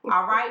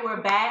All right,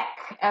 we're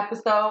back.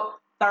 Episode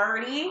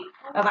 30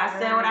 of I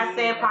Said What I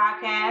Said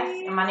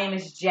podcast. And my name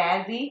is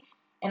Jazzy.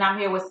 And I'm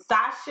here with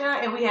Sasha.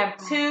 And we have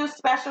two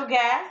special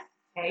guests.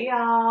 Hey,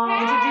 y'all.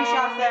 Introduce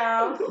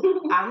yourselves.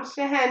 I'm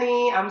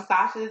Shahani. I'm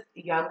Sasha's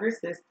younger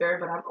sister,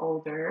 but I'm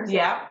older.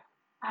 Yep.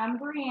 I'm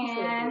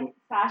Brienne,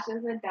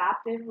 Sasha's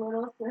adopted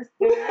little sister.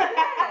 Who said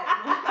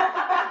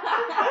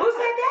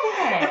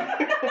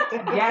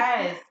that?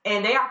 Yes.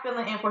 And they are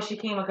filling in for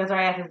Shakima because her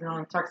ass is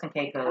doing Turks and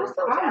Caicos.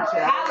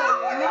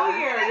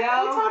 Hallelujah,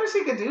 yo. Who told her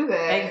she could do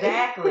that?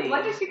 Exactly.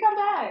 When did she come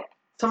back?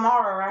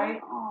 Tomorrow, right?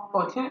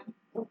 Oh.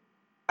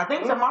 I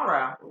think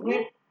tomorrow.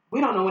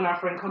 We don't know when our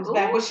friend comes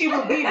back, but she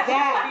will be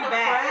back.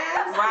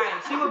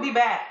 Right. She will be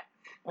back.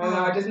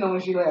 I just know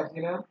when she left,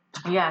 you know?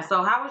 Yeah.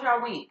 So how was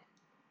your week?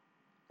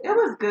 It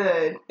was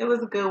good. It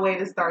was a good way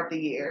to start the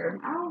year.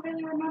 I don't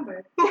really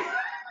remember.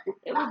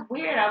 It was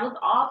weird. I was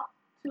off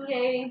 2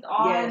 days,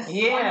 on one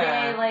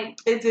day. Like,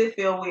 it did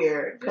feel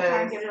weird. Just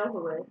trying to get it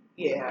over with.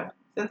 Yeah.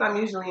 Since I'm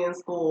usually in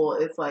school,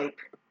 it's like,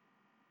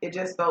 it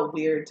just felt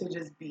weird to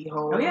just be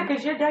home. Oh, yeah,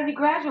 because your daddy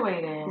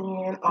graduated.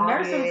 In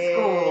nursing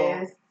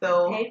school.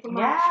 So, Pay for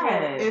my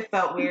trip. it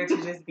felt weird to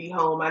just be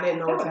home. I didn't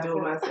know what to do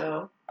with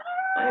myself.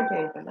 I ain't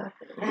paying for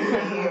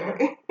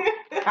nothing.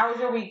 How was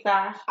your week,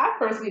 Sash? I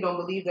personally don't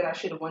believe that I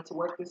should have went to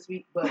work this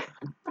week, but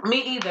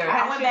me either.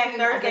 I went back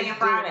Thursday and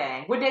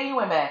Friday. What day you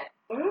went back?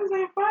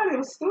 Thursday and Friday. It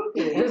was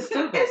stupid. It was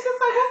stupid. It's just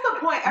like, what's the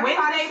point?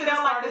 Wednesday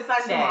felt like the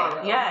Sunday.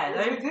 Tomorrow. Yeah,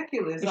 it's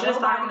ridiculous. You should have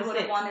started on the 6th. Nobody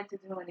would have wanted to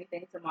do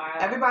anything tomorrow.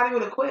 Everybody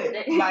would have quit.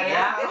 I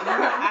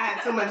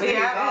had too much days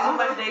off. Too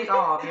much days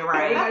off. You're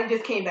right. Everybody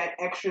just came back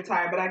extra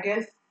tired, but I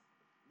guess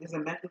there's a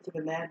method to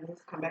the madness.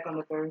 Come back on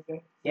the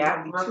Thursday.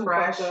 Yeah,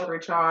 refresh,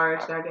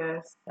 recharged, I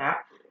guess. Yeah.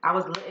 I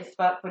was lit as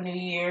fuck for New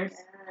Year's.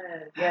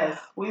 Yes,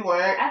 we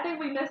weren't. I think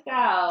we missed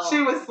out.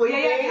 She was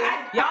sleeping.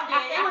 Y'all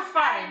did. It was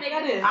fun.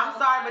 I'm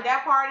sorry, but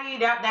that party,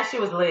 that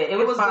shit was lit. It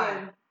was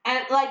fun. Good.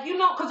 And like, you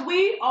know, because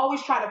we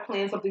always try to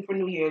plan something for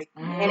New Year's,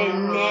 and it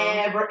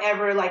never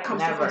ever like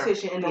comes to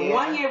fruition. And the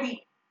one year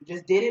we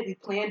just did it, we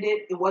planned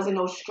it. It wasn't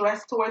no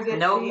stress towards it.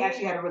 No, we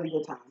actually had a really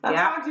good time.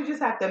 Sometimes you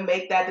just have to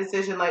make that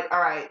decision. Like, all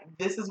right,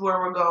 this is where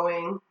we're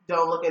going.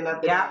 Don't look at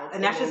nothing else.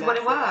 And that's just what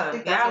it was. I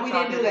think that's we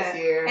didn't do that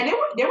this year. And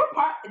there were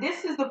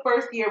this is the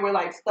first year where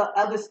like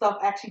other stuff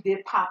actually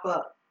did pop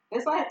up.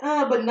 It's like,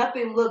 but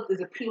nothing looked as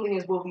appealing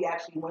as what we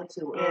actually went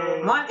to.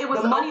 And it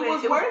was the money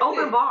was worth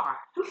open bar.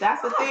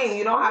 That's the thing.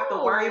 You don't have to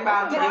worry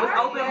about it. It was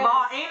open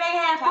bar, and they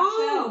had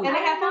food. And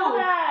they had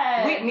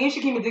food. Me and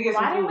Shakima did get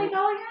some food. Why didn't we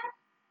go again?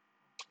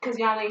 Because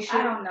y'all ain't shit.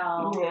 I don't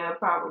know. Yeah,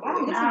 probably. I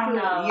don't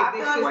know. I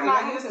feel like we're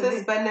not used to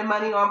spending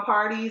money on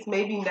parties.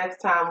 Maybe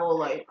next time we'll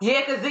like. Yeah,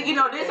 because this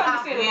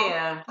house.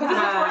 Yeah, because this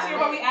is the first year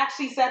where we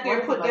actually sat there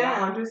and put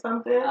down $100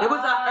 something. It was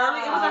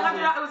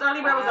 $100. It was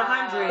early bird was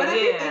 $100. But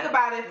if you think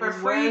about it, for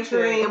free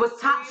drinks, it was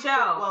top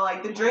shelf. Well,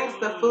 like the drinks,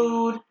 the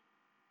food.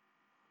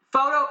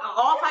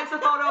 All types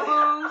of photo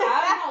booths.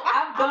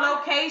 The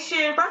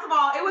location. First of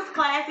all, it was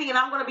classy, and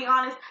I'm going to be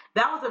honest,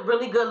 that was a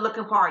really good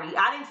looking party.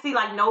 I didn't see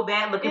like no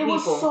bad looking people.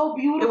 It was so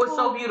beautiful. It was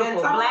so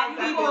beautiful. Black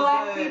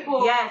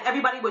people. Yes,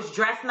 everybody was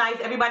dressed nice.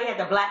 Everybody had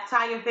the black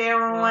tie and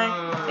fair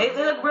on. It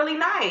looked really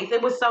nice.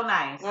 It was so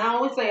nice. And I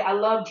always say I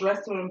love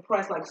dress to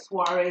impress, like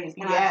soirees.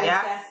 And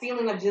that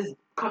feeling of just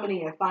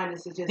coming in and finding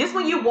is just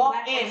when you walk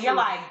in, you're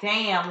like,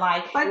 damn,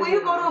 like when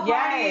you go to a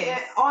party,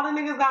 and all the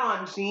niggas got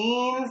on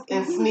jeans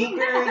and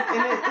sneakers,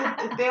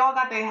 and they all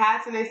got their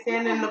hats, and they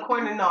standing in the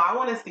corner. No, I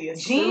want to see a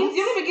jeans.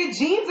 You don't even get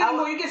jeans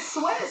anymore. You get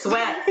sweats.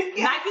 Nike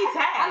tag.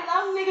 I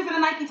love niggas in a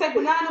Nike tag,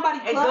 but not nobody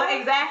club.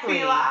 Exactly.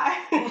 They got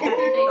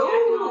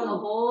on the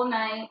whole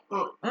night,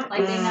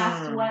 like they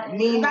not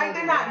sweating. Like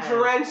they're not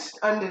drenched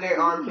under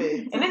their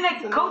armpits. And then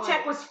the coat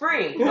check was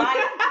free. Like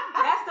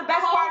that's the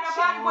best part of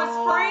the party was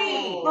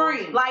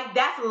free. Like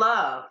that's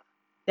love.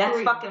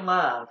 That's fucking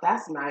love.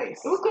 That's nice.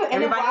 It was good.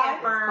 Everybody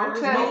had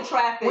furs. No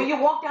traffic. When you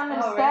walk down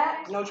the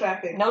steps, no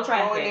traffic. No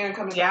traffic. Going there and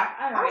coming back.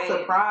 I'm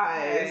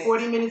surprised.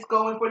 40 minutes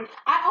going for.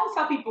 I always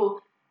tell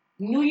people,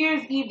 New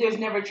Year's Eve, there's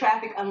never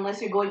traffic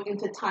unless you're going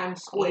into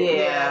Times Square.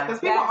 Yeah, because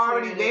people are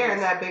already there in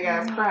that big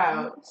ass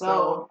crowd.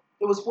 So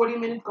it was 40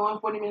 minutes going,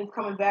 40 minutes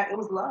coming back. It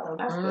was love.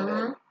 That's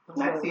good.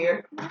 Next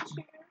year.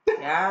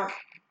 Yeah.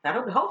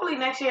 That'll be hopefully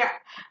next year.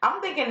 I'm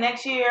thinking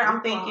next year.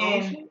 I'm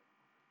thinking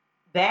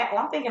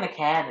I'm thinking a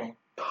cabin.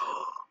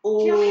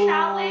 Can we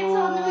not wait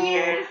till New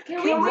Year's? I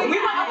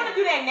want to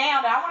do that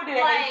now. Though. I want to do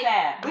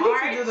that ASAP. We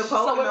need to do the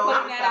Pocono. So we're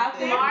putting that out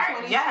there.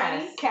 March,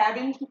 yes.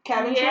 Cabin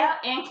yeah,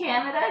 in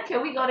Canada.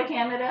 Can we go to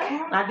Canada?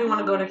 I do want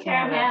to go to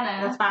Canada.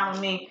 That's fine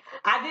with me.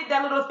 I did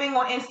that little thing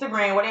on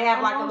Instagram where they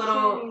have like a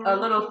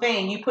little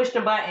thing. You push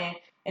the button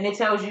and it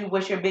tells you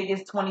what your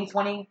biggest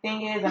 2020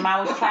 thing is. And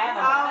mine was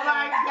traveling. Oh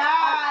my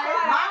god!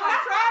 Mine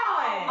was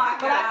traveling. Oh my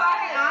god! But I saw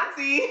it,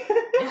 Auntie.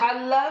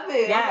 I love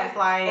it. Yeah, it's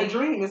like a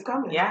dream is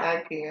coming. Yeah,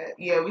 I can't.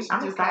 Yeah, we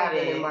should just have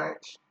it in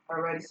March.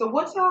 Alrighty. So,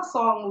 what's y'all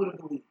song mood of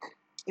the week?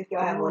 If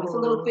y'all have one, it's a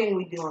little thing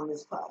we do on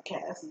this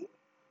podcast.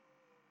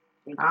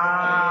 It's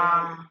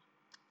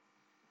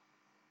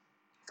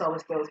So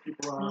it's those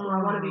people. Do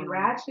I want to be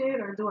ratchet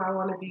or do I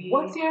want to be?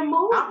 What's your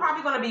move? I'm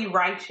probably gonna be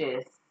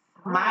righteous.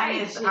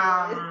 Mine is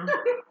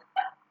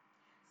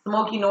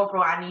Smokey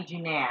Norfolk. I Need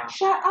You Now.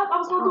 Shut up! I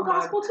was gonna do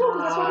gospel too.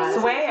 That's what I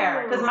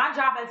swear. Because my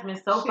job has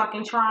been so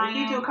fucking trying.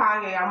 If you do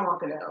Kanye, I'm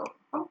walking out.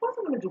 I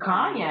wasn't gonna do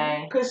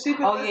Kanye. Because she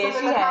been listening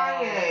to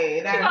Kanye.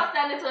 She gonna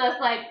send it to us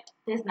like,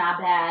 "This not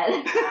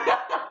bad."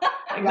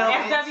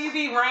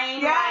 SWV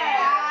Rain. Yeah,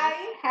 I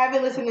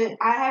haven't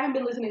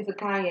been listening to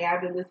Kanye.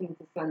 I've been listening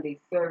to Sunday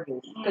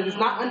Service because it's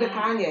not under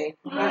Kanye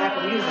on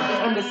Apple Music. It's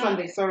under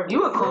Sunday Service.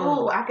 You a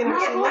cool? I can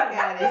actually look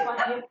at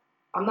it.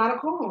 I'm not a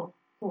cool.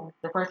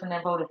 The person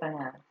that voted for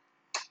him.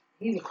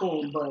 He's a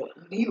cool, but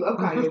he loved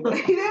Kanye, but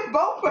he didn't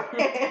vote for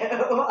him.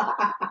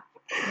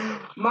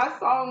 My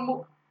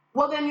song.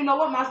 Well, then you know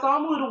what? My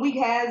song mood of the week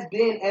has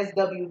been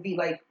SWV.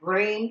 Like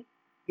Rain,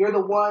 You're the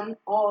One.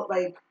 All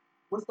like,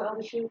 what's the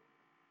other shit?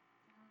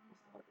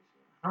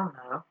 I don't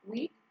know.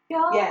 Week?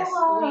 Yes.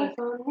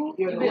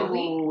 You're the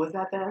One. Was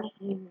that them?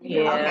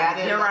 Yeah.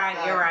 Okay, you're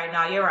right. You're right.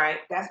 No, you're right.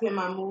 That's been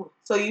my mood.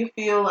 So you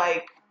feel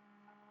like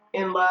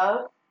in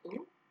love?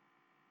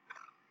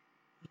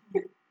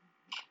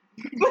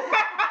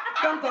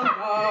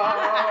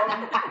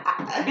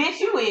 Bitch,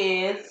 you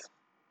is.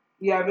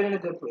 Yeah, I've been in a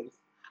good place.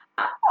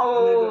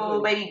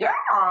 Oh, baby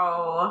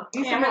girl.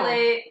 Can't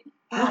relate.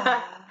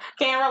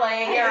 Can't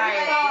relate. You're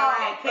right. You're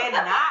right.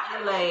 Cannot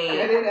relate.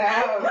 Get it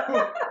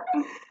out.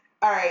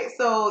 All right,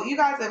 so you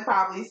guys have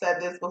probably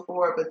said this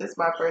before, but this is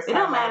my first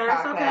time on the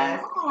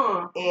podcast.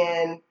 Okay.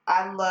 And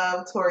I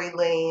love Tory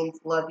Lanez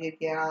 "Love You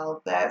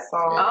Gal." That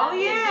song. Oh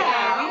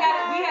yeah,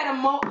 we had a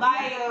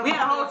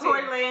whole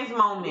Tory Lanez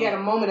moment. We had a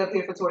moment up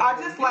here for Tory. I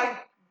just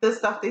like the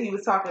stuff that he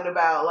was talking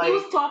about. Like he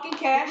was talking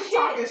cash. He was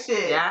talking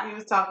shit. Yeah, he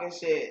was talking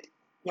shit.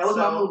 That was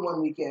my mood 1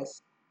 week.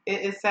 Yes,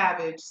 it's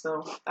savage.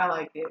 So I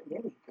liked it.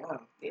 There we go.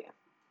 Yeah.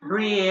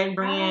 Brienne.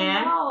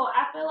 No,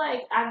 I feel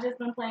like I've just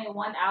been playing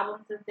one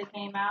album since it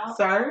came out.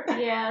 Sir?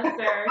 Yeah, Sir.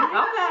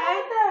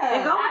 Okay.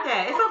 It go with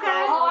that. It's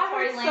okay. Oh, I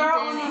heard Sir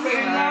on the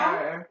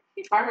radio.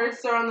 I heard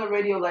Sir on the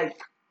radio like.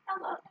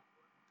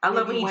 I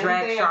love when he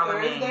drags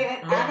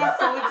Charlamagne. I got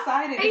so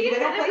excited. They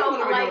don't play on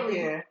the radio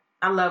here.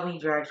 I love when he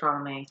drags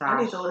Charlamagne.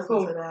 I need to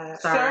listen to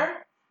that. Sir?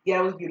 Yeah,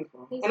 it was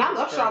beautiful. And I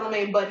love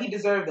Charlamagne, but he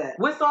deserved that.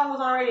 What song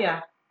was on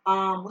radio?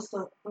 What's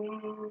the...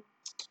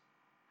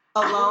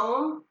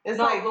 Alone? It's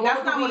no, like,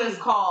 that's not what it's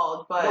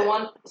called, but... The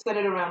one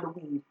centered around the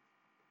weed.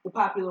 The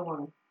popular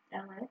one.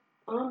 LA?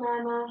 Oh,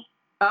 Nana.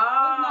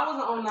 Oh. No, it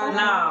wasn't Oh, Nana.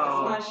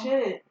 No. That's my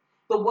shit.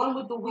 The one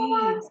with the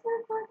weeds.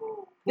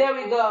 There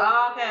we go.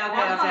 Oh,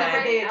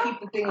 okay.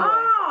 Keep the thing away.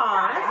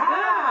 Oh,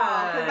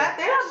 that's good. That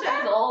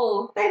shit is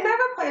old. They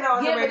never played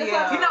on the radio.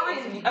 You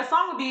know, a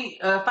song would be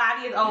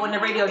 5 years old when the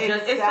radio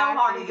just... It's so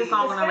hard to get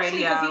songs on the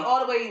radio. Because he all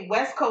the way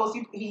West Coast,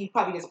 he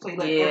probably just played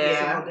like every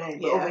single day.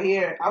 But over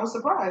here, I was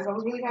surprised. I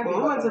was really happy. We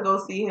went to go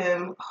see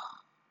him.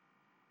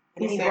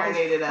 He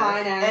serenaded us.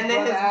 And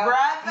then his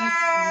brother.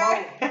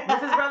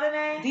 What's his brother's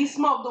name?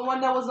 D-Smoke, the one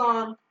that was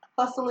on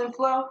Hustle and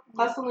Flow,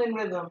 Hustle and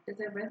Rhythm. Is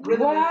it Rhythm?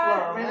 Rhythm and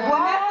Flow.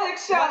 What?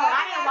 Netflix show? I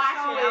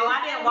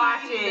didn't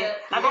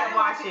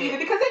watch it.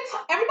 Because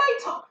everybody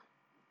talk.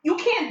 You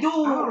can't do.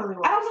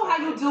 I don't know how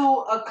you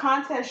do a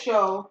content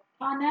show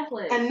on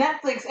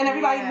Netflix. And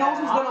everybody knows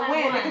who's gonna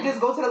win. They could just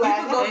go to the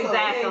last episode.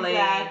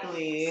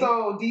 Exactly.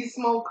 So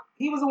D-Smoke,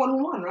 he was the one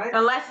who won, right?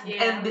 Unless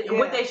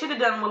what they should have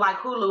done with like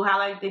Hulu, how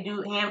like they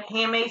do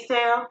Handmaid's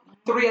Tale.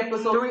 3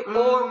 episodes.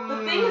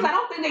 The thing is, I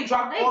don't think they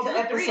dropped all the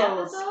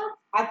episodes.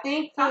 I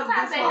think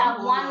sometimes they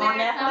have one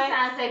there,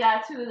 sometimes they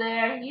got 2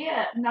 there.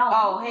 Yeah, no.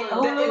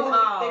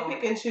 Hulu, they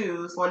pick and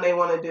choose when they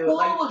want to do it.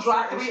 Hulu will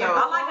drop 3 episodes.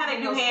 I like how they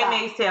do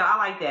Handmaid's Tale. I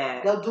like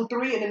that. They'll do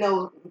 3 and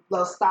then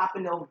they'll stop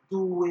and they'll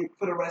do it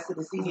for the rest of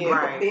the season. Yeah,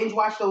 right. Binge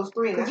watch those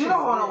 3. Because you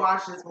don't want to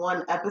watch this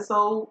one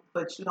episode,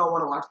 but you don't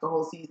want to watch the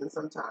whole season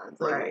sometimes.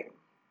 Like, right.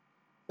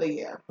 But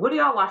yeah. What are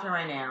y'all watching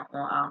right now?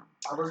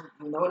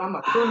 You know what I'm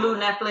about Hulu,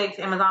 Netflix,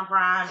 Amazon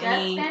Prime.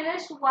 Just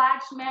finished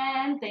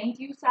Watchmen. Thank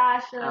you,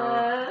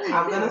 Sasha.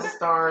 I'm gonna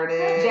start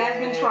it.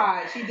 Jasmine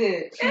tried. She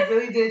did. She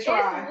really did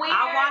try. It's weird.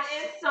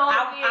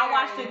 I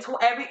watched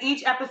it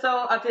each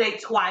episode up to date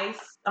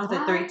twice. I'm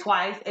gonna say 3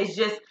 twice. It's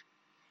just.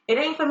 It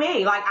ain't for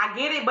me. Like, I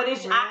get it, but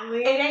it's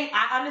really?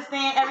 I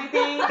understand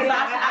everything. So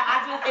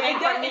it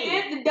ain't for me.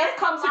 It does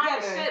come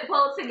together. Shit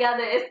pulled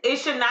together. It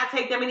should not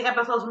take that many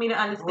episodes for me to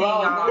understand,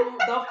 y'all.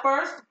 The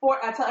first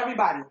 4, I tell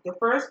everybody, the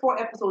first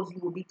 4 episodes, you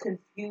will be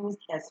confused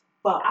as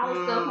fuck. I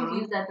was so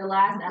confused at the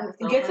last episode.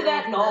 You get to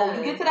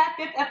that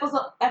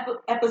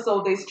 5th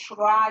episode, they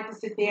tried to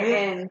sit there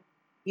and...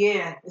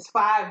 Yeah, it's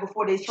 5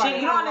 before they try.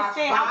 You don't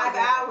understand. 5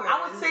 hours.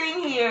 I was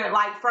sitting here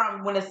like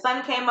from when the sun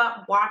came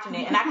up watching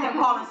it, and I kept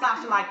calling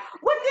Sasha like,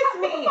 "What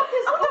this mean? What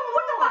the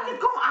fuck is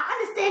going on? I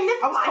understand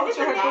this. I was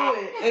coaching her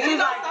through it. And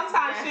she's like,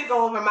 sometimes shit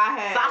go over my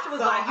head. Sasha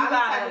was like, "You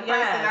gotta,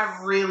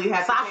 I really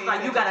have to. Sasha's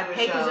like, you gotta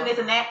papers and this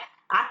and that."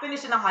 I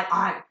finished it and I'm like,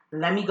 all right,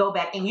 let me go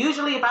back. And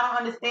usually if I don't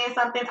understand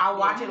something, I'll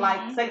watch it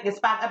like, say it's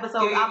 5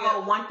 episodes.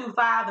 I'll go 1 through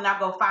 5 and I'll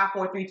go 5,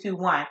 4, 3, 2,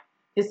 1.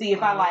 to see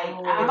if I like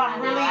if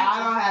I'm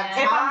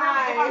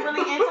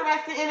really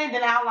interested in it,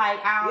 then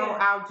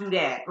I'll do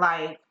that.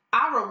 Like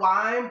I'll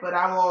rewind, but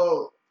I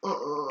won't.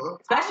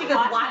 Especially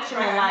because watching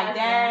it like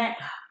that.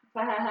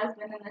 For her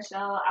husband in the show,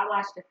 I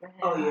watched it for him.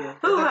 Oh yeah,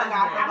 who the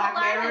guy from Black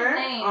Mirror?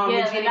 His name.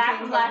 Yeah, the guy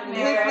from Black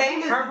Mirror. His name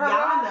is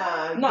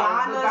Yana. No,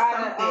 Yana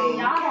something.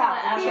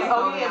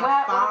 Oh yeah,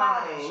 what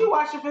about it? She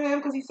watched it for him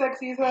because he's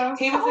sexy as hell.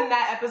 He was in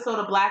that episode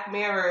of Black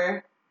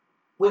Mirror.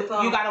 With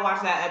you gotta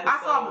watch that episode. I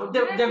saw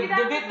the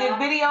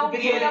video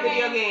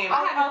game. I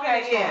haven't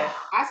finished it.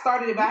 I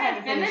started it, but I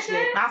haven't finished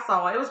it. I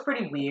saw it. It was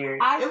pretty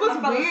weird. It was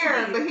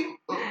weird, but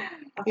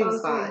he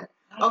was fine.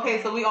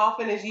 Okay, so we all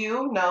finished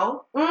you?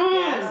 No?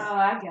 Yes. Oh,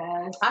 I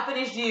guess. I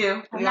finished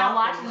you. I'm not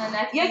watching the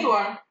next season. Yeah, you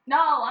are. No,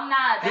 I'm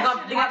not. They're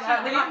gonna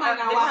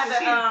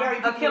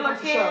have a killer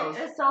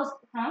kid. It's so...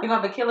 Huh? You're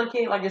gonna have a killer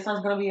kid? Like your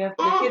son's gonna be the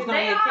kid's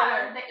gonna be a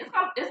killer?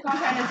 It's gonna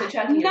turn into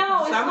Chucky.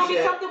 No, it's gonna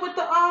be something with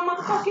the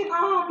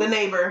motherfucking the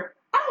neighbor.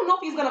 I don't know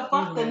if he's gonna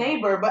fuck the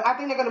neighbor, but I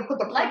think they're gonna put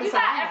the like you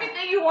got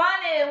everything you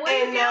wanted. What are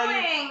you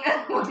doing?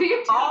 What are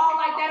you doing? All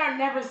like that are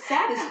never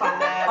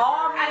satisfied.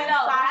 I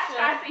know. I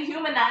tried to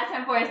humanize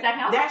him for a second.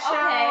 I was like,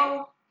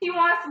 okay, he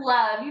wants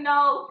love. You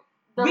know.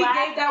 We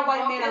gave that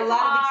white man a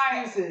lot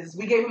of excuses.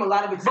 We gave him a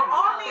lot of excuses. But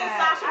all me and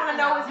Sasha want to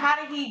know is how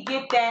did he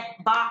get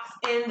that box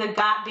in the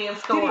goddamn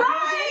store?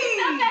 Right. He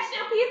stuffed that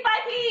shit piece by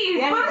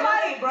piece. Yeah,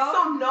 like, bro.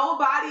 So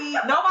nobody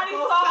saw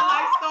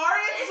like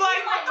storage.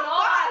 Like what the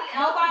fuck?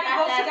 Nobody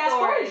goes to that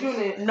storage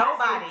unit.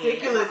 Nobody.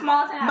 Ridiculous.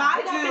 Small town.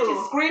 My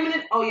bitch screaming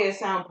it. Oh yeah,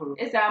 it's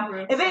soundproof. It's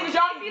soundproof. And then did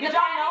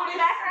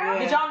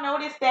y'all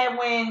notice that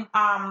when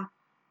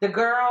the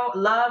girl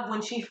loved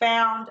when she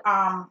found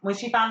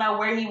out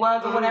where he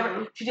was or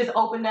whatever, she just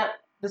opened up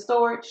the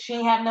storage. She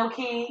didn't have no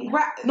key.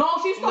 Right. No,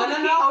 she stole the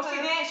key. Oh,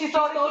 she did? She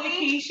stole the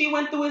key? She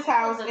went through his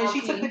house and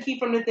she took the key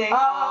from the thing.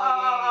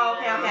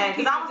 Okay.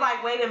 Because I was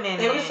like, wait a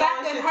minute. And the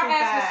fact that her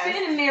ass was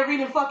sitting there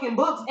reading fucking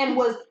books and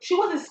she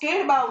wasn't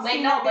scared about but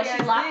she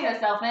locked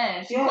herself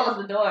in. She closed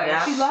the door.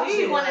 Yeah. She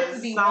wanted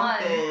to be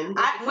something.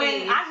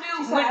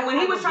 When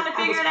he was trying to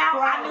figure it out,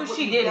 I knew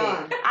she did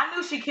it. I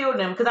knew she killed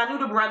him because I knew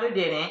the brother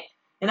didn't.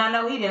 And I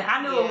know he didn't.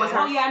 I knew it was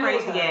her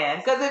crazy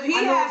ass. Because if he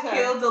had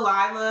killed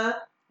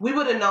Delilah, we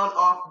would have known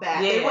off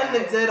bat. Yeah. They wouldn't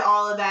have did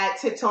all of that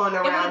tiptoeing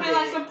around. It would have been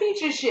like some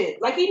Peaches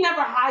shit. Like he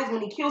never hides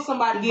when he kills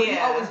somebody, but he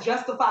always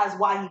justifies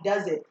why he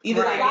does it.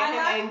 Either like getting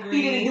angry.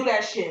 He didn't do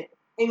that shit.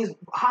 He was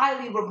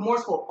highly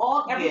remorseful.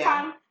 Every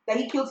time that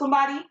he killed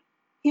somebody,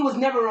 he was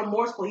never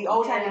remorseful. He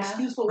always had an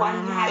excuse for why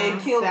he had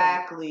to kill them.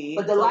 Exactly.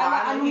 But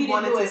Delilah, I knew he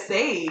wanted to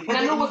save. And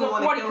I knew it wasn't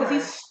 40 because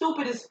he's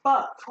stupid as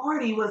fuck.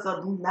 40 was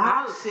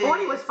obnoxious.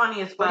 40 was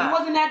funny as fuck. But he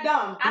wasn't that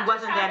dumb. He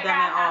wasn't that dumb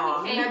at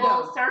all. He came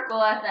full circle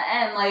at the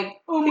end.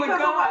 Like, oh my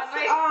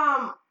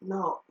god.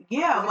 No.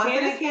 Yeah. Was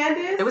it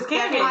Candace? It was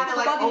Candace.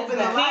 Candace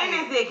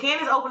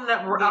opened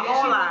up a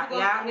whole lot.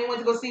 Yeah. And they went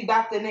to go see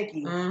Dr.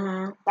 Nikki.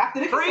 Mm-hmm. Dr.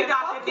 Nikki Free said,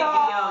 Dr. Nikki,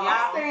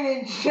 I'm staying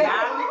in jail.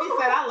 Dr. Nikki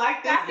said, I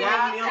like this.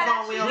 Yeah. Meals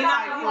on Wheels.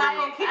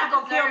 He's not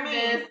gonna kill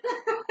me.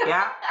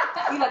 Yeah.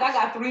 He's like, I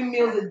got 3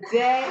 meals a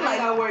day. I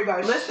ain't gotta worry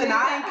about shit. Listen,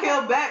 I didn't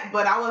kill Beck,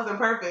 but I wasn't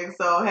perfect.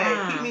 So hey,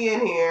 keep me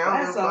in here.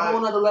 That's a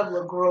whole other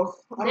level of growth.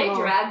 They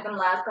dragged them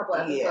last couple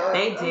episodes. Yeah,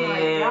 they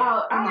did.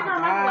 I don't even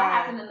remember what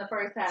happened in the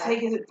first half.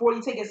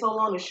 40 taking so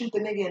long to shoot the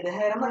nigga in the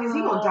head. I'm like, is he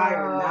gonna die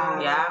or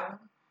not? Yeah.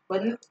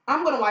 But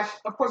I'm gonna watch.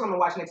 Of course, I'm gonna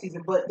watch next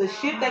season. But the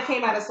shit that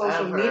came out of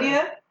social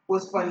media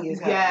was funny as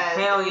hell. Yes,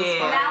 hell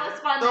yeah. Now it's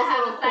fun to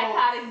have a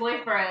psychotic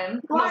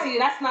boyfriend. No, see,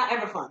 that's not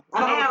ever fun.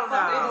 Hell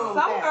no.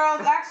 Some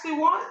girls actually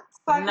want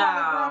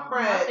psychotic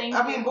girlfriend.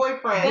 I mean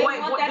boyfriend. They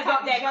want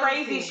that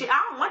crazy shit.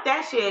 I don't want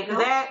that shit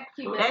because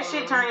that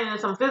shit turned into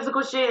some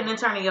physical shit and then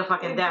turn into your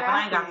fucking death. And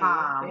I ain't got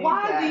time.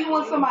 Why do you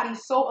want somebody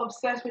so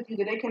obsessed with you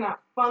that they cannot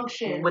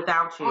function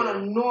without you on a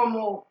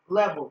normal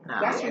level?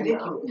 No, that's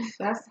ridiculous.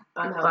 That's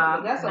a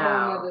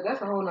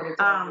whole nother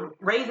topic.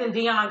 Raising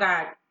Dion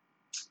got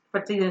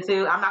for season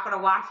 2. I'm not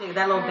gonna watch it.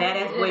 That little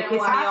badass boy pissed me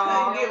off.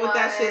 I couldn't get with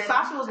that shit.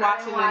 Sasha was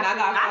watching it and I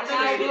got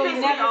frustrated.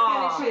 Never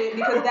finish it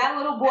because that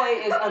little boy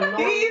is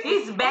annoying.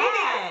 He's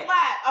bad.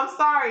 I'm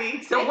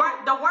sorry.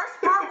 The worst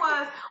part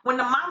was when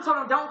the mom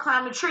told him don't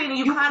climb the tree and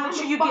you climb the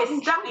tree, you get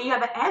stuck and you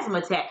have an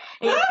asthma attack.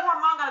 And your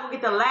poor mom gotta go get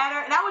the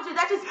ladder. And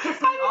that just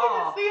pissed me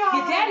off.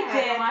 Your daddy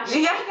dead.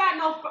 You ain't got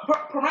no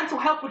parental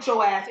help with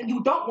your ass and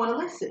you don't want to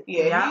listen.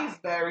 Yeah, he's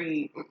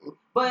very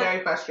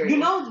frustrating. You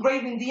know,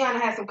 Raising Dion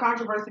had some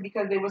controversy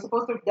because they were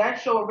supposed to.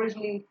 That show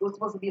originally was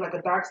supposed to be like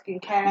a dark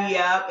skinned cast.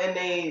 Yep, and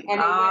they went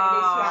and they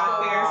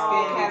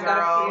switched fair skin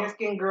girl, fair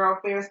skin girl,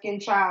 fair skin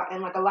child,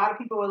 and like a lot of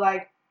people were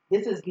like,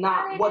 "This is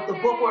not what the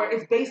book or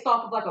it's based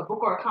off of like a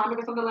book or a comic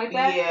or something like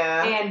that."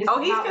 Yeah. And this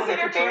he's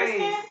considered fair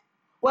skin.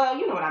 Well,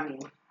 you know what I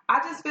mean. I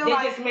just feel they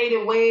like just made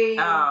it way.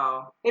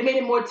 They made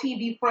it more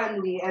TV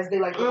friendly, as they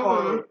like to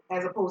call it,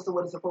 as opposed to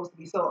what it's supposed to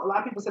be. So a lot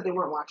of people said they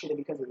weren't watching it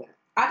because of that.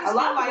 I just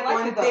feel like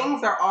when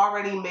things are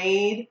already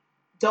made,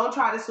 don't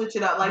try to switch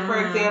it up. Like for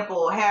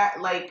example,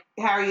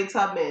 Harriet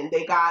Tubman,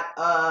 they got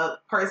a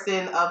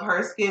person of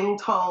her skin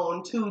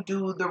tone to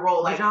do the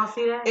role. Like, did y'all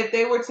see that? If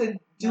they were to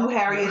do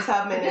Harriet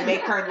Tubman and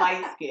make her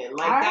light skinned.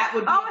 Like that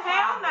would be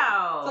hell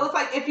no. So it's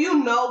like if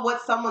you know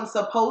what someone's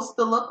supposed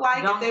to look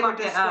like, if they were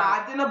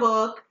described in a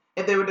book,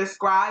 if they were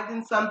described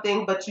in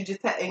something, but you just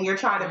and you're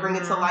trying to bring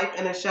it to life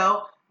in a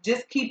show,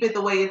 just keep it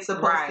the way it's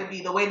supposed to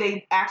be, the way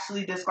they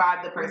actually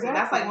describe the person.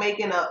 That's like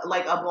making a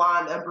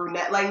blonde, a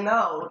brunette. Like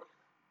no.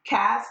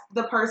 Cast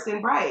the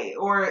person right,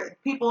 or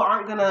people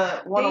aren't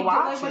gonna want to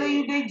watch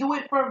it. They do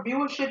it for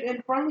viewership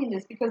and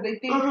friendliness because they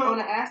think on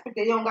the aspect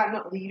they don't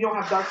got you don't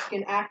have dark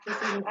skinned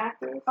actresses and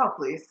actors. Oh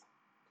please.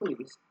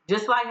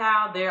 Just like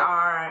how there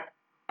are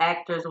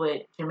actors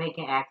with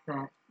Jamaican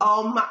accents.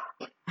 Oh my.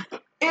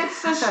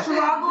 It's a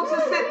struggle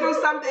to sit through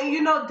something.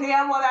 You know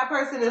damn well that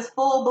person is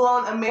full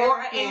blown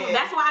American.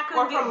 That's why I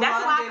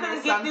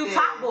couldn't get through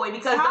Top Boy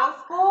because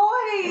Top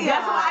Boy.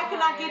 That's why I could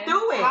not get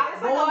through it.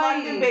 It's like a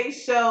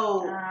London-based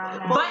show.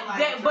 But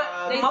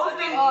they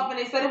took it off and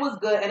they said it was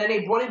good, and then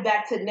they brought it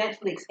back to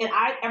Netflix. And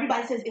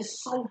everybody says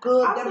it's so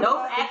good.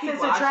 Those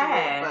accents are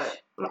trash.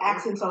 The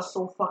accents are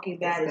so fucking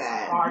bad. It's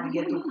hard to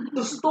get through.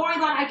 The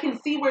storyline I can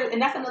see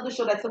and that's another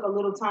show that took a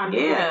little time to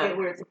get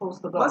where it's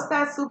supposed to go. What's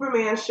that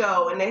Superman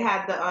show? And they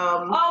had the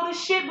the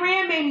shit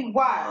Brian made me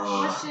watch.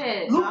 What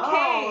shit? Luke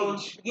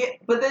Cage. Yeah,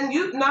 but then she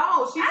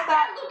stopped.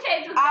 Luke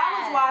Cage was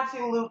I was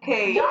watching Luke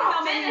Cage. You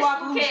know made me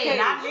watch Luke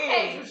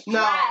Cage. No,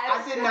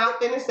 I did not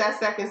finish that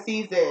second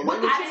season. What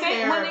did you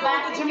make when they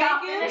went to Jamaica?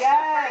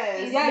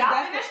 Yes.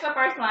 Y'all finished the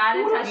first one. I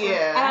didn't touch it.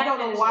 And I don't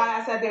know why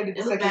I sat there and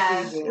did the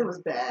second season. It was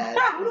bad.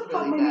 Who the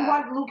fuck made me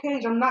watch Luke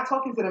Cage? I'm not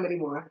talking to them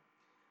anymore.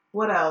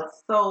 What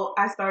else? So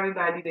I started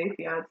 90 Day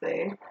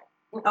Fiancé.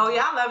 Oh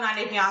yeah, I love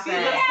 90 Day Fiancé.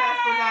 She's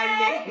obsessed with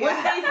 90 Day Fiancé. What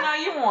season are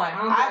you on?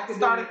 I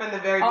started from the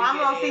very beginning.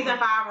 I'm on season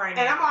 5 right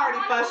now. And I'm already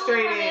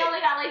frustrated. They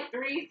only got like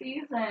 3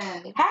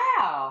 seasons.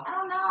 How? I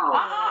don't know.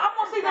 I'm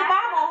on season 5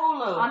 on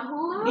Hulu. On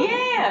Hulu?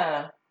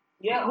 Yeah.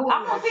 Yeah, Hulu.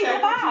 I'm on season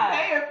 5. What you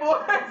paying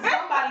for?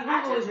 Somebody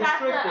Hulu is I just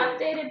got the restricted.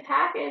 updated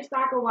package so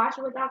I could watch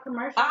it without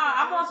commercials.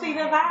 I'm on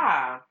season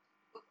 5.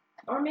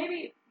 Or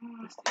maybe...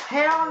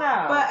 Hell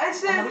no. But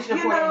it's just,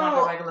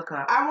 regular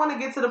cup. I want to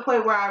get to the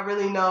point where I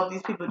really know if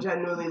these people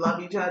genuinely love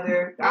each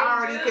other. I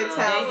already can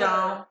tell. They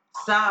don't.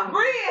 Some.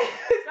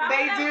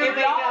 They do. If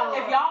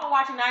y'all are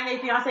watching 90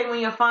 Day Fiancé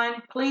when you're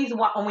fun,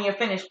 when you're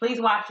finished,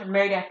 please watch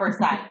Married at First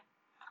Sight.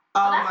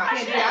 Oh my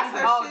God, that's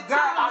her shit.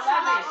 Girl, I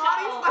love it.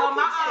 So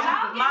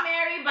I'll get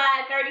married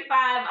by 35.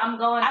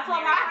 I'm going. I told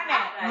my friend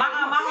that. My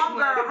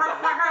homegirl,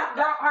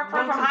 her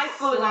friend from high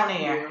school is on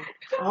there.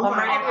 Oh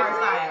my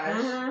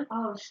God.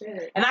 Oh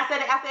shit. And I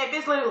said if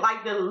it's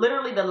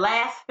literally the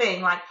last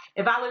thing, like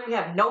if I literally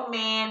have no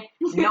man,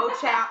 no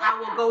child, I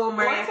will go with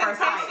Married at First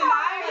Sight.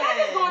 I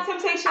just go on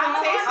Temptation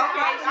Island.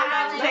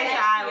 Temptation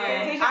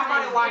Island. I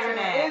started watching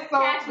that. It's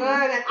so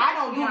good, and I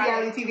don't do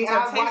reality TV.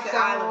 I watch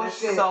that whole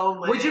shit. So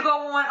lit. Would you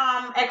go on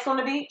X on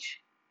the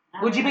Beach?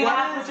 Would you be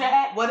honest with your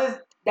ex? What is?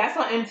 That's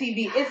on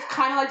MTV. It's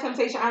kind of like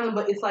Temptation Island,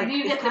 but it's like do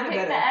you get it's to kind of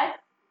pick better.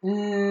 the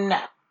ex? No.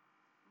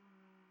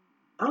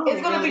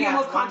 It's gonna be your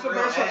most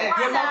controversial ex.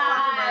 Your most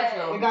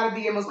controversial. It gotta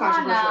be your most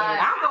controversial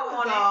ex. I'll go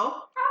on it.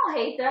 I don't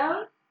hate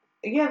them.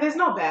 Yeah, there's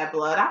no bad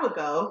blood. I would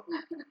go.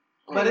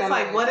 But it's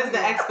like, what is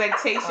the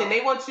expectation?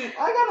 They want you.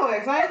 I got no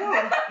ex. I ain't going.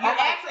 You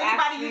ask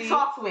anybody you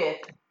talked with.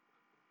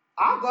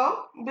 I'll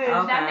go. Okay.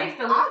 That makes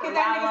the I'll get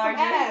that nigga some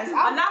ass.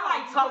 Not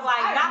like talk,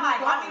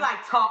 I mean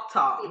like talk.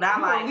 Not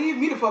you like leave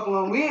me the fuck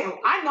alone.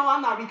 I know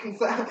I'm not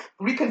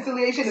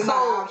reconciliation is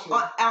not an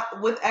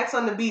option. With X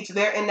on the Beach,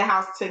 they're in the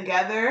house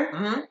together.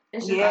 Mm-hmm.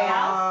 It's just a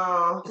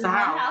house. It's a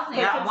house.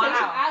 Yeah, one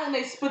house. Island,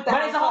 they split that.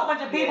 But it's a whole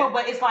bunch of people.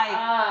 But it's like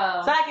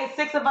so like it's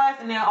 6 of us,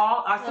 and then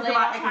all our 6 of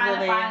our exes are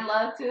there. Find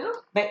love too.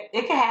 But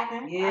it can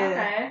happen. Yeah.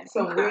 Okay.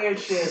 Some weird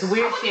shit. It's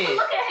weird shit.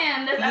 Look at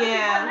him. There's other people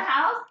in the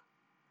house.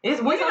 It's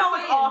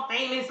all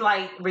famous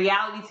like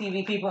reality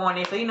TV people on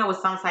there, so you know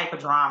it's some type of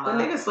drama.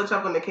 The niggas switch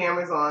up when the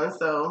camera's on,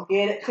 so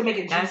yeah, to make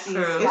it juicy.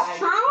 That's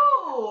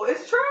true.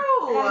 It's true.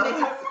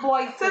 It's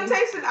true.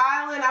 Temptation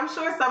Island. I'm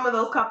sure some of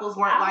those couples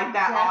weren't like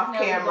that off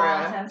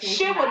camera.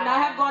 Shit would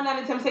not have gone down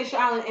to Temptation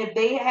Island if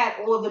they had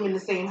all of them in the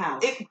same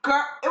house. It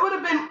would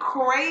have been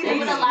crazy. They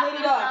would have locked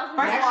it up.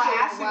 First of all,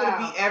 Ashley would have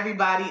beat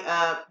everybody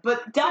up,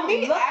 but to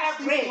me,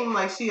 Ashley seemed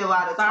like she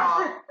allowed to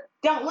talk.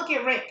 Don't look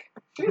at Rick.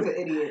 She's an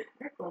idiot.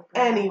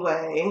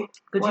 Anyway.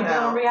 Could you be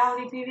on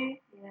reality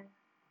TV? Yeah.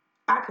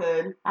 I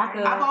could.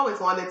 I've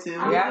always wanted to.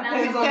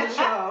 Yeah. He's on the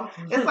show.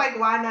 It's like,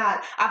 why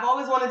not? I've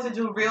always wanted to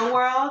do Real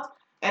World.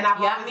 And I've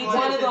always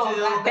wanted to do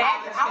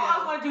I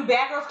always want to do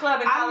Bad Girls Club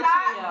and I'm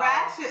not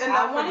ratchet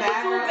enough for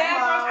Bad Girls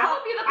Club. I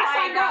would be the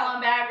quiet girl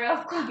on Bad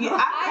Girls Club. Yeah,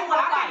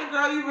 I'm the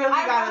girl you really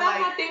gotta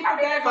like. I think for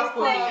Bad Girls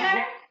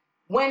Club.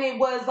 When it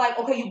was like,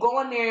 okay, you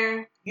go in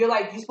there, you're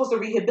supposed to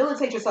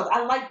rehabilitate yourself.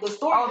 I like the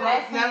story. Oh,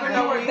 that's never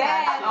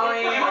bad. Oh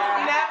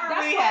yeah, never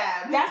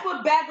rehab. That's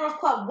what Bad Girls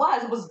Club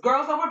was. It was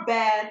girls that were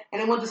bad,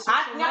 and they went to switch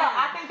around.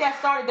 I think that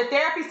started. The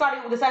therapy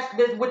started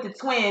with the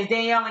twins,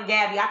 Danielle and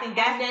Gabby. I think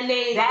that's when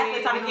they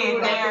started getting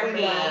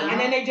therapy, and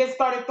then they just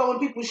started throwing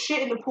people's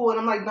shit in the pool, and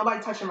I'm like,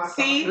 nobody touching my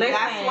stuff. See,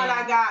 that's when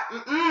I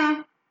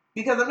got.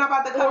 Because I'm not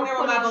about to come there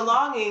with my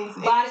belongings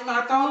and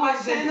start throwing my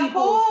shit in the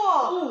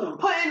pool.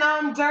 Putting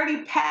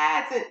dirty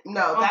pads and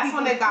that's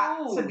when it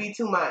got to be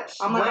too much.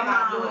 I'm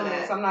not doing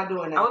this. I'm not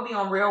doing that. I would be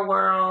on Real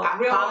World.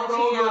 Real World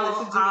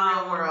and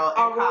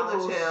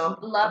College Hill.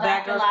 Love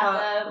After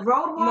Lockup.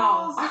 Road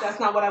Walls. No, that's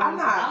not what I want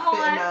to do. I'm not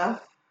fit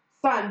enough.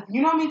 Son,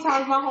 you know how many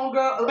times my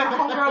homegirl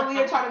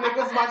Leah tried to make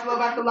us watch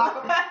Love After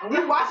Lockup? And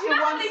we watched it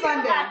one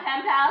Sunday. You got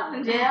pen pals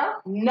in jail?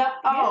 No.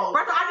 Oh.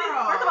 First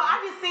of all, I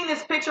just seen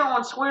this picture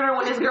on Twitter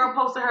when this girl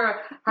posted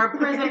her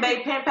prison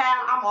babe pen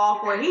pal. I'm all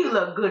for it. He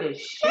look good as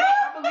shit.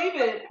 I believe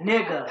it.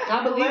 Nigga.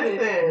 I believe it.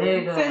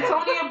 Nigga.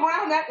 Santonia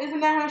Brown,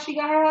 isn't that how she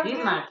got her husband?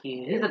 He's not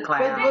cute. He's a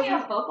clown. Was he a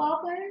football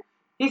player?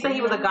 He said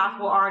he was a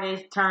gospel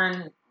artist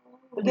turned...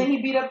 But then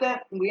he beat up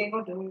that... We ain't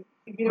gonna do it.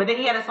 But then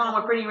he had a song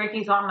with Pretty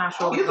Ricky, so I'm not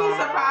sure. You'd be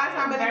surprised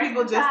how many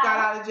people just got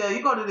out of jail.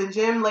 You go to the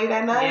gym late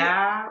at night.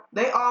 Yeah.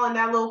 They all in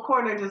that little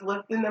corner just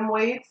lifting them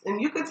weights. And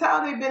you could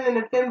tell they've been in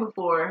the pen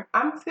before.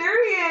 I'm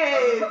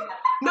serious.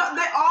 No,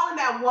 they all in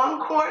that one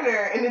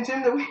corner in the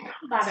gym that we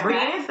go to.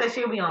 Brienne said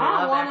she'll be on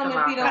I don't want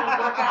them if he don't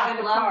work out in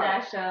the park.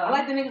 That show. I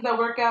like the niggas that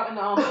work out in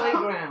the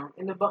playground,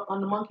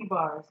 on the monkey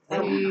bars.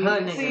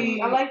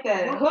 See, I like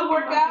that. Hood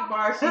workout.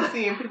 Bars, she's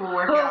seeing people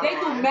work out. They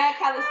do mad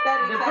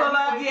calisthenics. The pull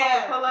up.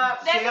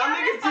 Y'all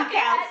niggas do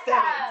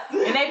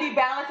calisthenics. And they be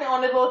balancing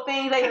on the little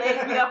things. They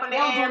legs be up in the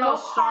air. No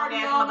strong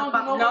ass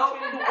motherfucker. No,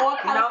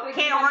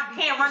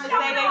 can't run to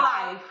save their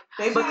life.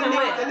 They be the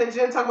niggas in the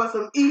gym talking about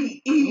some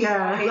eat.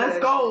 Yeah, let's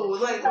go.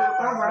 Like,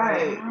 all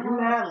right, you're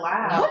mad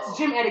loud. What's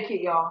gym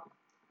etiquette, y'all?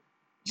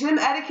 Gym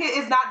etiquette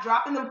is not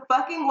dropping them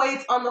fucking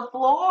weights on the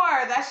floor.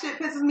 That shit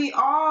pisses me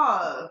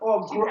off.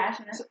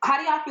 How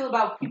do y'all feel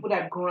about people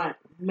that grunt?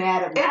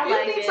 Mad at me. If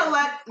you need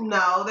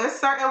to there's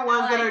certain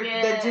ones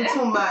that do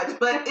too much,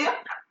 but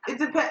it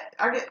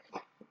depends.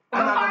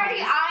 I'm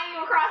already eyeing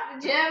you across the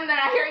gym, then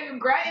I hear you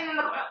grunting in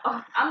the.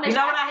 I'm the. You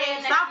know what I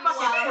hate? Stop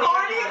fucking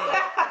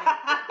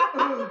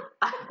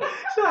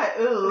She's like,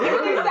 ooh.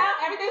 Everything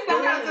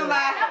sounds to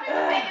my.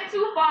 Take it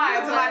too far.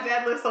 To my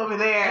deadlifts over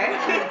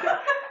there.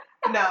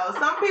 No,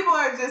 some people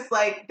are just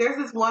like, there's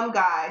this one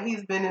guy,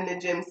 he's been in the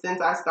gym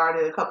since I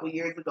started a couple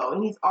years ago,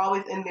 and he's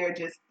always in there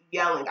just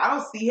yelling. I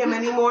don't see him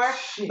anymore,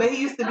 but he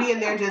used to be in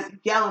there just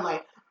yelling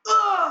like,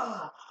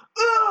 ugh,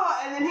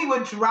 and then he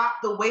would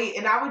drop the weight,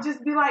 and I would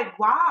just be like,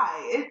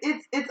 why?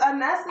 It's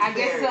unnecessary. I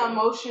guess the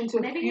emotion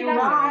to feel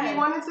why he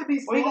wanted to be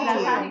seen.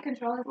 That's how he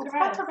controls his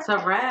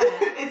Tourette's.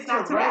 It's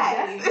not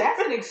Tourette's.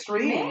 That's an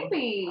extreme.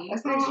 Maybe.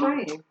 That's an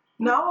extreme.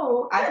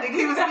 No, I think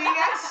he was being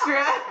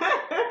extra.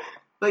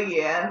 But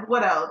yeah,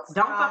 what else?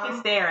 Don't fucking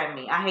stare at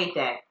me. I hate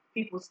that.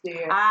 People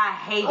stare. I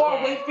hate that.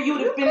 Or wait for you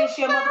to finish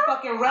your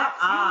motherfucking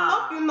reps.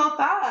 You know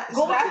that.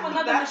 Go to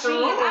another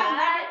machine.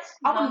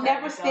 I would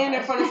never stand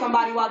in front of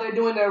somebody while they're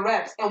doing their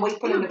reps and wait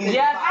for them to finish.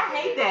 Yes, I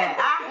hate that.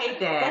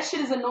 That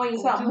shit is annoying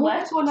as hell.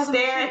 Move to another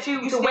stare at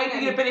you to wait for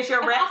you to finish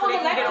your reps. I'm on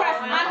the leg press.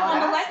 I'm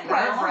on the leg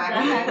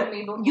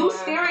press. You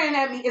staring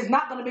at me is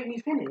not going to make me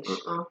finish.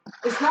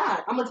 It's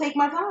not. I'm going to take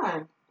my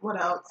time.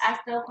 What else? I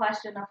still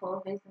question the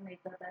full face of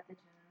makeup at the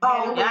gym.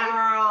 Oh,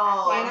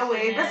 girl.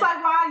 It's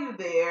like, why are you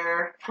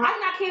there?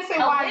 I can't say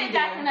why you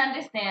there. I can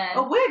understand.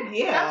 A wig,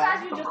 yeah.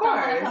 Sometimes you just don't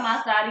want to come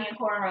outside in your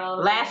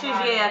cornrows. Lashes,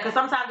 yeah. Because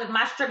sometimes if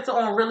my strips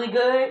are on really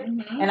good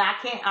and I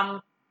can't,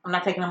 I'm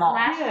not taking them off.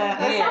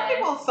 And some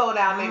people sew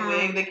down their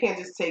wig. They can't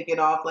just take it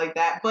off like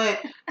that.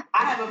 But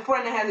I have a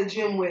friend that has a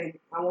gym wig.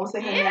 I won't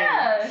say her name.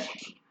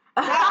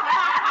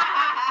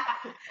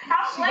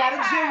 She got a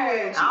gym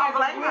wig. I don't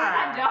blame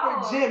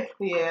her. For gym.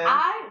 Yeah.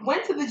 I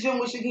went to the gym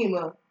with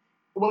Shakima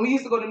when we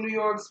used to go to New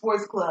York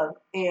Sports Club,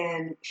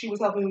 and she was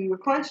helping me with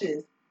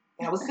crunches.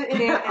 And I was sitting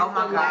there. And oh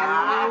my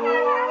God!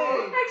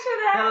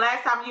 The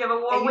last time you ever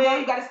wore a wig,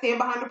 you got to stand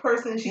behind the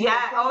person. She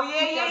yeah. Oh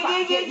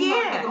yeah. Get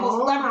the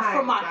most leverage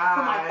from my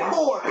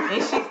core.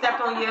 And she stepped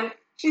on you.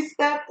 She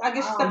stepped. I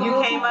guess she stepped.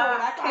 You came up.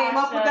 I came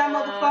up with that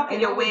motherfucker.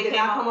 And your wig did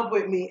not come up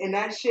with me, and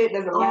that shit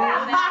doesn't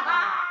last.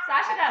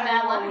 Sasha got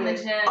bad luck in the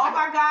gym. Oh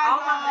my God!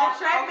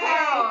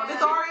 Okay.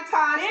 Story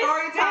time. This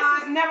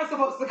is never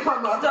supposed to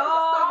come up.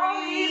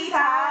 Story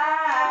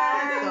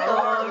time.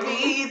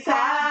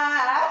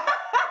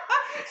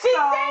 She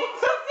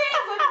sings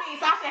with me.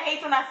 Sasha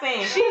hates when I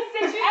sing. She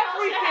sings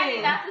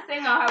everything. Not to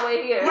sing on her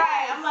way here.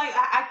 Right. I'm like,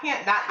 I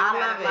can't not do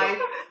that. I love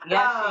it.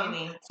 Yes,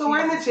 Jenny. So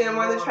we're in the gym.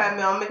 We're in the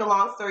treadmill. Make a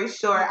long story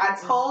short, I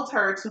told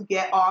her to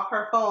get off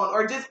her phone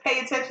or just pay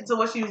attention to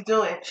what she was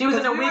doing. She was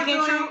in a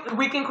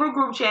Weekend Crew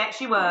group chat.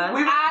 She was.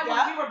 We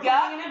were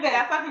planning an event.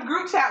 That fucking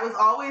group chat was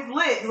always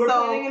lit. We were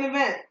planning an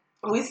event.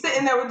 We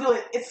sitting there, we're doing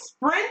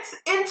sprint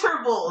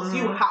intervals.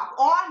 You hop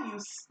on, you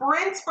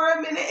sprint for a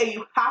minute, and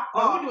you hop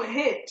on. We're doing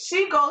hit.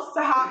 She goes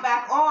to hop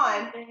back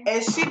on,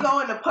 and she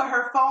going to put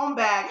her phone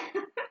back,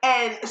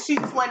 and she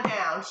just went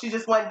down. She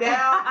just went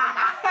down. My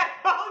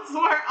headphones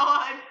were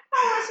on.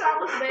 I wish I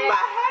was there.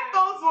 My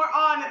headphones were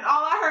on, and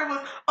all I heard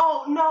was,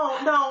 oh,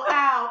 no,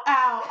 ow. And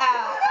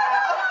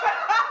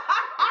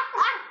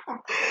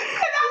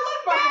I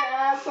looked back,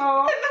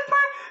 asshole. and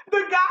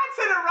the guy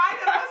to the right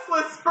of us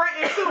was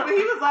sprinting too, but When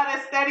he was on a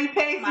steady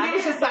pace, he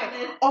was just like,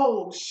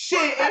 oh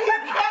shit, and he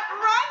kept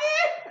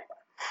running.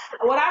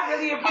 What I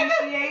really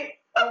appreciate,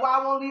 and why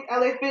I won't leave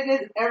LA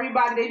Fitness,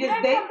 everybody,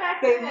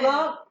 they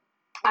look.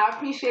 I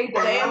appreciate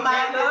that. They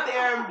minded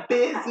their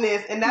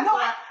business, and that's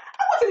why.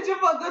 I went to the gym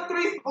for a good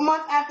 3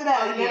 months after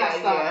that. Oh,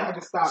 yeah. I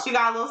just stopped. She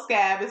got a little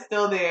scab. It's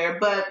still there.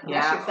 But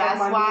that's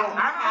why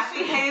I have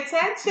to pay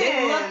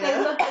attention. They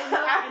look.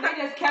 And they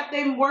just kept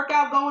their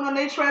workout going on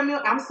their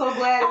treadmill. I'm so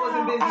glad it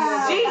wasn't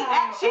busy.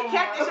 She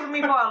kept this with me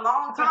for a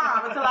long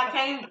time until I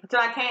came.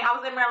 I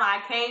was in Maryland.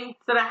 I came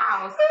to the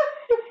house.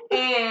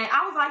 And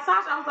I was like,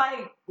 Sasha, I was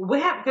like,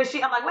 what happened? Because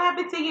I'm like, what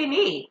happened to your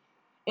knee?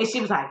 And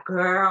she was like,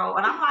 girl.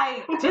 And I'm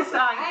like, just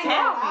tell me.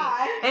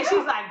 And she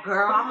was like,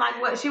 girl. I'm like,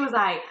 what? She was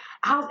like,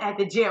 I was at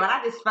the gym and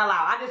I just fell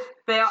out. I just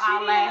fell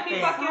out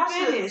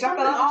laughing.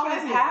 Something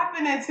always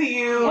happening to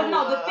you. But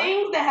no, the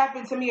things that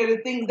happen to me are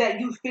the things that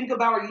you think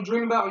about or you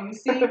dream about or you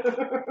see.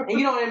 And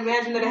you don't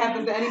imagine that it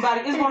happens to anybody.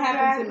 It's going to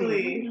happen to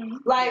me.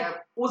 Like, it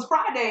was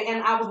Friday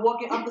and I was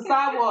walking up the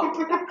sidewalk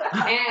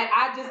and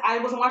I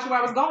wasn't watching where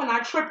I was going.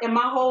 I tripped and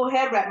my whole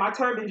head wrap, my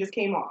turban just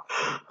came off.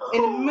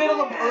 In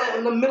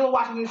the middle of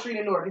Washington Street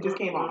in Newark, it just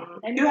came off.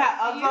 And you had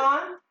Uggs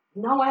on?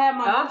 No, I had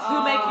my Uggs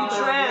do make you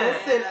trip.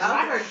 Listen,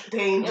 Uggs are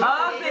dangerous.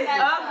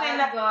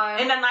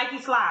 Uggs in the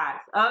Nike slides.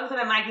 Uggs in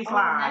the Nike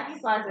slides. Nike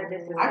slides are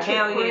disrespectful.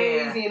 I trip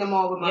crazy in the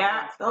mall with my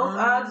Uggs. Those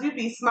Uggs, you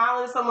be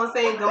smiling at someone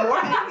saying good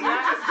morning. You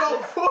just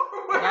go forward.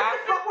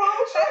 What's wrong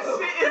with you?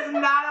 That shit is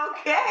not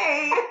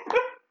okay.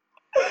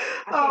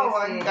 Oh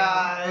my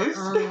gosh.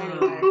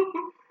 Anyway,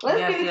 let's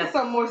get into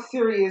some more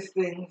serious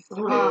things.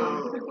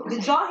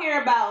 Did y'all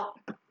hear about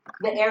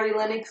the Ari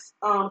Lennox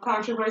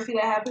controversy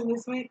that happened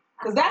this week?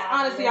 Because that's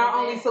honestly our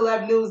only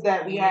celeb news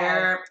that we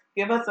have.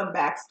 Give us some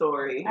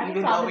backstory. I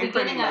just saw the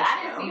beginning.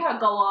 I didn't see her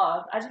go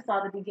off. I just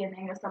saw the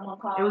beginning of someone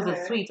calling her. It was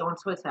a tweet on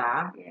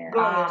Twitter. Yeah. Go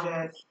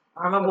ahead, Jess.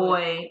 From a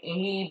boy,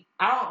 and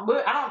I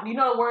don't, you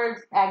know the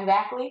words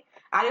exactly.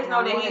 I just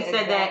know that he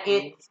said that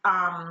it's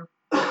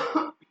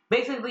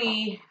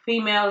basically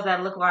females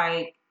that look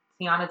like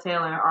Tiana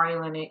Taylor and Ari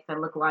Lennox that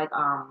look like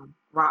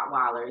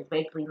Rottweilers.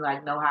 Basically,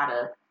 like know how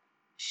to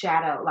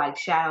shadow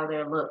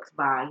their looks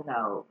by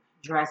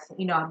dress,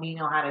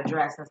 how to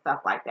dress and stuff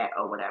like that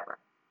or whatever.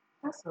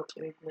 That's so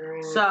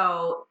ignorant.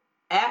 So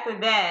after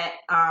that,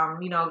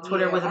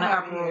 Twitter was in an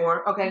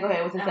uproar. Okay, go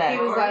ahead. What's it say? He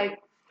was like,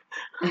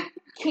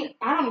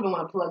 I don't even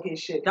want to plug his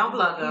shit. Don't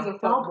plug him.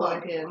 Don't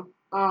plug him.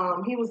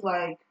 He was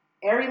like,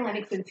 Ari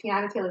Lennox and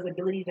Tiana Taylor's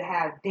ability to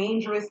have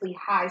dangerously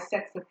high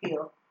sex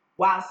appeal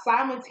while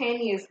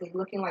simultaneously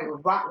looking like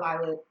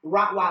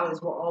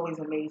Rottweilers will always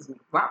amaze me.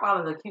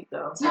 Rottweilers are cute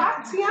though.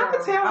 Tiana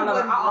Taylor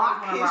would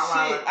rock his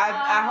shit.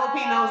 I hope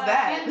he knows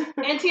that.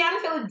 And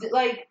Tiana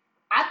Taylor,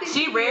 I think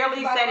she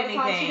rarely said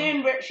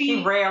anything.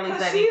 She rarely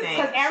said anything.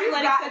 Because Ari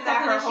Lennox said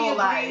that her whole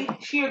life.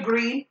 She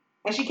agreed,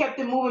 and she kept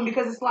it moving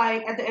because it's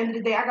like, at the end of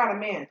the day, I got a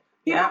man.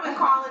 People have been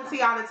calling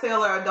Tiana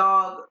Taylor a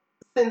dog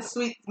since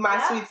Sweet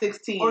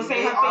 16. Or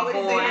saying her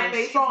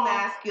face is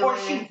masculine. Or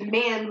she's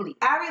manly.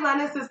 Ari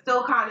Lennox is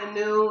still kind of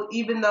new,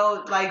 even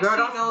though, girl,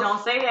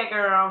 don't say that,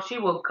 girl. She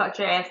will cut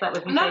your ass up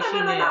if you say she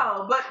new.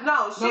 No. But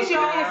no, she's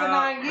been here for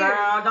 9 years.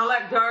 Girl,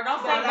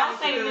 don't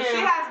say new. She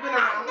has been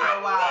around for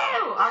a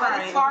while.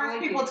 But as far as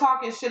people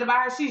talking shit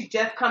about her, she's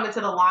just coming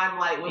to the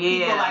limelight with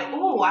people like,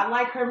 ooh, I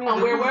like her music.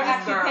 And we're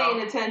actually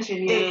paying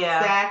attention. Yeah.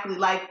 Exactly.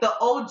 Like, the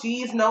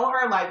OGs know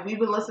her. Like, we've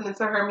been listening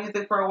to her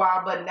music for a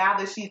while, but now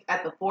that she's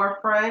at the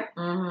forefront,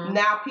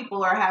 now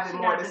people are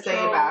having more to say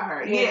about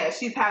her. Yeah,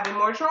 she's having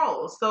more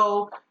trolls.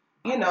 So,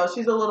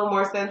 she's a little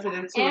more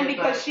sensitive to it. And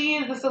because she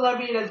is the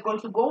celebrity that's going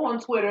to go on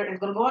Twitter and is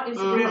going to go on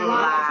Instagram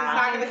Live, she's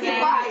not going to keep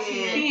quiet.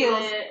 She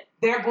feels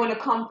they're going to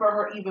come for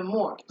her even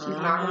more. She's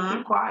not going to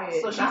keep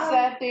quiet. So she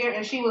sat there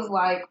and she was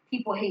like,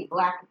 people hate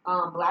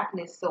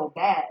blackness so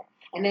bad.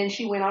 And then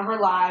she went on her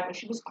live and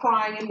she was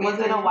crying and was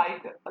it a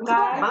white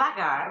guy? Black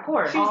guy, of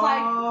course. She was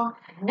like,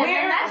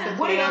 where's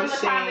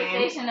the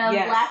conversation of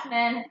black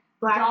men?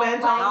 Black men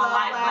don't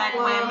like black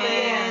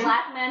women.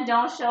 Black men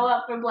don't show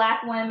up for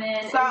black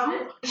women.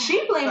 So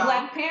she blamed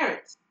black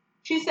parents.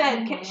 She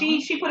said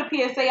she put a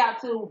PSA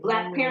out to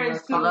black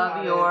parents to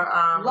love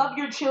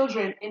your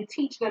children and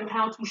teach them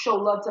how to show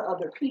love to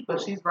other people.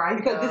 But she's right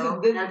because these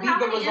are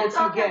the results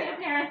you get. Your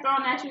parents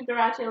throwing at you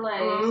throughout your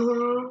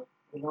life.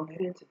 We don't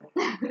get into that.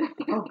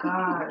 Oh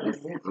God.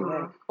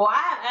 Well,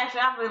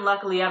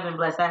 I've been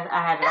blessed.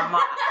 I have my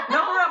mom. No,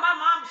 for real,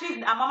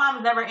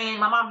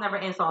 my mom's never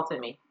insulted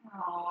me.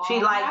 Aww, she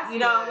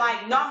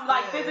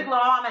physically, my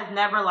mom has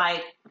never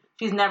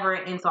she's never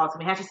insulted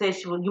me. How she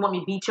says, you want me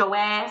to beat your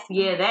ass?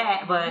 Yeah,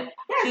 that, but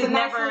she's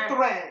never.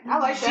 Threat. I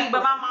like that.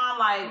 But my mom,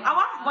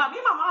 me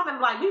and my mom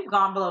have we've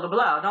gone blow to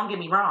blow. Don't get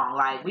me wrong.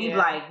 Me and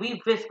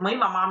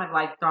my mom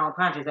have thrown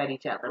punches at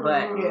each other,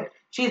 but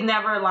she's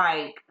never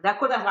that. Of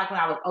course, that's when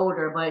I was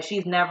older, but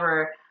she's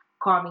never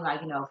call me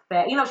like,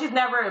 fat. She's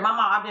never, my mom,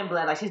 I've been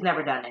blessed, like she's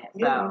never done that.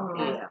 So,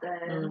 yeah.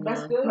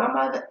 That's good. My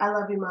mother, I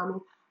love you, mommy.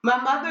 My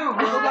mother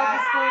will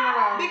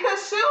laugh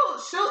because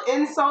she'll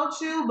insult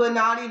you, but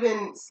not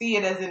even see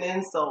it as an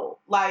insult.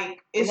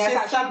 Like it's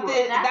just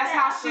something. That's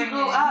how she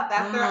grew up.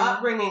 That's their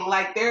upbringing.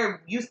 Like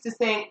they're used to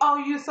saying, "Oh,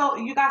 you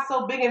got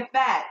so big and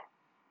fat,"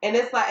 and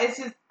it's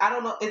just I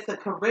don't know. It's a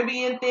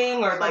Caribbean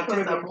thing or like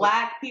just a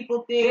black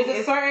people thing.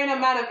 There's a certain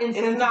amount of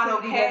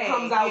insensitivity that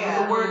comes out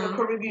with the words of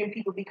Caribbean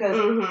people because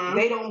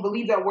they don't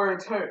believe that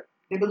words hurt.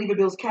 They believe it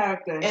builds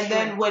character. And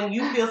then when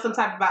you feel some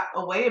type of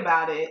a way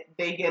about it,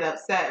 they get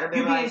upset. Or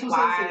they're like,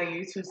 why are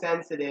you too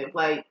sensitive?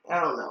 Like, I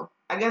don't know.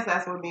 I guess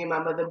that's when me and my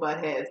mother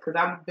butt heads. Because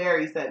I'm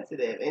very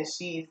sensitive. And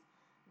she's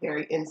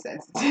very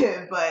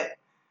insensitive. But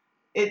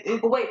it is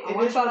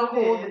trying to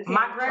hold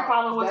my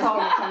grandfather would tell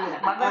me.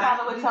 My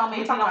grandfather would tell me if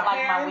you don't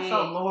like my wig.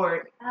 Oh,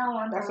 Lord. I don't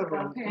want that's a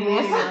real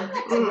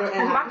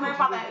my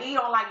grandfather, he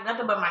don't like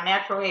nothing but my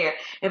natural hair.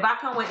 If I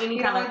come with any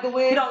kind of,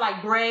 he don't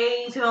like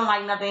braids, he don't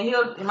like nothing.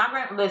 He'll be,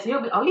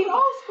 oh, he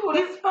old school.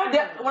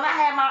 When I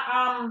had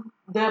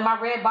my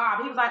red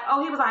bob, he was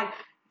like,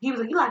 you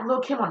like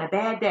Lil' Kim on a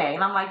bad day.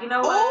 And I'm like, you know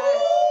what?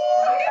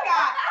 Ooh, he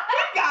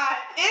got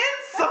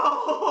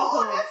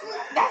insults.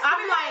 I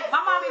be like, my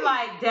mom be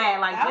like, Dad,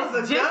 like, that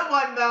was a good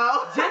one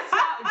though.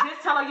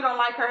 Just tell her you don't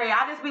like her hair.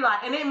 I just be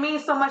like, and it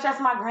means so much. That's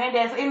my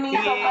granddad. So it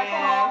means so much.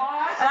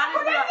 And I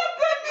just be like, that's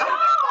a good job.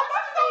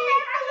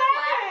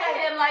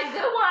 Like,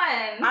 good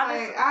one.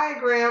 I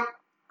agree.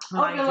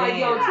 Like,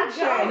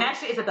 touche. And that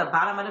shit is at the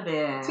bottom of the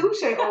bed.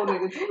 Touche, old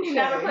nigga. Touche. You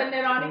never putting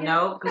it on again?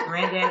 No, because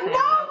granddad said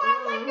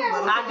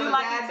I do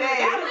like it too.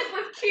 That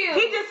was cute.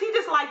 He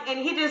just like, and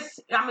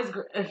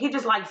he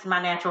just likes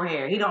my natural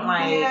hair. He don't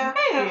like. Yeah.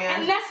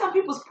 And that's some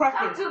people's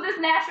preference. Come to this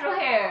natural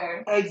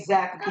hair.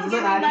 Exactly. Because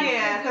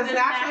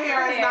natural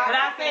hair is not. But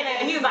I said that,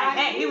 and he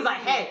was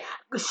like, hey,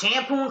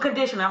 shampoo and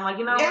conditioner. I'm like,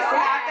 you know what? It's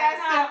not that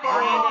simple.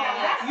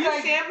 You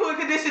shampoo and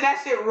condition that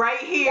shit right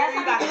here.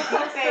 You got to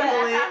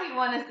detangle it. That's how we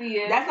want to see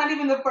it. That's not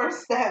even the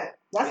first step.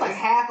 That's like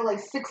half of like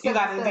 6 You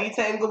got to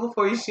detangle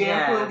before you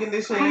shampoo and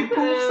condition.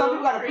 Pre-poop. Some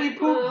people got to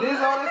pre-poop. This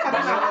all this kind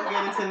of stuff.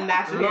 Get into the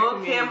natural hair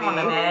community. Lil' Kim on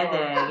a bad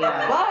day.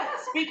 Yeah. But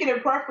speaking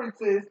of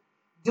preferences,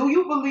 do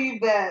you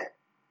believe that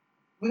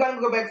we got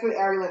to go back to the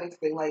Ari Lennox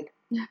thing, like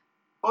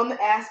on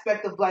the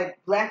aspect of like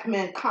black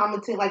men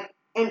commenting, like,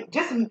 and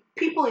just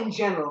people in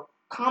general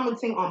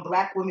commenting on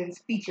black women's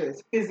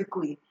features,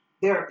 physically,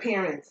 their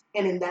appearance,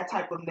 and in that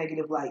type of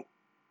negative light?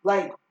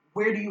 Like,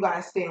 where do you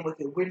guys stand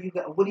with it? What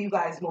do you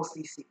guys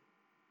mostly see?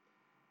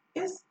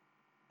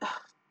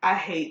 I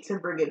hate to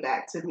bring it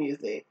back to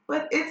music,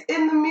 but it's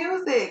in the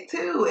music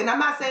too. And I'm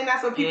not saying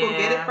that's where people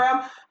get it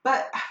from,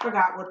 but I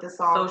forgot what the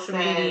song said. Social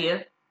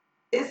media.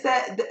 It's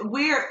that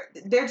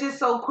they're just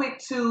so quick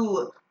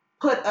to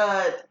put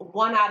a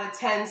 1 out of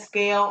 10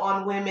 scale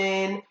on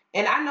women.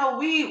 And I know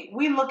we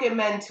look at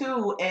men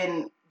too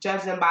and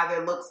judge them by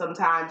their looks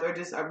sometimes, or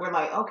we're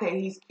like, okay,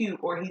 he's cute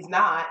or he's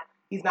not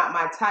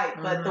my type.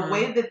 But the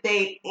way that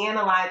they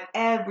analyze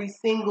every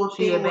single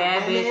thing. She a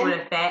bad bitch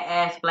with a fat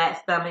ass,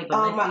 flat stomach,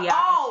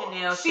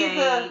 Chanel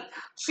shades.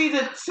 She's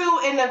a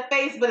 2 in the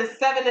face, but a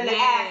 7 in the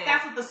ass.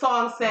 That's what the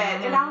song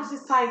said. And I was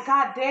just like,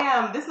 God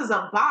damn, this is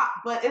a bop.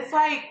 But it's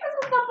like,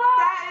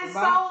 that is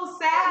so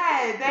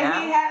sad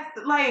that he has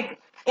to, like.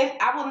 And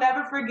I will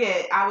never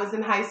forget, I was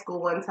in high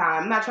school one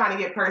time. I'm not trying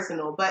to get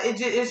personal, but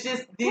it's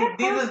just these are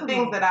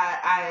things that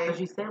I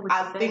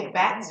think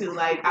back to.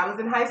 Like, I was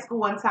in high school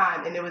one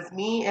time, and it was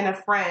me and a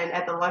friend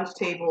at the lunch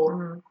table.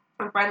 Mm-hmm.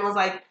 My friend was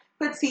like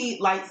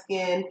petite, light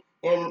skin,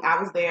 and I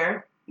was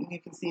there.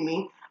 You can see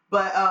me.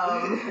 But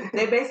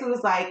they basically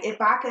was like, if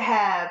I could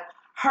have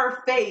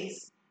her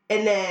face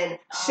and then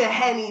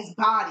Shahani's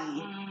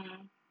body.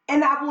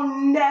 And I will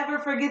never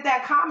forget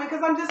that comment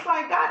because I'm just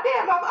like, God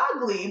damn, I'm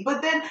ugly.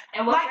 But then,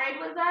 and what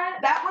grade was that?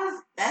 That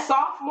was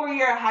sophomore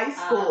year of high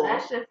school.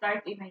 That shit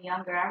starts even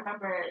younger. I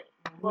remember.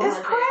 It's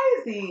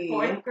crazy.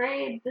 4th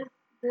grade.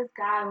 This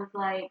guy was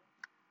like,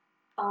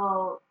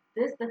 "Oh,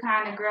 this the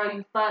kind of girl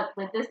you fuck,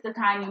 but this the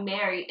kind you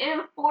marry."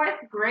 In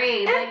 4th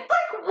grade, like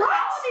what?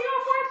 How old are you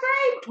in 4th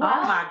grade? 12?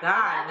 Oh my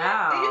God,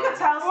 no. And you can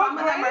tell some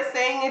of them are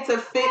saying it to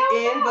fit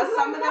in, but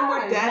some of them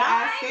were dead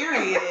ass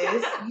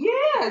serious.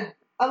 Yeah.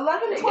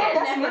 11, 12,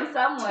 that's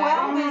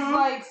 12 is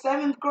like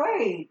 7th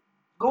grade.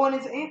 Going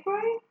into 8th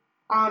grade?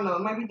 I don't know.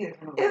 It might be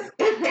different.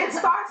 It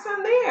starts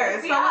from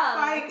there. So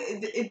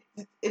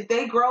it's like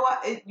they grow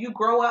up. You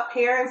grow up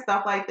hearing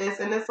stuff like this,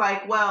 and it's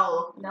like,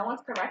 well, no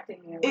one's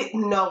correcting you.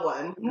 No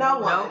one,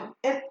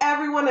 and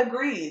everyone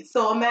agrees.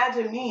 So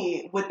imagine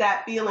me with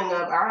that feeling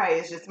of, all right,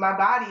 it's just my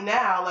body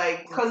now,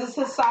 like because it's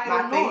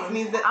societal. My face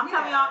means that. I'm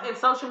telling y'all, if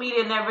social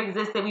media never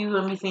existed, we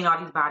wouldn't be seeing all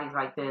these bodies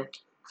like this.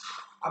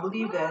 I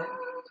believe that.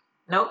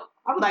 Nope.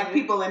 Like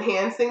people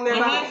enhancing their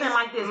bodies?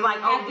 Like this, like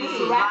at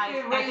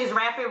this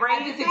rapid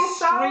rate, at this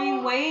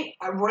extreme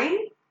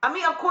rate. I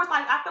mean, of course,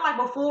 like I feel like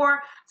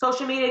before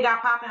social media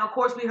got popping, of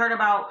course we heard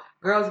about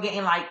girls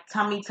getting like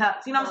tummy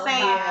tucks. You know what I'm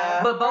saying?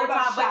 Yeah. But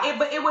Botox,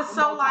 but it was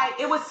so like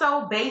it was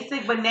so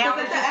basic. But now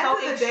it's just so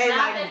extreme.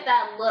 It's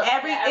that look.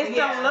 It's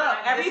the look.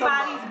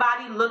 Everybody's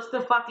body looks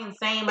the fucking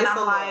same, and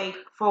I'm like,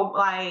 for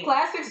like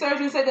plastic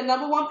surgeons say the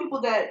number one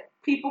people that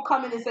people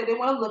come in and say they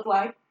want to look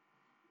like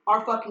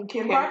are fucking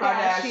Kim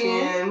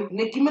Kardashian,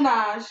 Nicki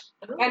Minaj,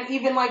 and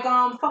even like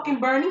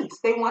fucking Bernice.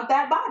 They want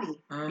that body.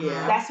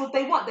 Yeah, that's what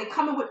they want. They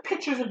come in with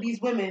pictures of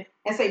these women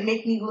and say,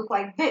 "Make me look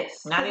like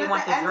this." At the end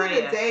of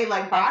the day,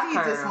 like body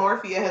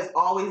dysmorphia has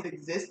always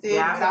existed.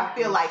 Yeah, but I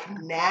feel like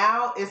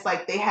now it's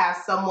like they have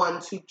someone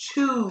to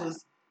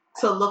choose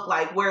to look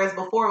like. Whereas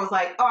before it was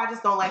like, oh, I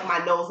just don't like my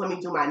nose. Let me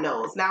do my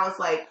nose. Now it's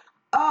like,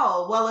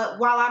 oh, well,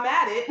 while I'm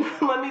at it,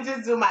 let me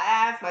just do my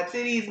ass, my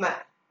titties, my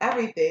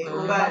everything.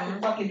 But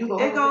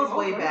it goes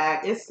way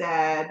back. It's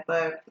sad,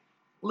 but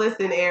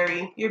listen,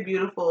 Ari, you're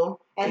beautiful,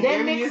 and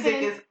then your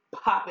music is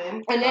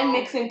popping. And then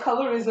mixing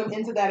colorism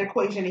into that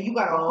equation, and you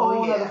got a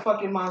whole other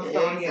fucking monster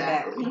on your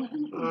back.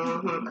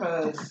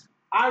 Because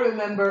I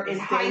remember in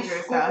high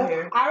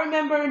school, I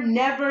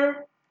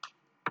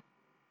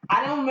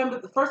don't remember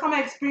the first time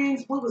I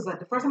experienced, what was that?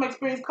 The first time I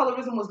experienced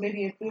colorism was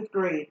maybe in 5th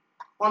grade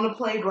on the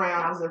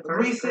playground. I was in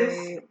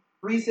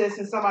recess,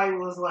 and somebody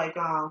was like,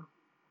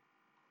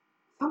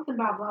 something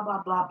about blah,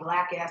 blah, blah,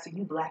 black ass, and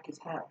you black as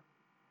hell.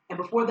 And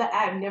before that,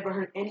 I had never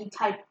heard any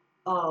type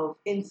of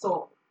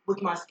insult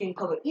with my skin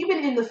color.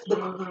 Even in the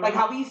like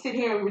how we sit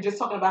here and we're just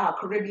talking about how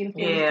Caribbean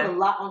families put a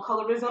lot on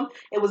colorism,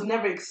 it was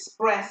never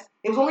expressed.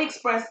 It was only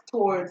expressed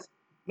towards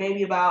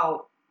maybe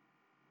about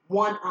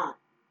one aunt.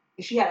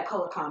 She had a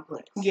color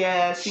complex.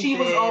 Yeah, she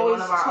was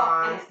always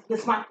taught,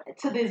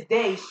 to this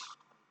day,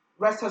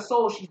 rest her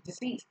soul, she's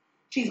deceased.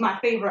 She's my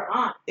favorite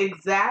aunt.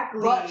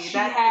 Exactly. But she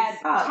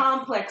had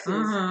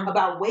complexes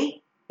about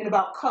weight and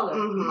about color.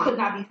 You could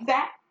not be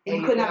fat and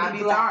you could not be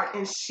dark.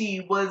 And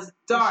she was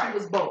dark. And she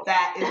was both.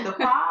 That is the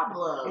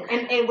problem.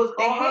 and it was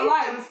they all her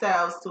life.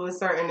 Themselves to a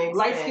certain extent.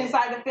 Light skin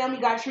side of the family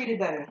got treated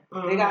better.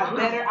 They got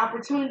better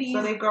opportunities.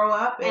 So they grow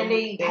up and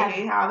they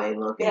hate how they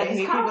look and they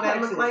hate people that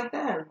look like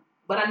them.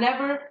 But I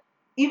never...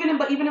 Even in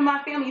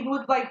my family, even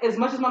with like as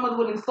much as my mother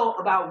would insult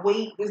about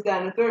weight, this,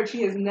 that, and the third,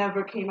 she has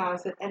never came out and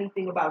said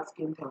anything about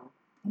skin tone.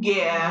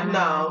 Yeah,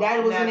 no,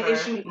 that wasn't an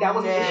issue. That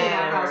wasn't an issue in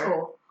our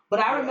household. But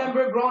I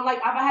remember growing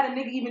like I had a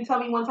nigga even tell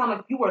me one time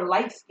like if you were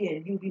light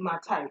skinned, you'd be my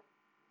type.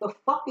 The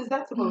fuck is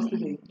that supposed to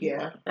be?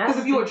 Yeah, because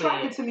if you're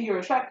attracted to me, you're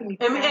attracted to me.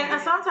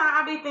 And sometimes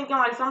I be thinking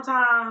like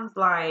sometimes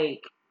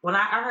like when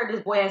I heard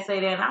this boy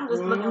say that, and I'm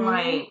just looking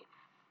like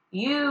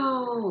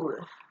you.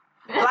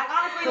 Like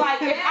honestly, like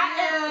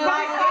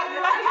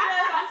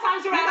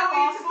sometimes you're at a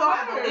loss.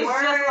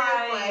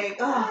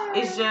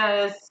 It's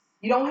just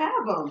you don't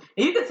have them.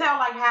 You can tell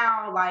like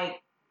how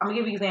like I'm gonna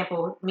give you an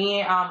example.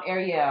 Me and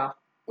Ariel,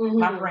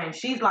 my friend,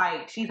 she's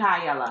high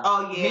yellow.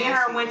 Oh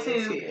yeah.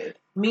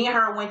 Me and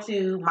her went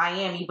to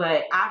Miami,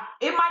 but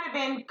it might have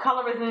been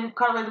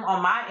colorism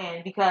on my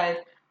end because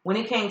when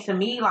it came to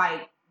me,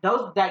 like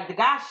the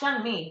guys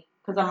shunned me.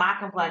 Because of my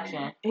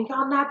complexion. And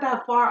y'all not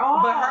that far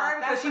off. But her,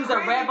 because she was a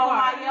red on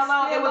my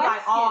yellow, it was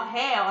like all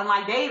hell. And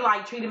like they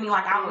like treated me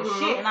like I was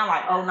shit. And I'm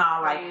like, oh no,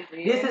 like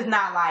this is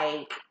not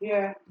like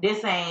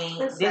this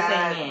ain't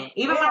it.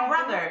 Even my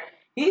brother,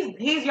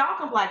 he's y'all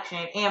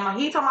complexion. And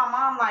he told my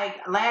mom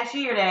like last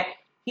year that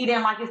he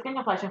didn't like his skin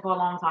complexion for a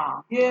long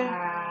time. Yeah.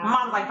 My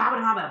mom was like, if I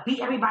would have to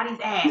beat everybody's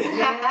ass.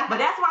 But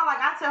that's why like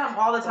I tell him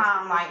all the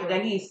time like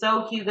that he's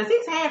so cute. Because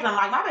he's handsome.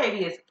 Like my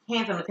baby is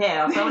handsome as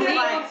hell. So it's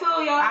like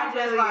I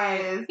just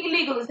like he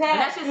legal as hell. And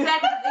that's just sad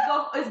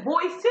because it's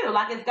boys too.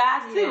 Like it's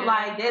guys too.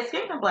 Like their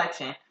skin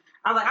complexion.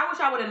 I was like, I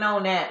wish I would have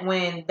known that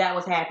when that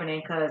was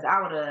happening because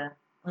I would have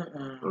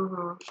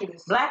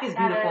Black is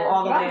beautiful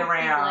all the way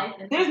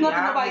around. There's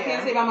nothing nobody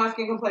can say about my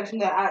skin complexion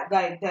that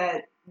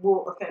that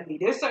will offend me.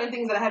 There's certain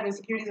things that I have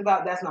insecurities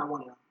about. That's not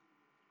one of them.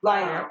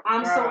 Like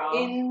I'm so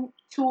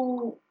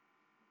into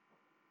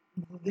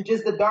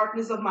just the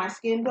darkness of my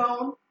skin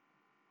tone,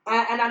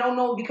 and I don't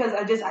know because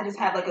I just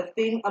have like a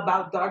thing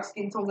about dark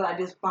skin tones that I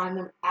just find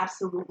them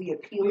absolutely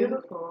appealing.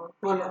 Beautiful.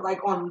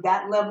 On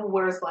that level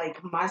where it's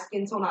like my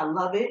skin tone, I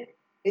love it.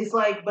 It's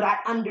like, but I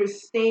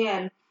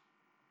understand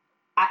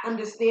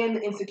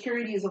the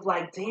insecurities of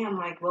like, damn,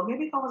 like, well,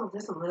 maybe if I was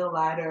just a little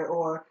lighter,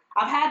 or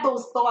I've had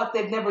those thoughts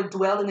that never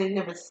dwelled and they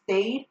never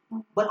stayed,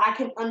 but I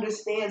can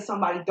understand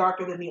somebody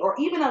darker than me, or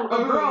even a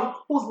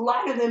girl who's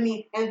lighter than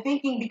me and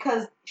thinking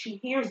because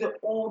she hears it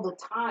all the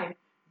time,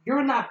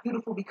 you're not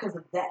beautiful because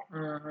of that.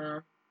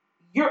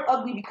 You're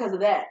ugly because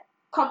of that.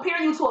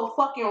 Comparing you to a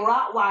fucking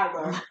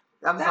Rottweiler.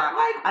 I'm sorry.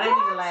 Like, I didn't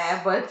even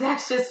laugh, but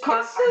that's just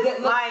like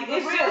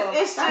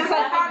it's just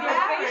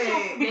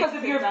like because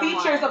of your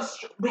features of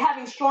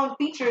having strong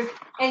features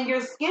and your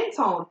skin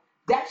tone.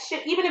 That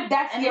shit, even if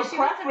that's your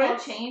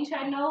preference, change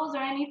her nose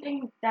or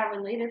anything that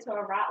related to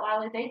a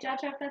Rottweiler, they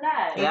judge her for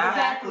that. Yeah.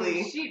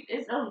 Exactly. She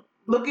is a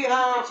look at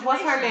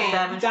what's her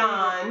name?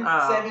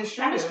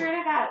 Seven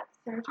Streeter got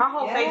surgery. Her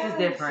whole face is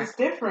different. It's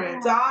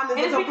different. Dawn is and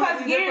it's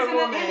because years in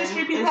the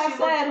industry, people have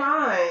said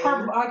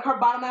her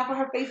bottom half of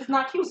her face is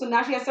not cute. So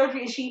now she has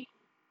surgery, and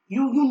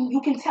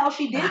you can tell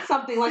she did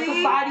something. Like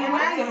society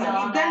went to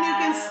her. Then you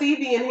can see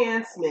the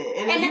enhancement,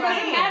 and it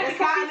doesn't matter because it's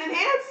not an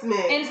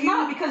enhancement. And it's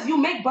not because you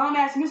make bomb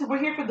ass music. We're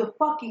here for the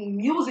fucking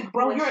music,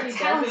 bro. You're a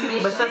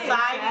talented. But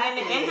society and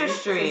the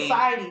industry,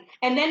 society,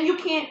 and then you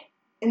can't.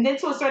 And then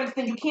to a certain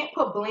extent, you can't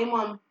put blame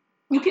on.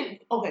 You can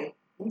okay.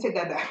 Let me take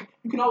that back.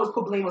 You can always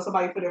put blame on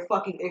somebody for their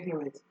fucking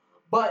ignorance.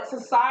 But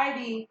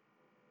society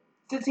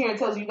sits here and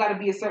tells you got to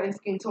be a certain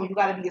skin tone, you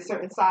got to be a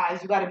certain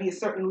size, you got to be a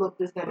certain look,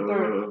 this, that, and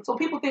third. So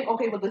people think,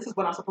 okay, well, this is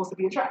what I'm supposed to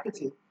be attracted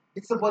to.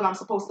 This is what I'm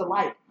supposed to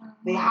like.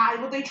 They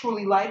hide what they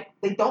truly like.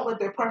 They don't let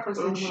their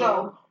preferences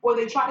show. Or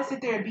they try to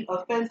sit there and be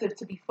offensive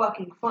to be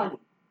fucking funny.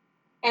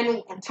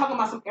 And talking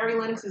about some Ari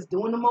Lennox is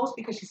doing the most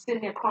because she's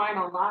sitting there crying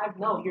on live.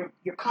 No,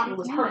 your comment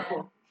was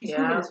hurtful. She's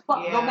human as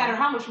fuck, no matter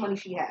how much money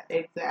she has.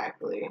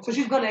 Exactly. So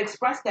she's going to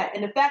express that.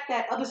 And the fact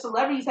that other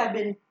celebrities have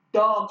been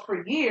dogged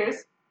for years,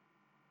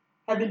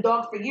 and they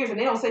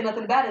don't say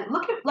nothing about it.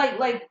 Look at,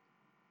 like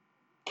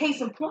case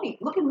in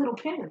point, look at Lil'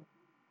 Kim.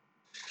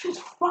 She was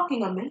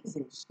fucking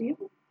amazing,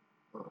 Steven.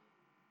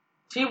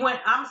 She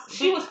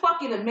was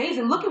fucking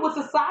amazing. Look at what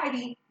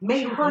society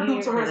made her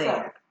do to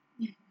herself.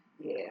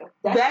 Yeah,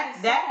 that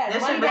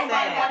should be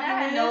sad. One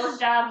of her nose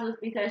jobs was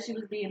because she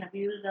was being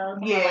abused, though.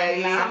 Yeah.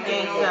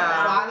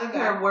 A lot of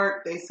her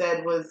work, they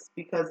said, was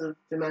because of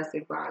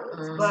domestic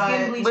violence.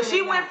 But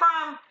she went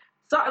from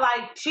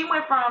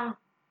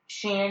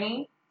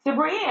Shani to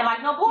Brienne,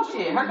 like no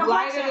bullshit. Her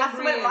complexion,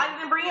 lighter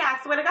than Brienne. I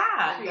swear to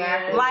God.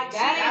 Exactly. Like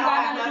that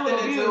had nothing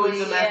to do with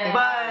domestic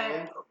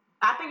violence. But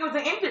I think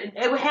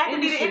it had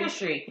to be the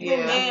industry. Yeah.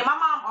 And my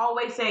mom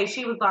always say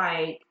she was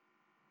like.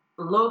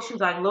 Lil' Kim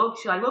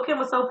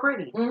was so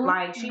pretty. Mm-hmm.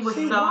 Like she was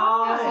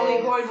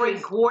so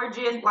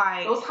gorgeous.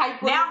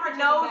 Like now her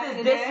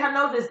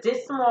nose is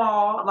this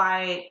small.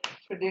 Like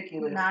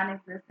ridiculous,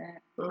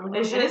 non-existent. Mm-hmm.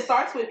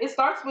 It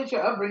starts with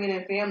your upbringing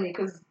and family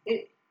because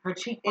her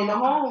cheek in the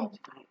home.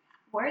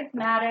 Words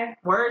matter.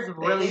 Words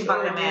really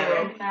fucking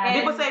matter.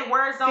 People say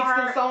words don't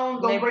hurt.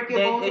 Songs don't break your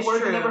bones.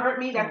 Words never hurt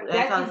me. That's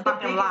a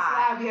fucking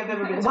lie. We have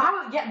ever been.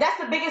 That's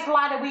the biggest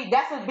lie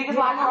that's the biggest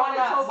lie growing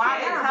up. Why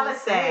did tell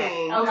us that?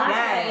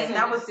 Yes,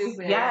 that was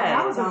stupid. Yes,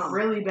 that was a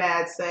really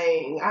bad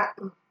saying.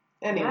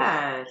 Anyway.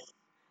 Yes.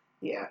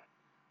 Yeah.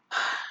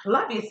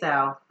 Love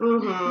yourself.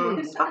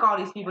 Mm-hmm. Fuck all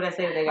these people that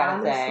say what they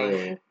gotta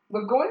say.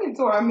 But going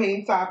into our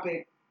main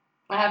topic,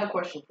 I have a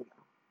question for you.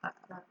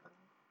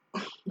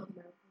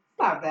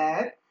 Not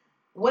bad.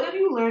 What have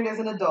you learned as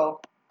an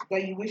adult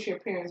that you wish your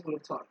parents would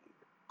have taught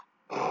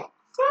you?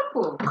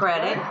 Simple.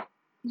 Credit.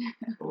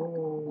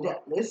 Yeah,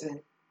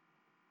 listen.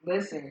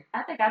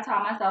 I think I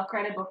taught myself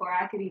credit before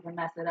I could even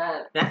mess it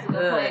up. That's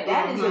good.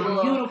 That is a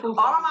beautiful.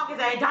 All my mom can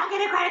say, don't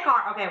get a credit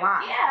card. Okay,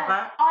 why?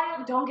 Yeah.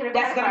 Don't get a credit card.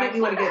 That's gonna make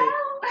me want to get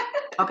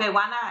it. Okay,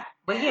 why not?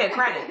 But yeah,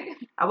 credit.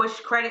 I wish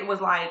credit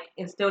was like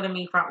instilled in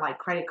me from like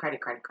credit.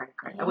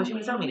 I wish you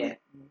would tell me that.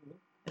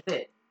 That's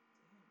it.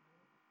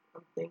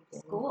 I'm thinking.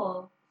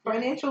 School.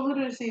 Financial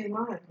literacy is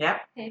mine.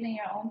 Yep. Paving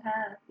your own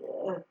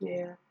path.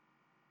 Yeah.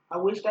 I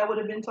wish that would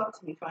have been taught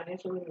to me,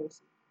 financial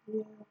literacy.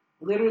 Yeah.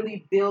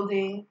 Literally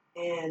building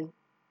and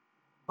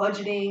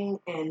budgeting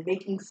and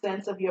making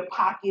sense of your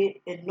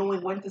pocket and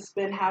knowing when to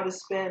spend, how to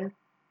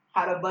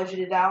budget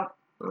it out.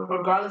 Mm-hmm.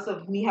 Regardless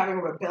of me having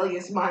a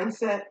rebellious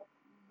mindset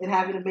and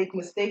having to make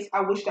mistakes,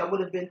 I wish that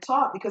would have been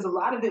taught because a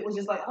lot of it was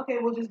just like, okay,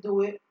 we'll just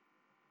do it.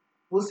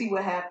 We'll see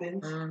what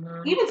happens.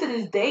 Mm-hmm. Even to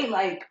this day,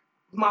 like,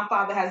 my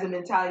father has a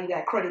mentality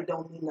that credit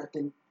don't mean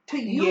nothing to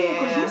you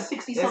because you're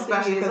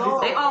 60-something years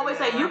old. They always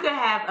say you can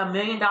have $1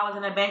 million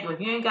in the bank, but if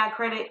you ain't got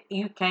credit,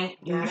 you can't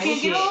do shit.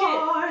 Get shit.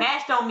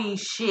 Cash don't mean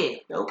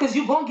shit. Because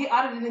you're going to get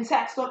audited and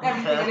taxed on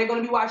everything, and they're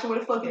going to be watching where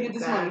the fuck you get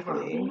this money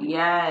from.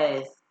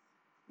 Yes.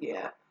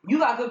 Yeah. You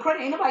got good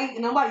credit. Ain't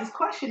nobody's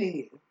questioning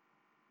you.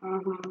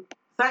 Mm-hmm.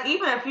 So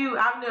even I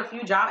knew a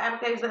few job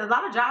applications. A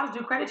lot of jobs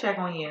do credit check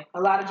on you. A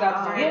lot of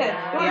jobs do.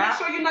 Yeah. Make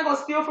sure you're not gonna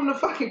steal from the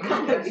fucking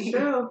company.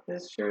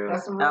 That's true.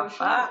 That's some real shit.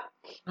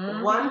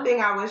 Mm-hmm. One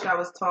thing I wish I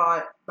was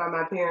taught by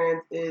my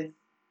parents is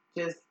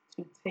just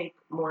to take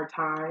more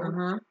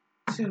time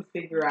to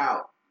figure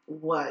out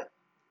what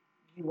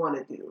you want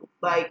to do.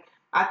 Like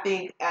I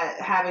think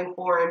having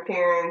foreign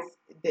parents,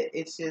 that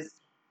it's just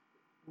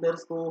middle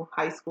school,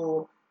 high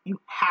school. You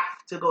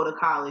have to go to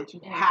college. You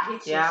have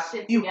to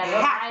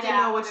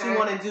know what you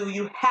want to do.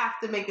 You have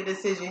to make a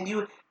decision.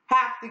 You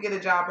have to get a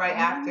job right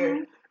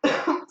after.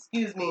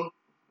 Excuse me.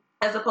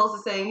 As opposed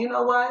to saying, you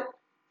know what?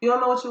 You don't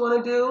know what you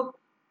want to do?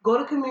 Go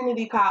to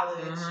community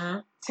college.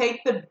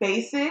 Take the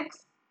basics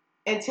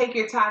and take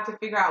your time to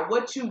figure out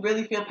what you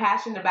really feel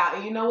passionate about.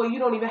 And you know what? You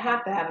don't even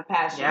have to have a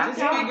passion. Just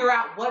figure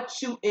out what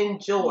you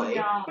enjoy.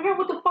 Figure out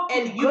what the fuck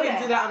and you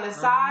can do that on the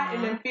side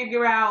and then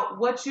figure out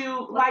what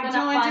you like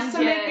doing just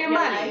to make your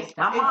money.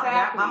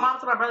 My mom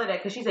told my brother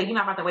that because she said, you're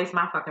not about to waste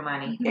my fucking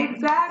money.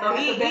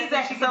 Exactly.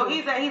 So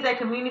he's at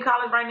community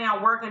college right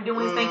now working,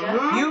 doing his thing.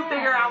 You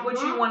figure out out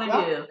what you want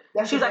to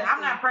do. She was like,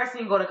 I'm not pressing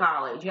you to go to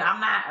college. I'm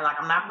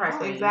not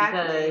pressing you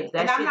because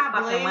and I'm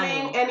not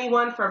blaming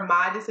anyone for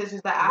my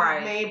decisions that I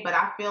have made, but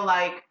I feel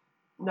like,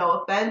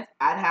 no offense,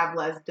 I'd have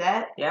less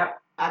debt. Yep.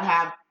 I'd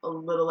have a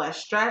little less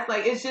stress.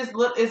 Like, it's just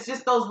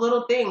those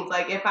little things.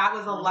 Like, if I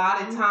was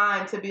allotted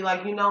time to be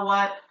like, you know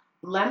what,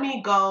 let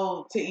me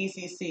go to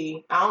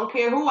ECC. I don't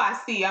care who I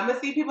see. I'm gonna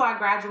see people I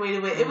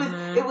graduated with.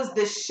 It was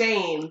the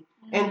shame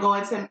in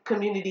going to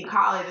community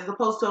college as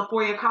opposed to a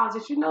 4-year college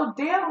that you know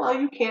damn well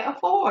you can't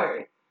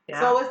afford. Yeah.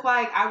 So it's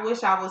like, I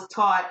wish I was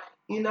taught,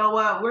 you know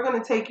what, we're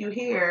gonna take you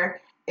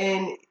here,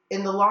 and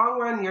in the long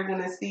run, you're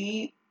gonna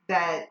see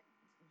that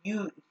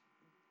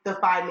the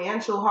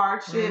financial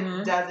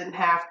hardship doesn't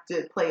have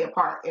to play a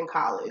part in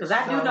college. Because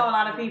I do know a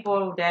lot of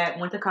people that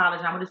went to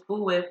college, I went to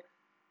school with,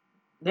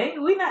 they're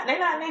not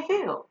in their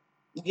field.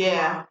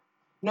 Yeah.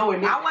 No,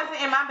 I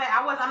wasn't in my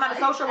I'm not a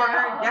social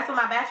worker. That's what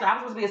my bachelor. I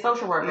was supposed to be a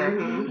social worker.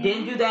 Mm-hmm.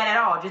 Didn't do that at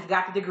all. Just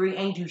got the degree.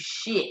 Ain't do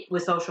shit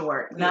with social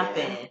work.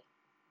 Nothing.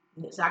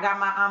 So I got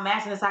my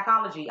master's in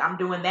psychology. I'm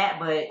doing that,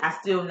 but I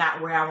still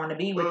not where I want to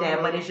be with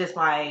that. But it's just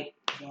like,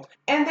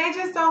 and they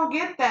just don't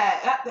get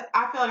that.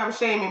 I feel like I'm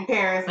shaming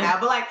parents now,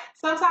 but like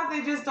sometimes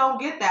they just don't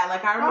get that.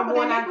 Like I remember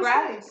when I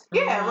graduated.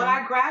 Yeah, when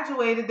I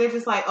graduated, they're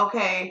just like,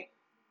 okay,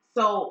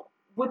 so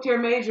with your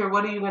major,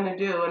 what are you going to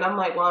do? And I'm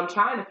like, well, I'm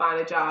trying to find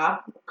a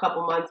job. A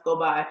couple months go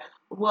by.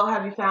 Well,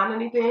 have you found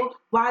anything?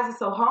 Why is it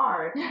so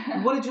hard?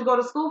 What did you go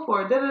to school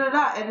for? Da da da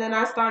da. And then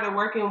I started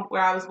working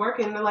where I was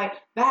working. And they're like,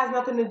 that has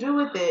nothing to do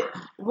with it.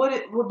 Well,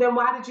 then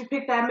why did you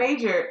pick that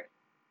major?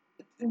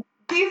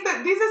 These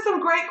are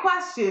some great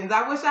questions.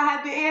 I wish I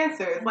had the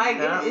answers. Like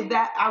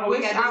I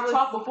wish I was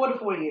talked before the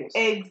 4 years.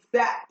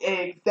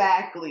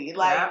 Exactly.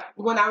 Like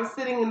when I was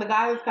sitting in the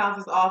guidance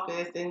counselor's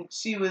office and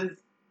she was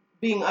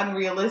being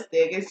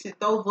unrealistic. It's just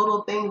those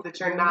little things that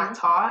you're not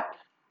taught.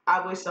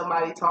 I wish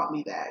somebody taught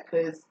me that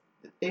because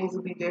things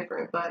would be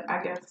different. But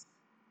I guess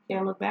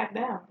can't look back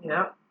now.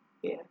 Yep.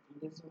 Yeah.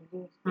 It is what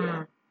it is.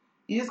 Yeah.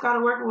 You just got to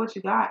work with what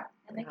you got.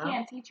 And they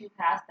can't teach you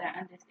past their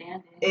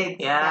understanding.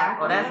 Exactly. Yeah.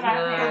 Well, that's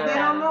good. They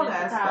don't know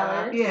that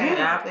stuff.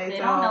 Yeah. They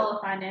don't know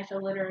what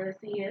financial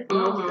literacy is.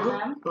 Most of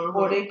them.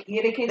 Or they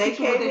can't teach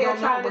you what they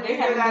don't know, but they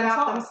haven't that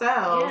out taught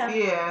themselves.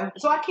 Yeah.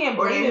 So I can't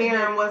blame them. Or their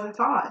hearing wasn't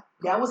taught.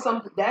 That was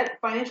something.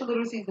 That financial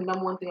literacy is the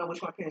number one thing I wish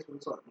my parents would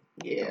have taught me.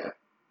 Yeah.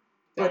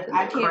 But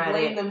I can't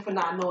blame them for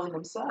not knowing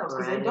themselves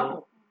because they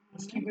don't.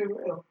 Let's keep it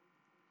real.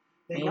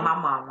 Me and my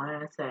mom want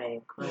to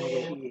say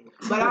credit.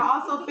 But I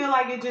also feel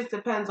like it just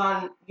depends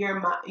on your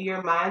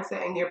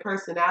mindset and your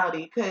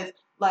personality. Because,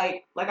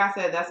 like I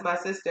said, that's my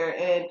sister.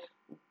 And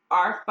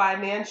our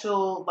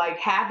financial,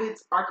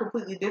 habits are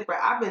completely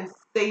different. I've been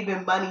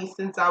saving money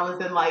since I was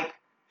in,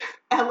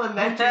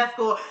 elementary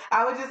school.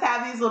 I would just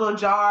have these little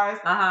jars.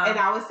 And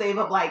I would save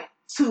up,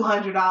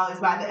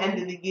 $200 by the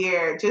end of the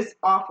year just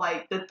off,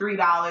 the $3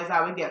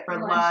 I would get for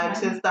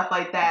lunch and stuff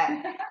like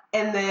that.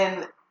 And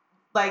then...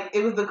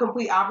 it was the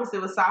complete opposite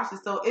with Sasha.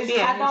 So it's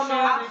I don't know.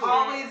 I've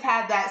always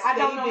had that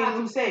saving. I don't know how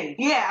to save.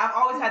 Yeah, I've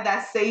always had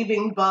that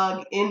saving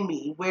bug in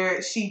me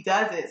where she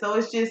doesn't. So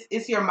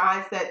it's your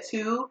mindset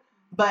too.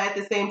 But at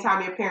the same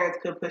time, your parents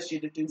could push you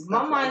to do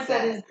stuff. My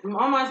mindset is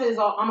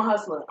I'm a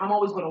hustler. I'm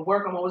always going to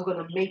work. I'm always going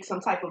to make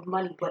some type of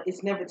money. But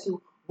it's never to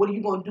what are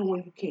you going to do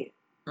when you can't?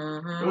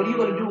 Mm-hmm. What are you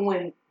going to do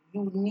when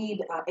you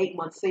need an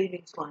 8-month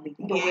savings fund and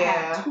you don't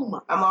have 2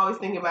 months? I'm always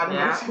thinking about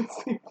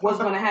emergency. What's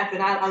going to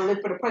happen? I live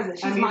for the present.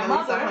 She's my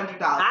mother. $100.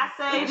 I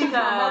say she's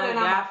my mother and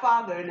I'm my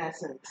father in that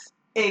sense.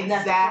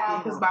 Exactly,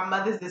 because my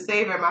mother's the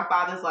saver. My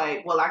father's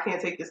like, well, I can't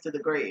take this to the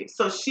grave.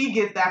 So she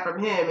gets that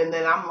from him, and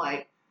then I'm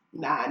like,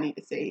 nah, I need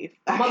to save.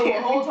 My mother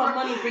will hold her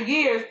money for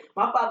years.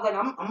 My father's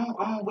like,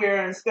 I'm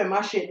where and spend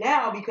my shit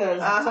now because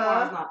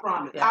tomorrow's not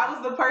promised. I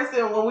was the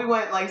person when we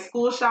went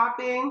school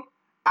shopping.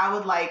 I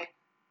would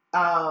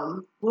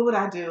what would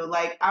I do?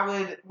 I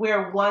would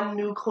wear one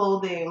new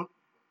clothing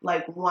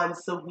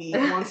once a week.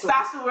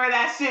 Sasha wear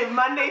that shit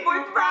Monday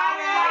through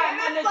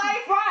Friday. And it's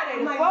Friday.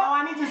 I'm like, no,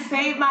 I need to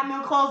save my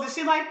new clothes. And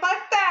she's like,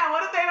 fuck that.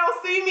 What if they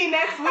don't see me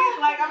next week?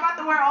 I'm about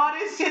to wear all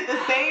this shit the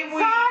same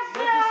week.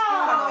 Sasha!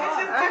 So it's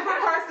just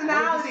different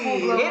personality.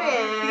 It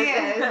is.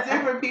 Yeah, it's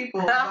different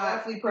people.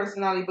 Definitely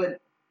personality.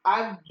 But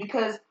I'm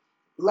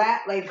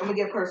gonna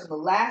get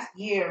personal. Last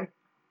year,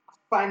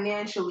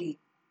 financially,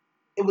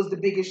 it was the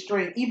biggest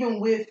strain. Even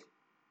with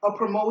a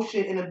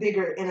promotion in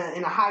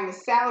a higher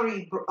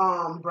salary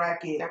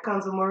bracket, that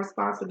comes with more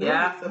responsibility.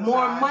 Yeah.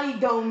 More money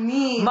don't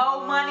mean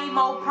more money,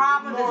 more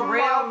problems. It's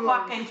real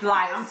fucking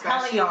life. I'm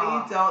telling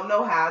y'all. You don't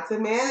know how to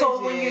manage.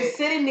 So when you're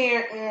sitting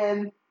there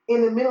and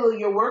in the middle of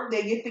your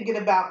workday, you're thinking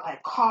about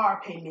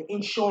car payment,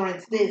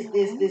 insurance, this,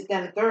 that,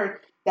 and the third.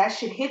 That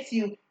shit hits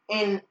you,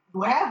 and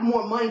you have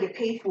more money to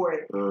pay for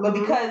it.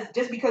 Mm-hmm. But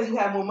just because you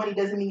have more money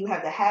doesn't mean you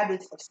have the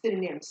habits of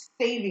sitting there and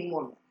saving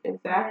more money.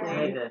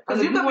 Exactly.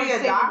 Because you could be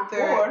a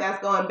doctor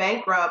that's going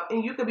bankrupt,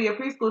 and you could be a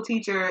preschool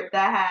teacher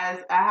that has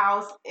a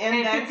house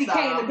and then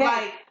 50K in the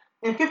bank.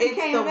 And 50K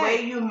it's the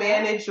way you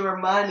manage your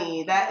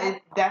money.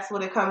 That's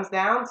what it comes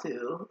down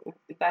to.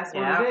 That's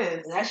what it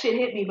is. And that shit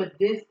hit me, but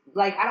this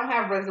like, I don't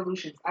have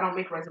resolutions. I don't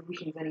make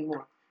resolutions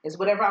anymore. It's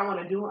whatever I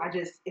want to do.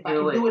 If I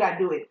can do it, I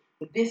do it.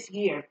 But this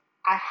year,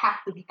 I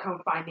have to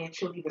become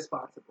financially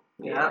responsible.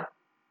 Yeah.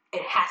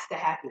 It has to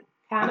happen.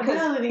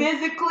 Because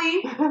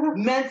physically,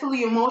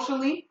 mentally,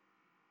 emotionally,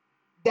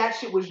 that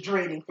shit was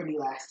draining for me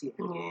last year.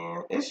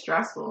 Yeah, it's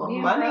stressful.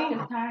 Being Money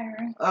broke is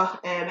tiring.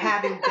 And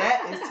having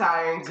debt is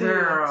tiring too.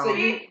 Girl. So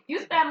you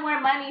spend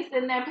more money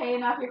sitting there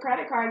paying off your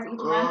credit cards each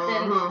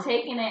month than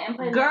taking it and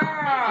putting it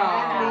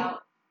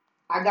out.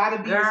 I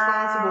gotta be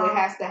responsible. It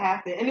has to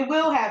happen, and it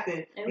will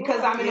happen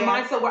because I'm in a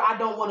mindset where I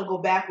don't want to go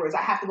backwards.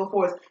 I have to go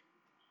forwards.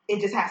 It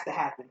just has to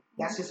happen.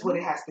 That's just what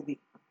it has to be.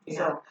 Yeah.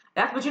 So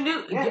that's what you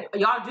do. Yeah.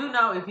 Y'all do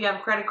know if you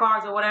have credit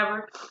cards or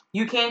whatever,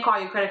 you can call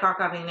your credit card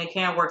company and they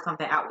can work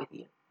something out with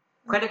you.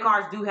 Credit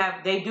cards do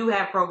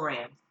have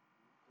programs.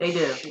 They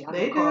do.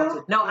 They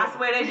do. No, I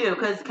swear they do.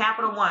 Because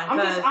Capital One.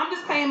 I'm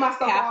just paying my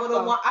stuff.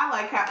 Capital One. I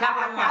like Capital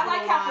One. I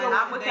like Capital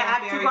One. I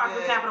have 2 cards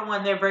with Capital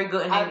One. They're very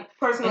good, and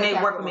they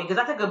work with me because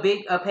I took a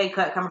big pay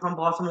cut coming from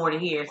Baltimore to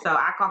here. So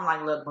I call them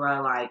like, look,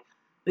 bro, like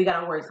we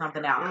gotta work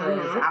something out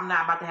because I'm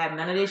not about to have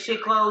none of this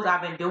shit closed.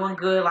 I've been doing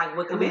good. Like,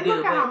 what can we do?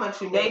 Look at how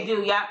much you they make.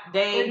 do. Yep.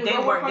 They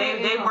work.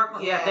 They work.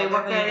 Yeah, they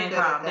work on your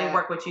income. They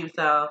work with you.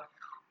 So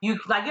you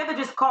have to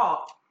just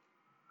call.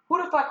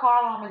 Who the fuck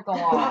call on is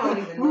going on? I don't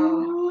even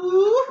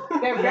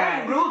know. They're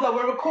very rude though.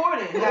 We're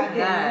recording.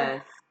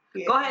 Yes.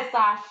 Yeah. Go ahead,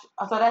 Sash.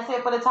 So that's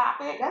it for the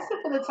topic? That's it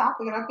for the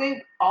topic. And I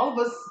think all of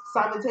us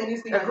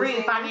simultaneously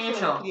agree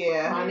financial.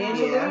 Yeah.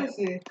 Financial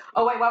literacy.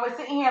 Oh, wait. While we're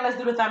sitting here, let's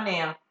do the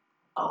thumbnail.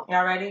 Oh.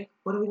 Y'all ready?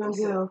 What are we going to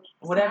do?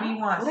 Whatever you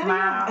want. Whatever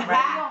Smile. Ready?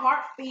 How your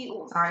heart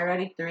feels. All right,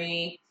 ready?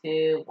 3,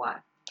 2, 1.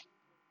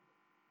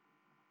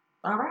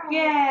 All right.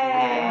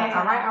 Yay.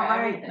 All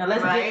right. Now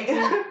let's get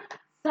into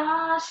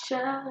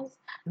Sasha's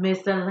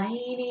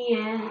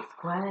miscellaneous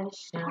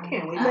question. I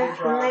can't wait.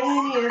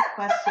 Miscellaneous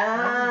question.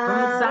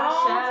 From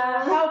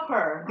Sasha. Help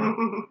her.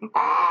 You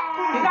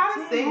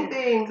gotta sing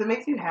things. It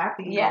makes you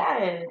happy.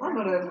 Yes. I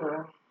know that's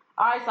right.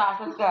 All right,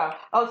 Sasha, let's go.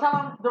 Oh, tell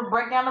them to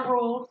break down the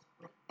rules.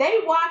 They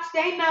watch,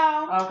 they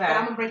know. Okay. But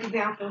I'm gonna break it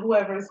down for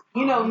whoever's,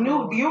 new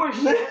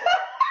viewership.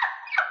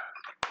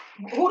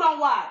 Who don't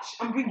watch?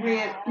 I'm big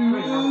Brian.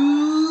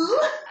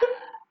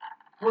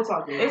 We'll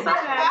talk later. It's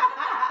okay.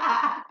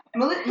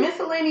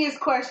 Miscellaneous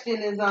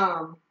question is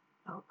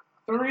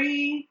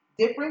 3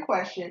 different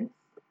questions.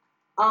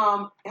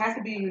 It has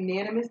to be a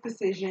unanimous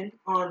decision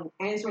on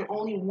answering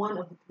only one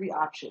of the 3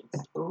 options.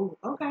 Ooh,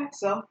 okay.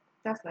 So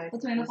that's nice.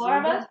 Between the 4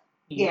 of us?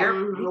 Yeah.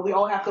 Mm-hmm. We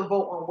all have to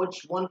vote on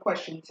which one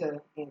question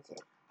to answer.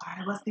 All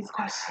right, what's these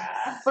questions?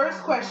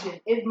 First question: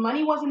 if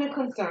money wasn't a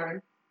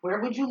concern, where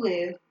would you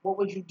live? What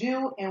would you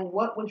do? And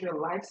what would your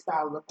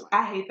lifestyle look like?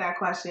 I hate that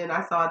question.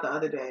 I saw it the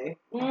other day.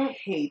 I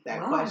hate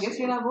that question. I guess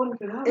you're not voting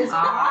for that. It's a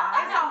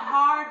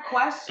hard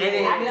question. It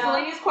is.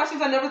 Miscellaneous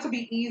questions are never to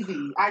be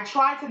easy. I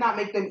try to not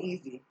make them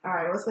easy. All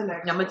right, what's the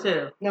next Number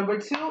 2. Number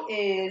 2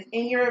 is,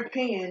 in your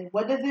opinion,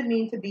 what does it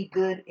mean to be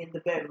good in the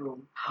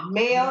bedroom?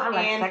 Male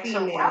and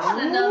female. I want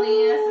to know the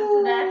answer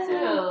to that,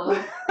 too.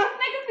 These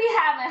niggas be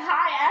having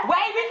high ass.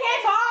 Wait, we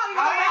can't talk.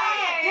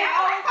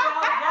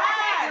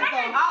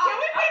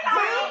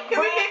 Can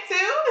we pick 2?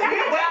 Brian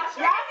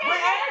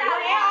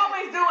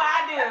always do what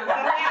I do.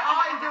 Brian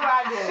always do what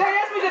I do. So I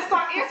guess we just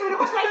start answering the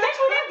question. Like, bitch,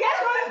 we didn't guess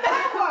what is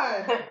that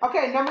one?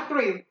 Okay, number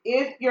 3.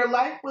 If your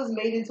life was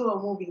made into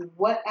a movie,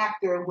 what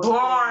actor would? Boring.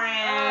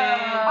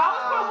 I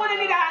was putting one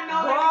in there that I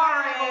know.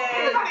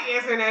 Boring. Nobody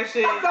answering that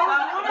shit. So 1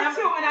 or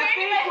 2, and I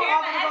think we're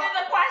all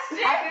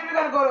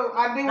gonna go.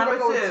 I think we're gonna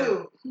go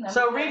with 2.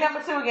 So read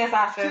number 2 again,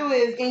 Sasha. 2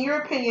 is, in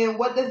your opinion,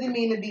 what does it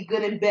mean to be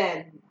good in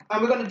bed?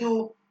 And we're gonna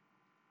do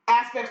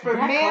aspects for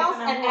males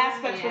and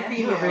aspects for females.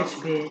 You a rich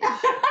bitch.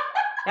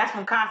 That's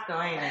from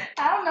Costco, ain't it?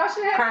 I don't know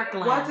shit.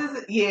 Kirkland. What does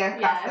it? Yeah,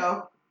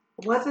 Costco.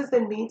 What does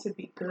it mean to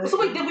be good? So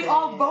wait, did we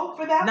all vote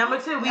for that? Number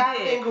 2, we did. I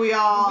think we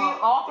all.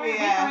 All three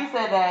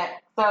said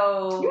that.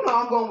 So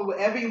I'm going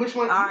with which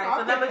one. All right,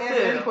 so number 2.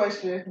 Any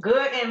question.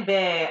 Good in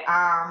bed.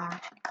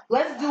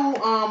 Let's do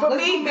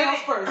males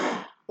first.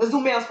 Let's do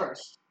males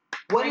first.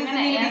 What does it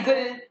mean to be good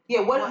in?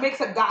 Yeah, what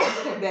makes a guy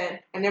good in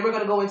bed? And then we're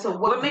gonna go into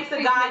what makes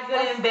a guy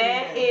good in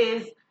bed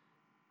is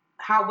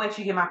how wet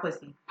you get my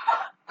pussy.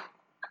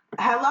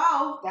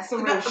 Hello. That's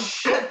some real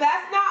shit.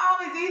 That's not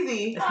always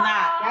easy. It's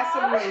not. That's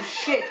some real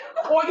shit.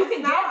 Or you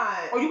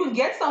can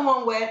get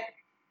someone wet,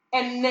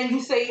 and then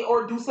you say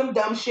or do some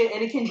dumb shit,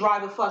 and it can dry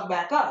the fuck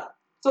back up.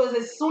 So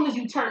as soon as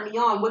you turn me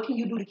on, what can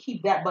you do to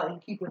keep that button,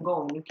 keep it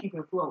going, and keep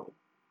it flowing?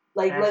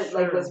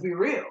 Let's be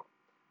real.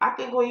 I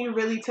think when you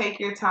really take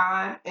your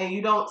time and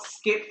you don't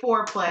skip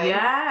foreplay.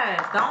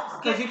 Yes, don't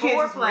skip because you can't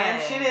just ram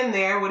shit in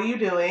there. What are you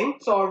doing?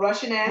 So a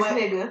Russian ass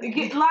nigga.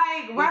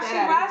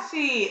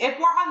 Rushy. If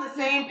we're on the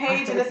same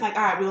page and it's like,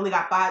 all right, we only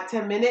got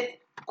 5-10 minutes,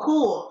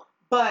 cool.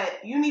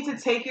 But you need to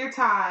take your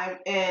time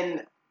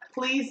and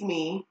please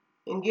me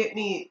and get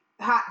me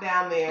hot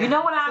down there. You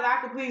know what so that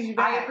I can please you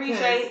back. I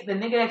appreciate the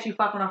nigga that you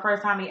fuck on the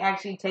first time. He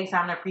actually takes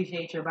time to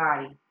appreciate your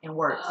body and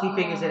works. He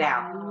figures it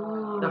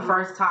out. the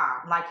first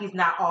time. Like he's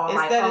not all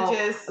instead like, of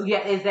just yeah,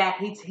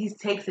 exactly. He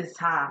takes his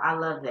time. I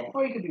love that.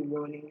 Or you could be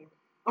ruining it.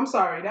 I'm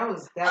sorry, that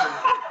was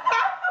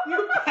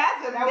you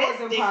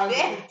pessimistic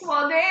bitch.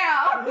 Well,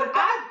 damn.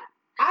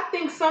 I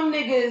think some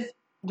niggas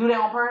do that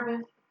on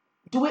purpose.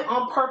 Do it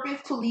on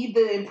purpose to leave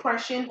the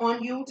impression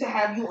on you, to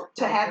have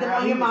them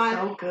on your mind,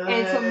 and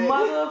to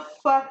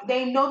motherfuck.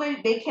 They know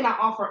that they cannot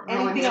offer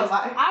anything else.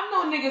 I've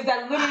known niggas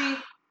that literally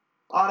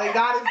all they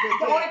got is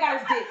dick. All they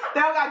got is dick.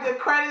 They don't got good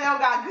credit. They don't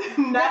got good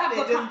nothing.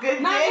 Just good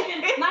dick.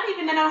 Not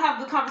even they don't have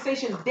the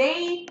conversation.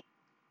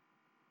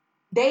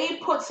 They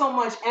put so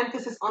much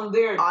emphasis on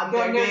their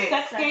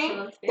sex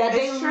game that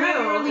they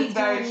literally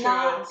do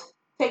not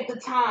take the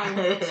time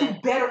to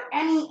better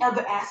any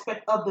other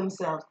aspect of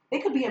themselves. They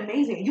could be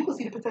amazing. You can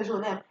see the potential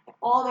in them.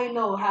 All they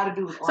know how to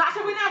do is Sasha,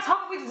 we're not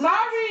talking we're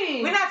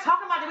not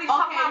talking about that. We're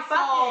talking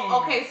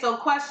about fucking. So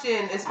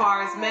question as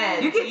far as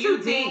men. You get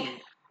too deep.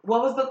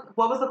 What was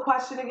the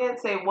question again?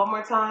 Say it one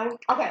more time.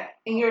 Okay.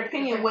 In your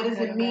opinion, what does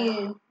it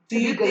mean do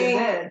you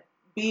think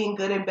being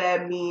good in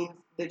bed means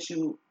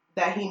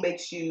that he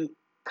makes you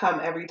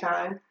come every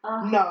time?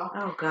 No.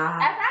 Oh God.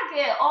 As I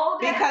get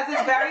older, because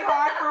it's very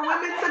hard for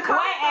women to come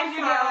as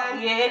you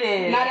go. Yeah, it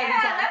is. Not every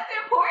time. That's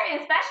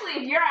important,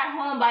 especially if you're at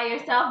home by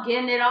yourself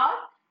getting it off.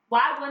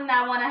 Why wouldn't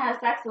I want to have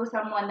sex with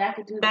someone that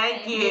could do that?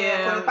 Thank you.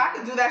 So if I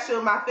could do that shit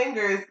with my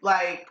fingers,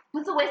 like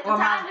it's a waste of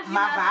time. If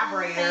my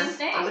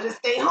vibrators, I'm gonna just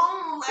stay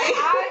home. Like.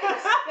 I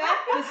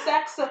expect the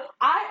sex.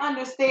 I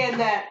understand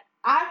that.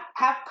 I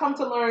have come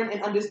to learn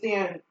and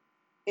understand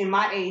in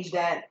my age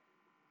that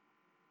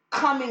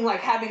coming,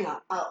 like having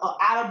a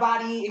out of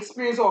body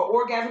experience or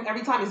orgasm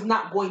every time is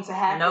not going to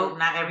happen. Nope,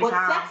 not every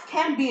time. But sex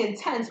can be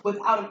intense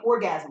without an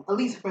orgasm. At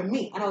least for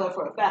me, I know that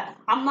for a fact.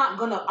 I'm not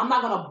gonna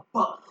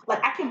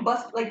like I can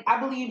bust. Like I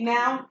believe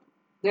now,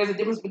 there's a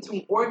difference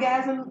between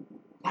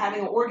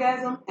having an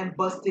orgasm, and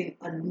busting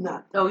a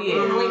nut. Oh yeah.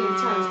 In layman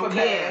terms for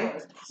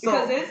better.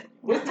 Because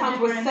there's times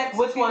where sex.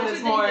 Which one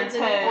is more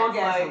intense?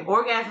 Orgasm.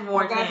 Orgasm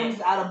more intense. Orgasm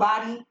is out of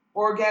body.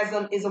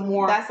 Orgasm is a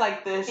more that's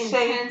like the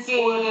intense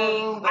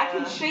shaking. I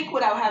can shake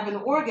without having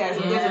an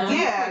orgasm.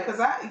 Yeah, because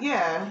hell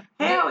yeah.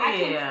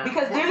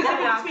 Because there's a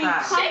difference between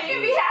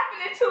shaking be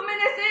happening 2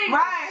 minutes in.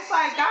 Right, it's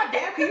like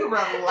goddamn, can you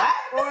relax?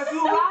 Or if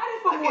you ride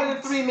it for more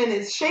than 3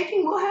 minutes,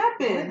 shaking will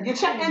happen. Your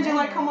check engine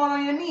like come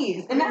on your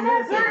knees, and that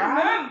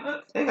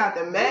happens. They got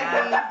the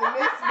Maggies in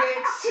this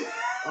bitch.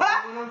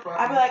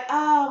 I'd be like,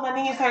 oh, my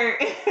knees hurt.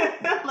 I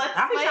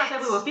be trying to tell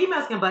people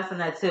females can bust in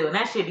that too, and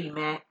that shit be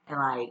mad and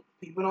like.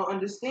 People don't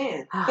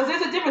understand. Because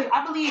there's a difference.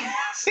 I believe...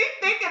 She's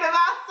thinking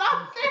about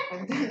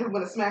something. I'm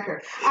going to smack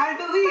her. I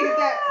believe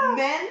that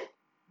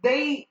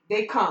men,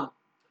 they come.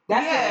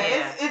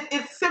 That's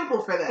it's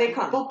simple for them. They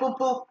come. Boop, boop,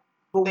 boop.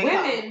 But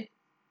women...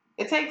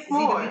 It takes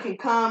more. We can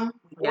come,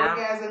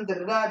 orgasm,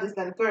 da-da-da, this,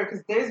 that, and third.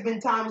 Because there's been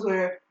times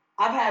where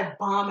I've had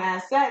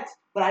bomb-ass sex,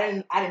 but I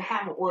didn't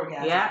have an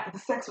orgasm. Yeah. But the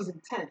sex was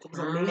intense. It was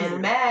amazing.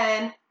 And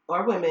men,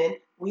 or women,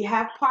 we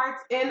have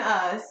parts in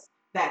us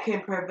that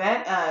can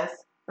prevent us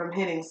from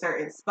hitting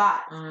certain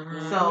spots.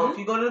 Mm-hmm. So if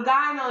you go to the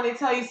gyno and they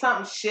tell you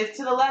something, shift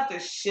to the left or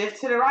shift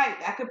to the right.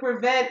 That could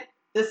prevent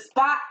the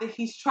spot that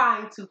he's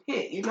trying to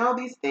hit. You know,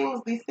 these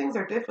things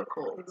are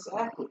difficult.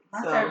 Exactly.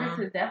 My cervix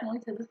is definitely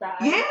to the side.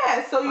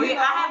 Yeah, so you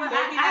know, I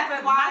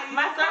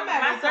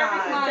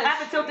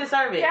have a tilted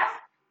cervix.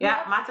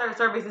 Yeah, my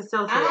cervix is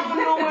tilted. I don't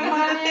know where these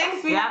are the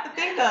things we have to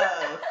think of.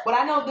 But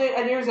I know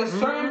there's a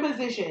certain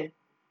position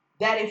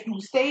that if you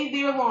stay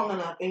there long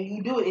enough and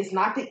you do it, it's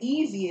not the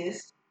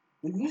easiest.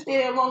 If you stay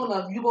there long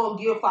enough, you're going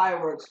to give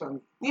fireworks from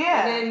you.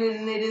 Yeah. And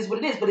then it is what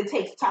it is. But it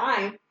takes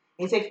time.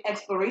 It takes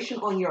exploration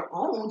on your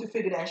own to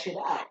figure that shit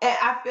out. And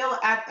I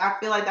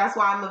feel like that's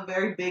why I'm a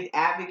very big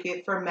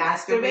advocate for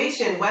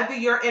masturbation. Whether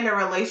you're in a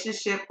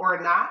relationship or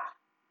not,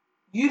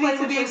 you need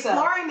to be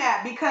exploring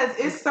that because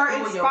it's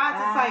certain spots.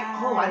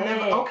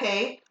 It's like,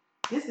 okay.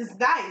 This is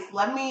nice.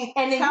 Let me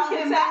tell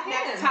him that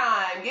next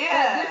time.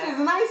 Yeah. This is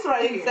nice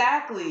right here.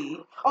 Exactly.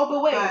 Oh,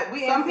 but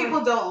wait. Some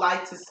people don't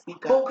like to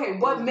speak up. Okay,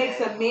 what makes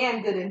a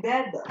man good in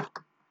bed, though?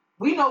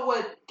 We know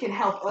what can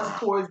help us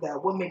towards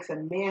that. What makes a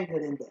man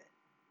good in bed?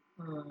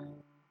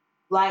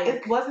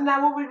 Like, wasn't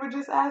that what we were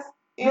just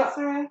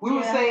answering? We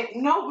were saying,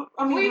 no,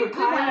 I mean, we were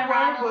kind of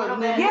right,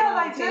 but yeah,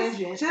 like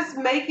just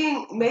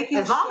making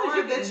as long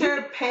sure that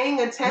you're paying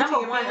attention.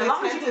 Number one, as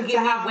long as you can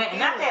get me wet,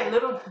 not that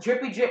little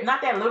drippy drip,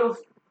 not that little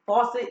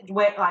faucet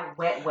wet, like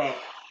wet.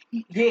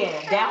 Yeah,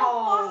 that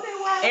whole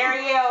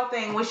Ariel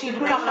thing when she was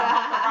coming off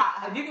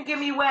the rock. If you can get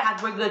me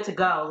wet, we're good to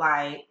go.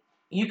 Like,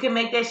 you can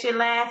make that shit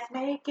last.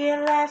 Make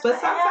it last.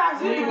 But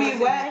sometimes you can be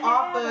wet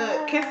off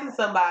of kissing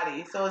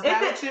somebody. So is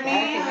that what you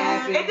mean?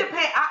 It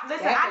depends.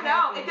 Listen, I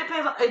know. It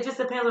depends. It just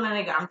depends on the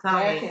nigga. I'm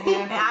telling you.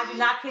 And I do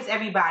not kiss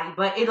everybody.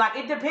 But it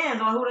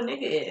depends on who the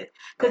nigga is.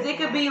 Because it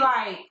could be a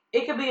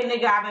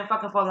nigga I've been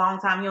fucking for a long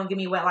time. He don't get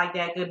me wet like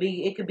that.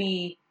 It could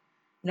be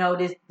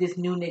this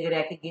new nigga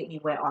that could get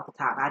me wet off the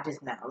top. I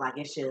just know. Like,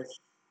 it's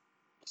just...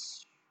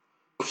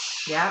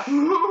 Yeah. We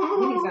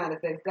need sound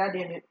effects. God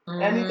damn it.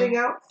 Anything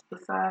else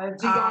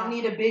besides... Do y'all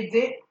need a big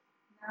dick?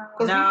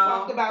 Because we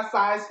talked about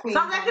size queen.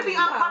 Some that could be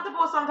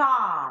uncomfortable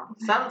sometimes.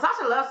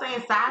 Tasha loves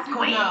saying size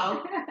queen.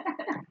 No.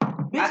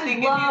 I think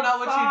if you know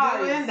what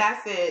you're doing,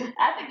 that's it.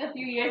 I think a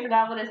few years ago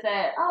I would have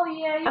said, "Oh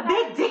yeah, you a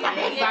big dick, a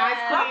big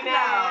size queen."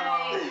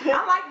 No.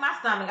 I like my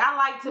stomach. I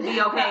like to be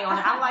okay on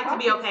it. I like to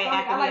be okay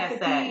after we have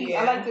sex.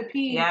 I like to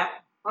pee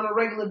on a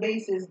regular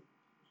basis.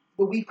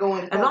 The week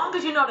going forward. As long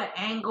as you know the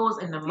angles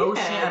and the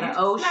motion of the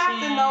ocean. You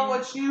have to know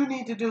what you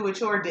need to do with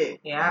your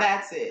dick. Yeah.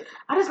 That's it.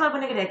 I just love a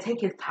nigga that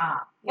take his time.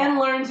 And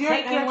learns your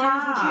time.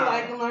 What you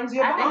like and learns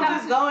your body. Don't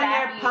just go in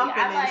there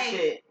pumping and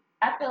shit.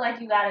 I feel like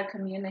you gotta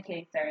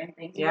communicate certain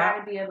things. You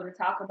gotta be able to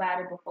talk about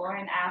it before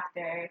and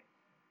after.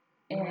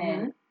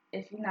 And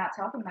if you're not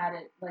talking about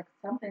it, like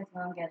something's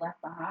gonna get left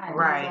behind.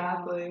 Right.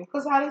 Exactly.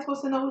 Because how are they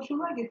supposed to know what you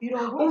like if you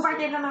don't? Oh, right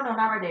there. No, not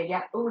right there.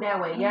 Yeah. Ooh,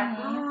 that way.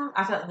 Yeah.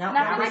 I said no.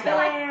 I feel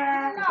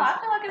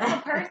like it's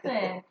a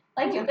person.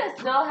 Like you can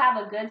still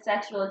have a good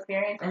sexual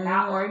experience and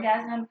not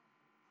orgasm.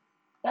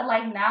 But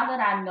like now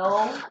that I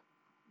know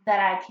that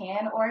I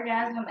can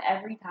orgasm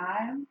every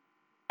time,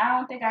 I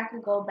don't think I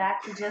could go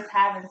back to just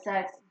having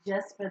sex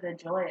just for the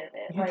joy of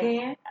it. You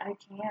can? I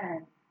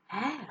can.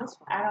 That's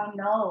fine. I don't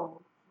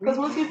know. Because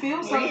once you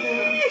feel something,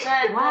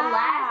 the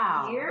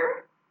last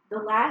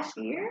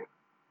year.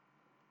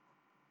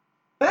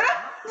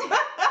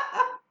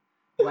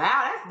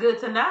 Wow, that's good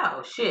to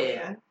know. Shit.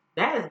 Yeah.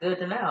 That is good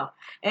to know.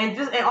 And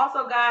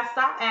also, guys,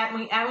 stop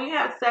asking. And when you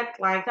have sex,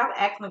 like, stop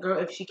asking the girl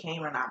if she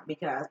came or not,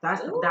 because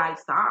that's like,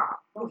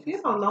 stop. Well,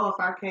 you don't know if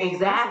I came.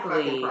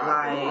 Exactly.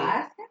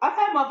 Like, I've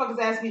had motherfuckers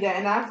ask me that,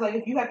 and I was like,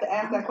 if you have to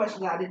ask that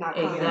question, I did not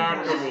come.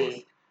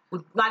 Exactly.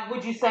 Like,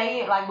 would you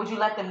say it? Like, would you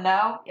let them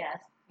know? Yes.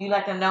 You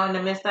let them know in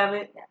the midst of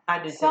it? Yeah. I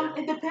do too.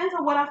 It depends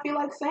on what I feel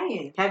like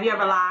saying. Have you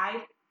ever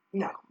lied?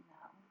 No,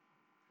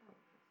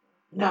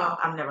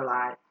 I've never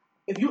lied.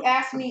 If you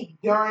ask me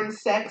during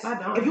sex,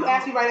 if you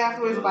ask me right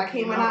afterwards if I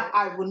came or not,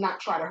 I would not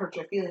try to hurt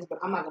your feelings, but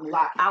I'm not going to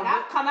lie.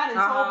 I've come out and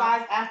told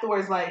guys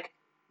afterwards, like,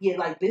 yeah,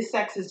 like, this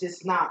sex is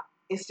just not,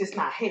 it's just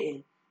not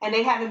hitting. And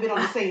they haven't been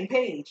on the same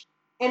page.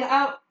 And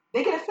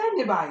they get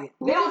offended by it.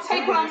 They don't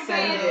take what I'm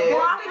saying.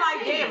 Well, I'll be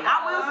like, damn.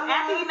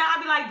 After you know, I'll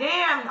be like,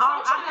 damn.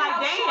 I'll be like,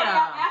 damn.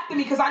 After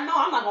me, because I know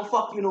I'm not going to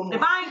fuck you no more.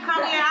 If I ain't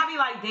come here, I'll be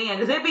like, damn.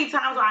 Because there be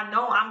times where I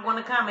know I'm going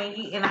to come and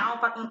eat, and I don't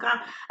fucking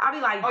come. I'll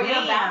be like,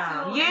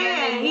 damn.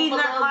 Yeah, he's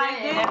not like,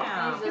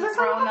 damn. Just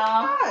thrown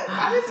off.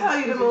 I didn't tell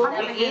you to move.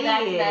 Get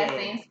back to that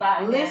same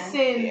spot.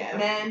 Listen,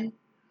 man.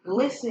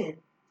 Listen.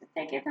 Just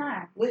take your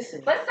time.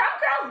 Listen. But some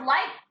girls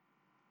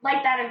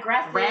like that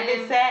aggressive.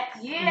 Rapid sex?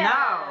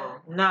 Yeah.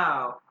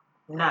 No.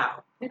 I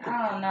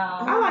don't know.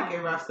 I like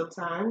it rough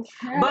sometimes.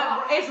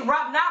 But it's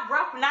rough,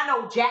 not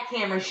no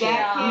jackhammer shit. I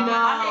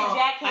mean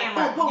jackhammer.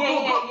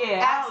 Yeah.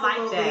 Absolutely I don't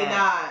like that.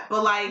 Not.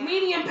 But like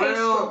medium pace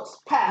strokes.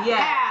 Pow.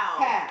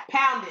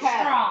 Pounded.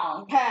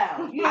 Strong. I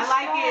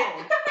like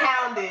it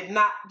pounded,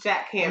 not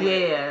jackhammer.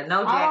 Yeah,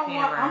 no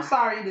jackhammer. I'm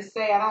sorry to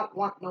say, I don't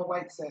want no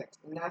white sex,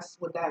 and that's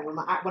what that. When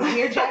I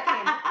hear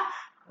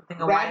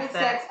jackhammer, rabbit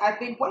sex, I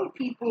think white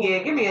people. Yeah,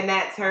 give me a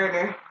Nat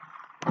Turner.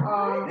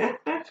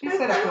 She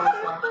said a porn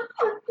star.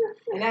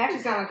 And that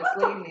actually sounds like a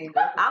slave name.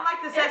 I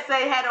like the sex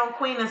they had on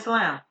Queen and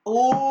Slim.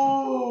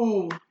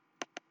 Ooh.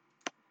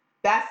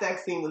 That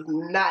sex scene was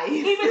nice.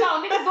 Even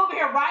though niggas over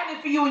here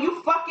riding for you and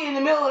you fucking in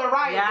the middle of the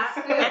ride. Yeah,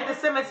 at the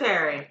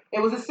cemetery. It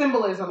was a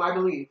symbolism, I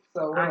believe.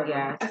 So I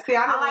guess. See,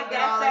 I like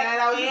that sex.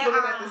 I was just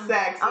looking at the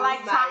sex. I like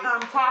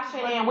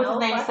Tasha and what's his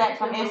name? Sex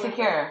from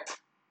Insecure.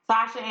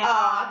 Tasha and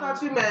I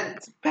thought you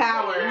meant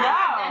Power.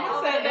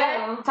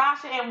 No,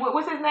 Tasha and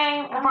what's his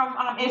name from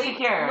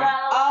Insecure?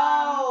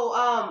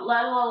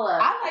 Lola.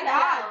 I like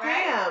that.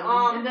 Damn.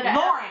 Lauren.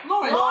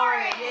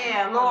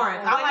 Yeah,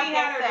 Lauren. I like he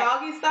had her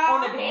doggy style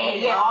on the bed.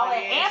 Yeah, all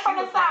that, and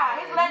from the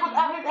side. His leg was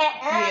up his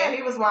ass. Yeah,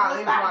 he was wild.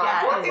 I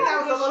think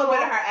that was a little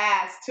bit of her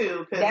ass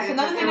too. That's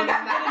another thing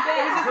that's good in bed.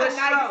 It was just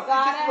a nice. You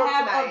gotta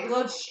have a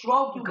good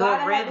stroke. You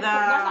gotta have rhythm.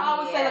 That's what I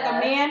always say. Like a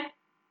man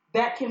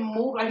that can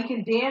move, like he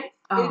can dance.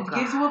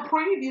 Gives you a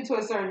preview to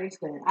a certain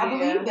extent. I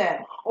believe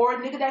that. Or a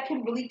nigga that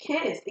can really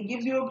kiss. It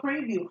gives you a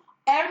preview.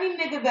 Any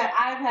nigga that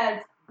I've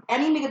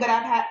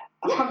had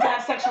come to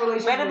have sexual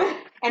relations with,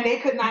 and they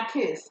could not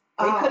kiss.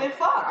 They couldn't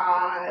fuck.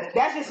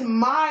 That's just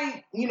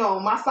my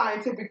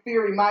scientific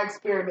theory, my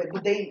experiment.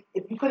 But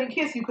if you couldn't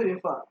kiss, you couldn't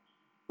fuck.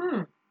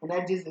 And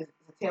that just is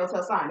a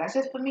telltale sign. That's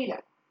just for me,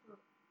 though.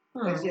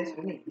 That's just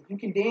for me. If you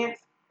can dance,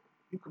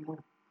 you can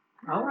move.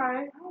 All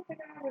right. I don't think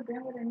I've ever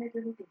been with a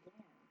nigga who could dance.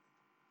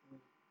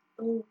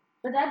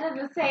 But that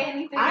doesn't say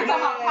anything. I'm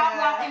talking about pop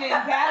locking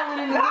and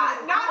battling in the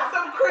not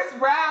some Chris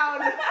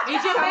Brown.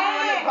 It's your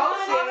man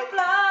on the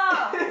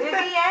floor. If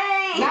he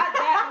ain't. Not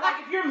that. But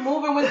like if you're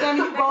moving with them,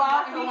 you go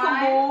out and he can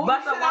move. But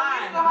the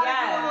wine.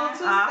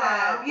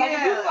 Like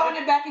if you throwing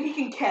it back and he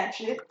can catch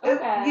it.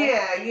 Okay.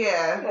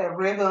 Yeah.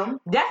 Rhythm.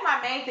 That's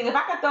my main thing. If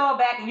I can throw it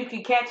back and you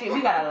can catch it,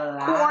 we got a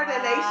lot.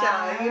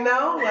 Coordination,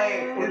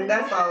 like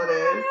that's all it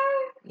is.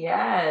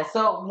 Yeah.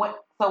 So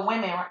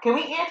women, can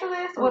we answer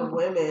this?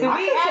 Women.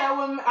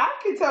 I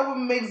can tell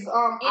women makes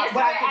answer it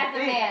as a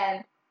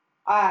man.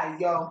 Alright,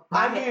 yo.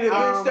 I need a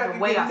bitch that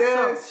can get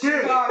nasty.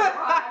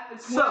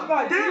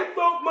 Suck dick,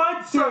 fuck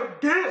my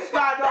dick. She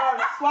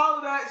gotta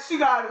swallow that. She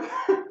gotta.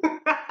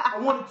 I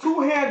want a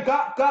 2-hand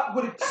got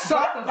with it.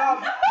 Suck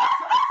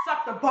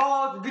the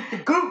balls and get the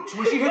gooch.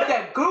 When she hit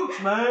that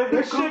gooch, man.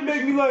 That shit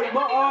make me like,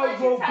 my eyes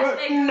go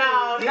back.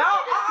 No.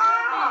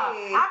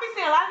 I be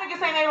seeing a lot of niggas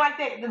saying they like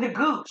the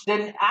gooch.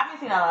 Then I be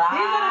seeing a lot.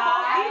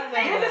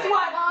 This is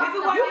what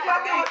you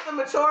fucking with some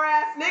mature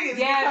ass niggas.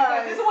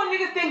 Yeah, this is what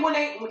niggas think when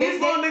they. These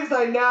little niggas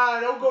like, nah,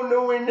 don't go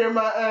nowhere near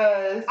my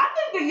ass. I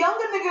think the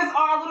younger niggas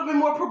are a little bit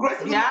more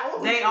progressive. Yeah,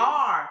 they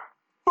are.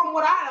 From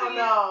what I don't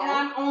know. And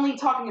I'm only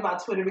talking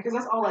about Twitter because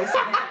that's all I see.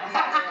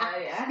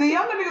 Yeah. The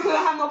younger niggas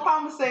don't have no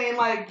problem saying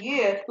like,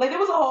 yeah. Like there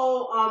was a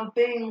whole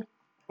thing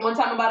one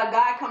time about a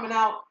guy coming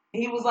out.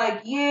 And he was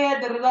like,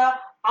 yeah, da da da.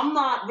 I'm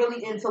not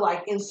really into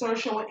like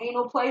insertion with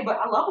anal play, but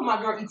I love when my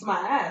girl eats my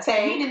ass.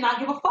 Tank. He did not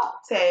give a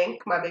fuck.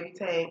 Tank, my baby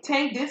Tank.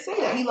 Tank did say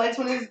that. He likes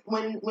when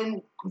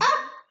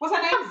what's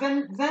her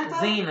name?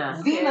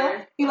 Zena.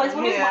 Zena. He likes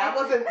when his wife. I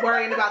wasn't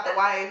worrying about the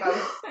wife.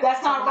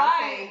 That's not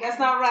right. That's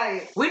not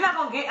right. We're not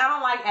gonna get. I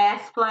don't like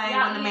ass play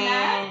on the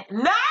man.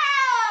 No.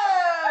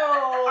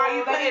 Are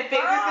you putting fingers in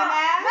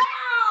ass?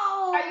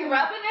 No. Are you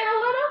rubbing it a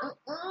little?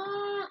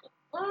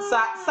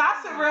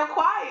 Sasha real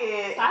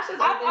quiet. I've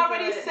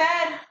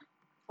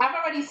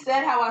already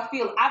said how I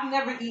feel. I've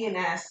never eaten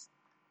ass.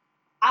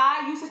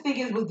 I used to think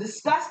it was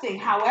disgusting.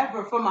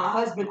 However, for my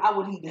husband, I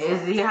would eat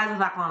this. Your husband's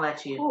not gonna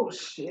let you. Oh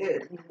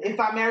shit! If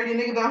I married a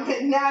nigga that I'm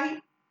with now,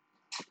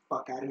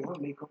 fuck out of here. I'll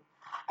make him.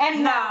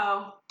 And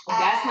no,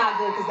 that's not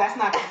good because that's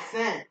not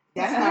consent.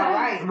 That's not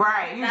right.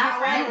 Right. You just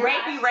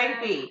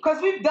rapey.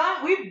 Because we've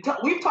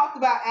talked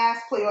about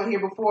ass play on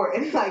here before,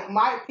 and like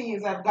my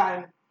opinions have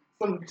gotten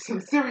some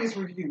serious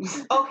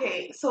reviews.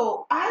 Okay,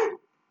 so I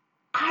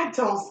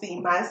don't see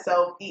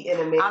myself eating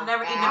a man's I've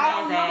never eaten a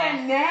ass.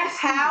 man's ass.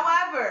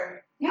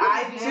 However,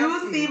 I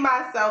do see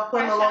myself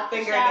putting a little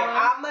finger in there.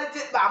 I'ma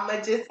just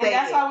say and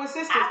that's why we're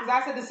sisters, because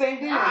I said the same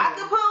thing. I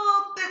could put a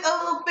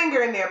little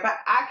finger in there, but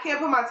I can't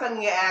put my tongue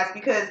in your ass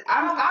because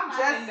I'm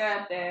just finger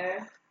up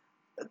there.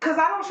 Because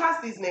I don't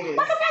trust these niggas.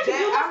 Like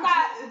imagine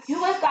you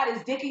just got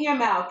his dick in your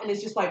mouth and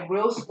it's just like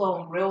real slow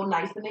and real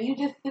nice, and then you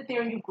just sit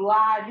there and you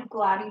glide, and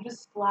you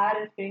just slide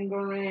a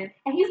finger in,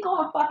 and he's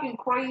going fucking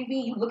crazy.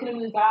 You looking him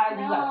in his eyes,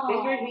 and you got a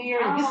finger here,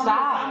 and just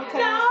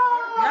simultaneous.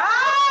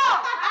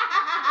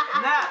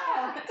 No.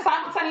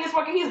 Simultaneous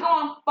work, and he's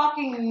going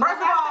fucking.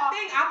 First of all,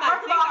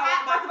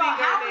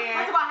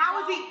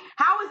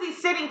 how is he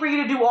sitting for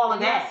you to do all of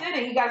that? He's not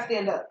sitting. He got to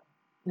stand up.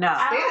 No.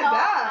 Stand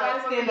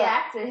up.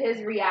 React to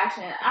his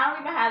reaction. I don't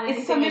even have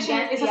anything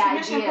It's a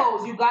submission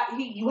pose. You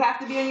have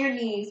to be on your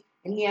knees,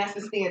 and he has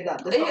to stand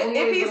up.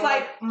 If he's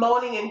like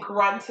moaning and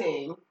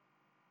grunting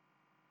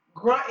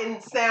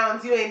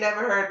sounds you ain't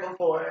never heard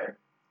before.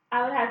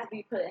 I would have to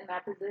be put in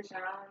that position.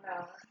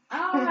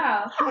 I don't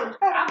know.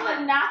 I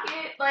would knock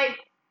it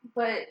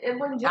but it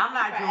wouldn't just. I'm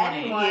not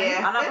doing anyone. it.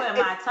 Yeah. I'm not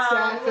putting my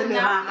tongue.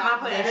 I'm not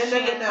putting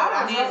shit.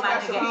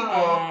 That's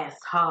my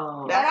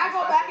asshole. And I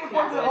go back and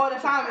forth all the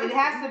time. It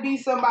has to be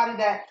somebody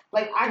that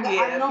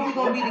I know we're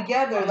gonna be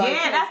together.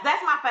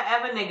 That's my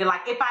forever nigga.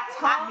 Like if I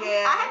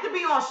have to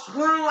be on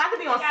shroom. I have to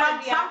be on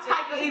some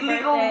type of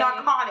illegal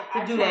narcotic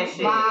to do that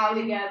shit.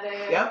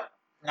 Together. Yep.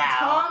 Now.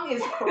 Tongue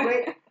is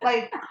correct.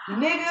 Like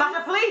niggas.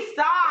 Sasha, please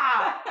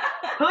stop.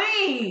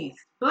 Please.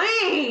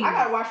 I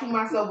gotta wash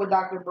myself with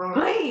Dr. Broom.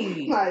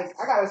 Please. Like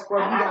I gotta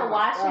scrub. I gotta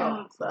wash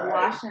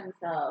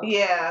himself.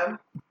 Yeah.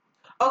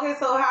 Okay,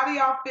 so how do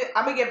y'all feel?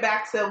 I'm gonna get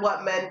back to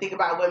what men think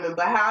about women,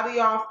 but how do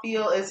y'all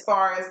feel as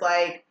far as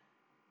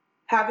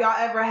have y'all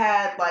ever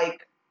had how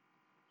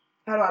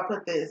do I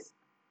put this?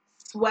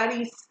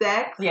 Sweaty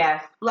sex?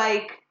 Yes.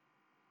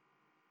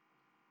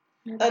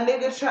 A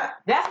nigga try.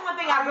 That's one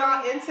thing I'm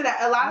not into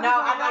that. A lot of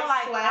people don't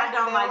like sweat. I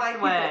don't like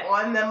sweat. People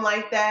on them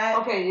like that.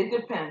 Okay, it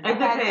depends.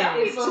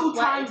 It's 2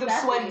 times of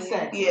sweaty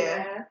sex.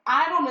 Yeah.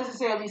 I don't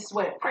necessarily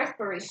sweat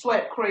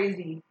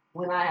crazy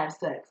when I have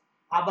sex.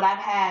 But I've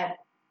had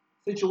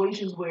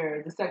situations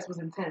where the sex was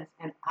intense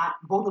and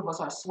both of us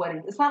are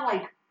sweating. It's not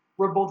like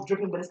we're both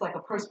dripping, but it's like a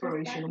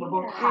perspiration. We're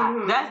both hot.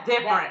 Mm-hmm. That's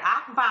different.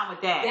 I'm fine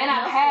with that. Then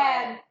I've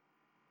had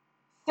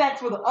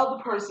sex where the other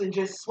person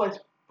just sweats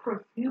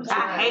profusely.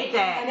 I hate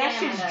that. And that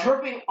shit's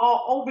dripping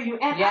all over you.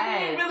 And I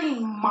didn't really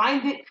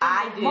mind it.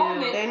 I do.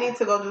 Moment. They need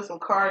to go do some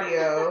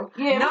cardio.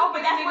 Yeah, no,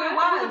 but that's what it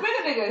was. He was a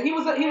bigger nigga. He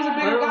was a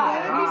bigger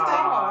guy. He was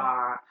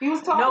tall. He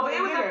was tall. No, but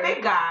it was a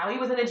big guy. He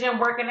was in the gym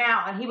working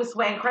out, and he was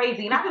sweating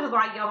crazy. And I was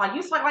like, yo,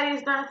 you sweat like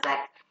this during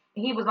sex?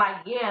 And he was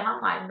like, yeah. And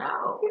I'm like,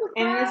 no.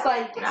 And it's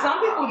like,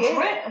 some people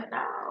drip.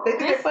 No. They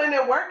think they're putting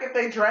in work if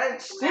they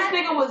drench. This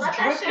nigga was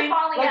dripping.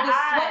 Like the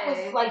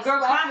sweat was like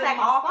contact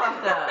all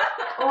fucked up.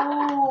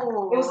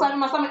 Oh. It was slapping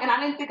my stomach, and I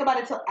didn't think about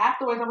it till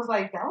afterwards. I was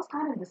like, that was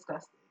kind of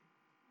disgusting.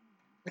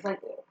 It's like,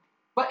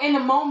 but in the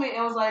moment, it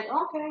was like,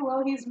 okay,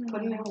 well, he's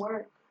putting in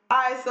work.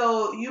 Alright,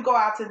 so you go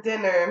out to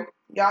dinner,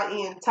 y'all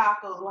eating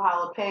tacos with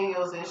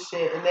jalapenos and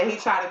shit, and then he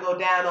try to go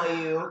down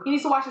on you. He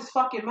needs to wash his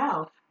fucking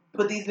mouth.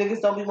 But these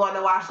niggas don't be wanting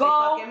to wash their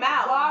fucking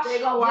mouth. Wash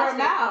your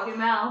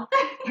mouth.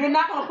 You're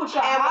not gonna put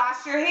your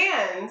wash your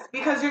hands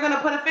because you're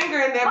gonna put a finger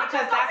in there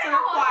because that's a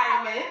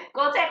requirement.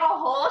 Go take a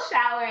whole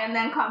shower and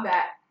then come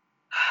back.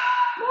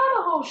 Not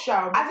a whole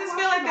shower. I just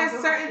feel like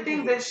there's certain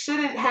things that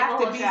shouldn't have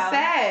to be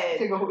said.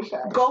 Take a whole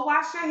shower. Go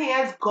wash your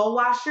hands. Go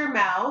wash your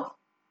mouth.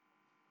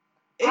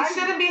 It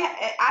shouldn't be.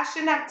 I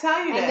shouldn't have to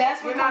tell you that. And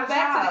that's what comes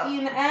back to the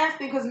eating the ass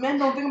thing because men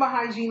don't think about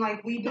hygiene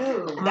like we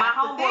do. My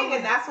homeboy,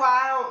 and that's why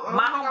I don't.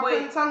 My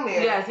homeboy, tongue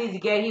there. Yes, he's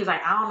gay. He was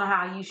like, I don't know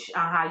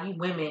how you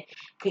women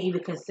can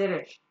even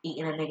consider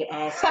eating a nigga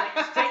ass.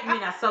 Straight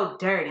men are so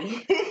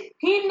dirty.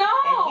 He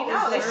knows. He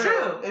knows. It's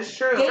true. It's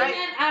true. Gay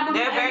men, I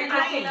believe, they're very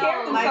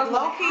clean. Like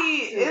low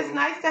key, it's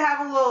nice to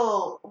have a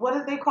little. What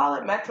do they call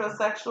it?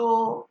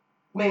 Metrosexual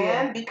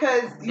man,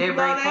 because you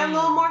know they're a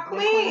little more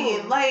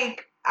clean.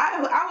 Like.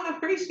 I would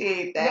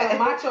appreciate that. Yeah,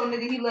 macho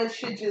nigga, he let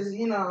shit just,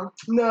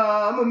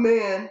 Nah, I'm a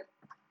man.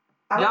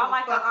 Y'all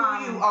like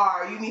who you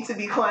are. You need to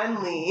be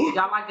cleanly.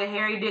 Y'all like a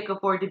hairy dick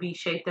or to be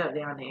shaped up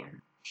down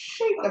there?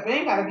 Shaped up. It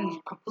ain't gotta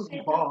be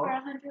completely bald.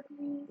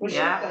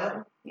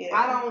 Yeah.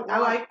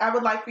 I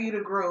would like for you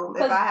to groom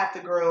if I have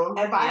to groom.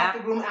 If I have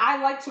to groom,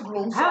 I like to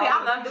groom. Hell yeah,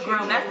 I love to groom.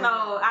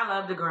 I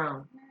love to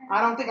groom. I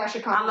don't think I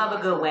should come. I love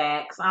a good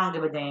wax. I don't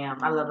give a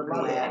damn. I love a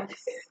good wax.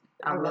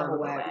 I love a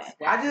wax.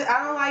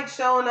 I don't like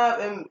showing up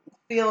and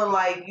feeling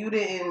like you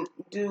didn't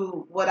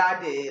do what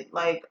I did.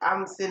 Like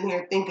I'm sitting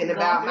here thinking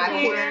about my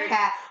hair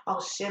cat. Oh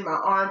shit, my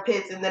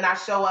armpits, and then I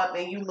show up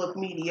and you look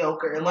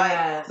mediocre.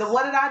 Like, so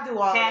what did I do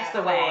all that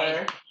for?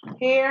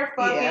 Hair,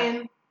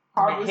 fucking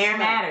hair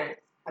matters.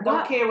 I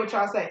don't care what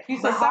y'all say.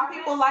 But some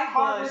people like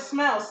harvest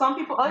smell. Some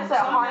people, some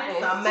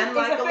men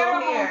like a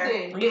little hair.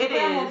 It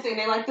is.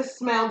 They like to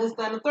smell this,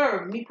 that, and the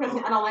third. Me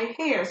personally, I don't like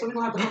hair, so we're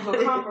gonna have to come to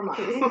a compromise.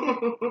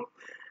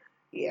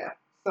 Yeah.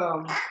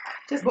 So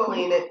just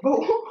clean it. But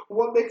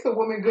what makes a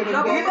woman good in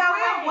bed? You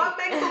know what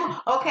makes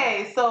a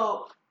okay?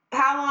 So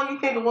how long you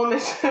think a woman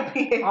should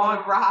be able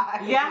to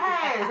ride?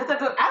 Yes, that's a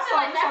good. I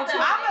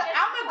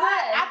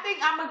think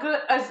I'm a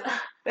good.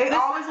 They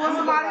always want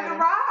somebody to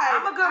ride.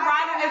 I'm a good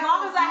rider. As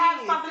long as I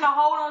have something to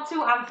hold on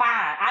to, I'm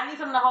fine. I need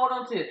something to hold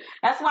on to.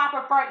 That's why I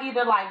prefer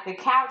either like the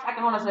couch. I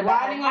can hold on to the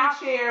riding on a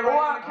chair,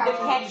 or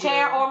the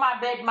chair, or my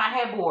bed, my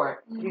headboard.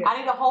 Yeah. I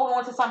need to hold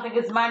on to something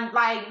because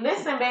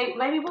listen,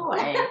 baby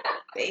boy,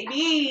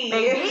 baby.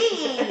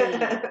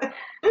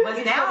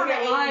 But now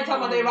you're lying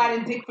talking about they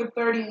riding dick for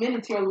 30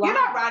 minutes. You're lying. You're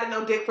not riding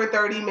no dick for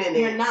 30 minutes.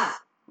 You're not.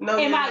 No,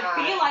 it might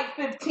feel like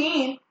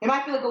 15. It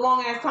might feel like a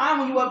long ass time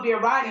when you up there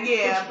riding.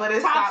 Yeah, but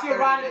it's not your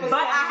riding. But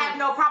I have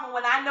no problem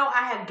when I know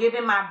I have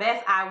given my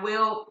best. I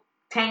will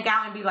tank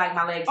out and be like,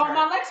 my legs hurt. Oh,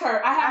 my legs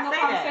hurt. I have no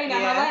problem saying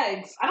that. My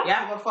legs. I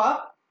don't give a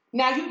fuck.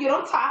 Now you get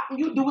on top and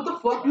you do what the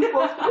fuck you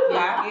supposed to do.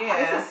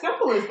 Yeah. It's as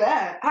simple as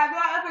that. Have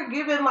y'all ever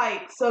given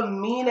like some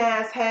mean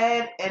ass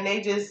head and they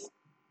just?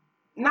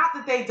 Not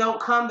that they don't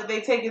come, but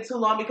they take it too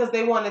long because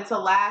they want it to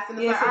last. And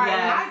it's like, all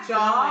right, my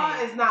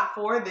jaw is not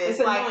for this.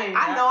 It's like, annoying,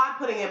 I know I'm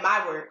putting in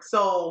my work,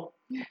 so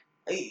do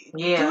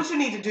what you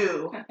need to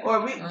do, or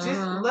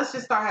let's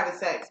just start having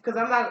sex because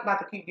I'm not about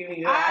to keep giving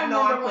you that. I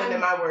know I'm putting in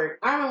my work.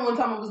 I remember one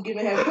time I was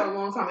giving head for a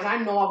long time, and I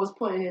know I was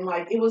putting in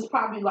it was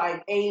probably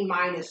like A-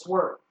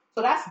 work.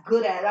 So that's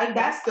good at like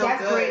that's still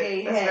good.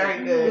 Grade A head. That's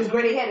very good. It was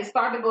grade A head. It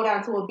started to go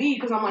down to a B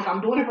because I'm like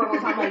I'm doing it for a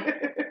long time.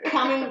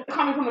 Like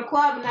coming from the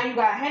club and now you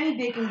got Henny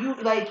dick and you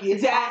like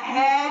it's that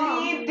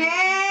Henny dick.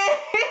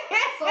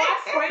 So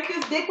I scraped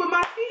his dick with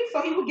my feet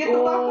so he would get the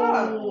lock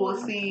up. Oh,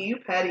 see, you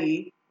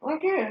petty.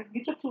 Like here,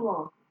 you took too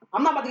long.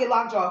 I'm not about to get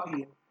lockjaw for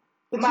you.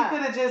 But you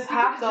could have just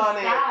hopped on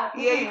it.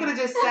 Yeah, you could have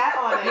just sat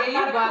on it. Yeah,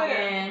 you're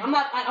bugging. I'm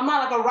not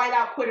like a right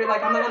out quitter.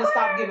 Like I'm not gonna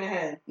stop giving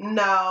head.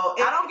 No,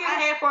 I don't give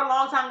head for a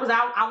long time because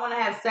I want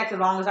to have sex as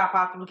long as I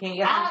possibly can.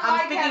 Yes, I'm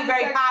speaking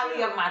very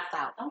highly of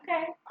myself.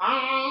 Okay.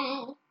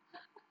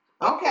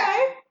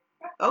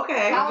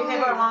 Okay. I give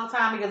head for a long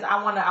time because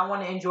I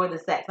wanna enjoy the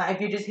sex. Now,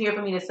 if you're just here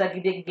for me to suck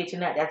your dick and get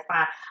your nut, that's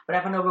fine. But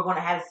if I know we're gonna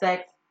have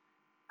sex,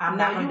 I'm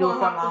not gonna do it for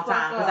a long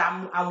time because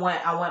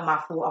I want my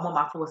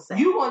full sex.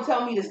 You gonna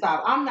tell me to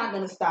stop? I'm not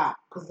gonna stop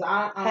because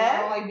I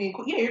don't like being.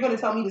 Yeah, you're gonna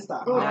tell me to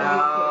stop. No.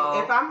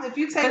 If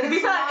you take if a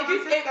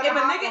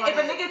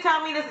nigga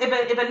tell me this,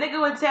 if a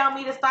nigga would tell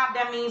me to stop,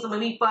 that means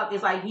when we fuck,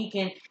 it's like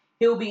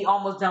he'll be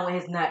almost done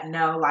with his nut.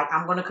 No, like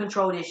I'm gonna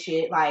control this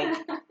shit. Like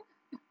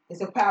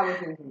it's a power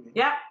thing for me.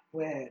 Yep.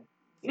 Go ahead.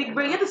 You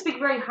have to speak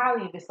very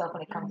highly of yourself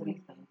when it comes to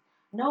these things.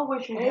 Know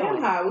what you're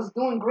doing. I was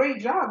doing a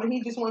great job, and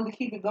he just wanted to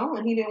keep it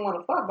going. He didn't want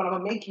to fuck, but I'm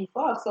gonna make you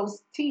fuck. So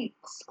teeth,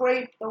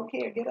 scrape, don't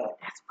care, get up.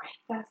 That's great.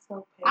 That's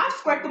so petty. I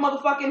scraped the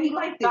motherfucker, and he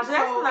liked it. That's so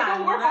it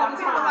don't work all the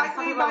time.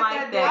 Some people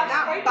like that.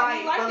 Not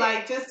bite, but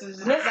like just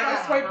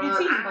I scraped your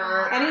teeth,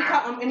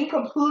 and he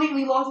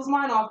completely lost his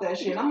mind off that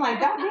shit. I'm like,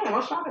 goddamn, I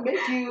was trying to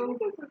make you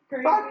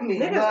fuck me.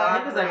 Niggas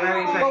are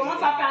very crazy. But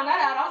once I found that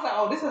out, I was like,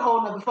 oh, this is a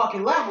whole nother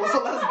fucking level.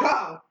 So let's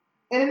go.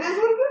 And it is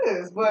what it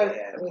is. But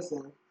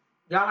listen,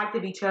 y'all like to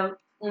be choked?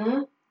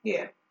 Mm-hmm.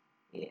 Yeah.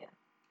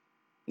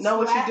 Know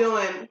what you're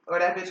doing, or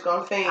that bitch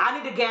gonna faint.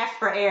 I need to gasp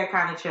for air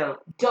kind of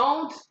choke.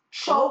 Don't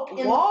choke in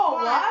the front.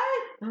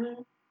 What?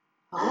 Mm-hmm.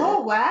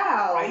 Oh,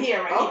 wow. Right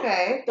here, right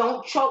here.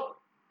 Don't choke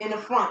in the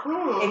front.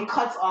 It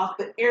cuts off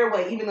the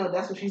airway, even though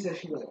that's what she said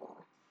she would.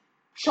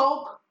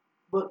 Choke,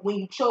 but when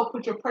you choke,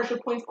 put your pressure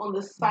points on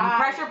the side.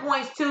 Pressure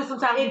points, too.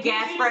 Sometimes you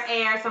gasp for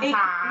air sometimes.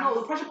 No,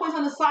 the pressure points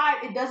on the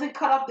side, it doesn't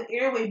cut off the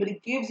airway, but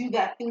it gives you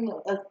that feeling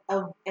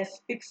of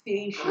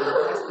asphyxiation.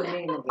 That's the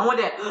name of it. I want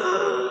that.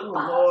 Oh,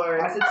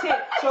 Lord. That's a tip.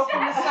 Choke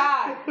from the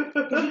side.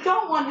 Because you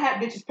don't want to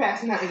have bitches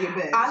passing out in your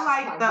bed. I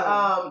like the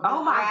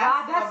oh my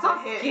God, that's so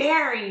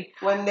scary.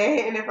 When they're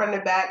hitting it from the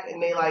back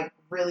and they like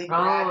really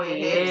grab your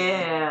hips.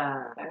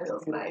 Yeah. That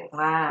feels nice.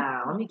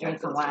 Wow. Let me drink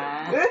some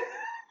wine.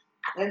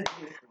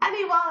 I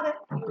need water.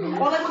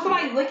 Or like when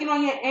somebody's licking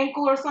on your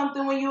ankle or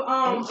something when you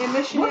in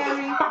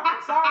missionary.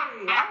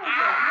 Sorry,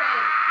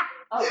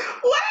 I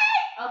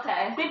Wait.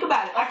 Okay. Think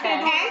about it. I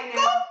can't do it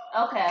ankle.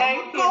 Okay.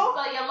 Ankle.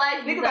 So your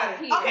legs Think is about up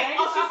it. here. Okay.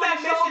 Oh, she said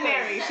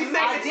missionary. She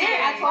said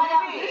missionary. I told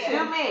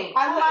Do me. I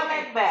love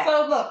it back.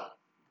 So look.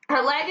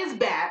 Her leg is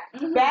back,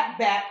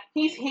 back.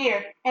 He's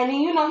here, and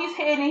then he's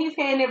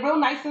hitting it real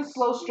nice and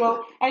slow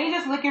stroke, and he's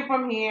just licking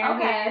from here,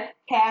 here,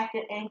 calf to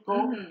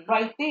ankle,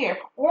 right there.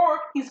 Or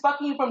he's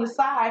fucking you from the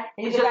side,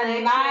 and you get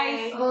that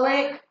nice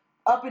lick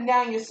up and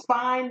down your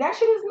spine. That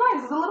shit is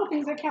nice. It's the little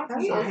things that count.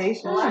 That's some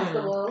Haitian shit.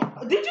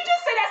 Did you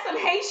just say that's some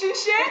Haitian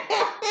shit?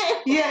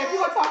 Yeah. If you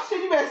want to talk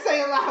shit, you better say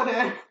it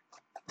louder.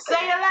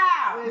 Say it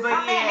loud. But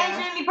I'm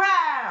Haitianly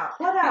proud.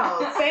 What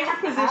else?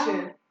 Favorite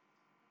position.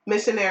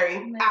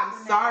 Missionary.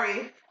 I'm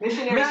sorry.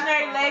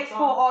 Missionary legs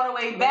pull all the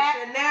way back.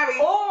 Missionary.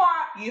 Or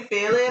you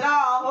feel it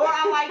all. Or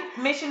I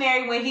like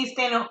missionary when he's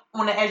standing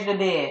on the edge of the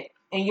bed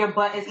and your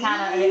butt is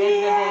kind of at the edge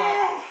of the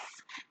bed.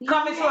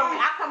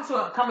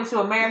 Coming to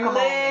America.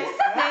 Listen.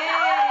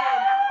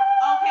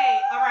 Okay,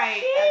 all right.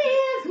 She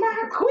is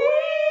my queen.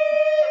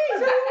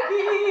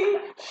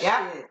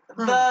 Yep.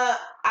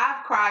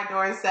 I've cried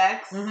during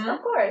sex.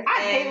 Of course.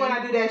 I hate when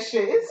I do that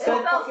shit. It's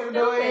so fucking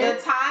annoying.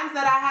 The times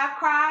that I have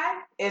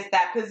cried, it's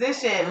that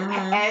position.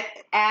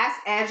 Ass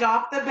edge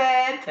off the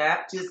bed.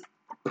 Just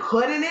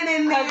putting it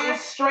in there. Because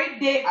it's straight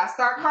dick. I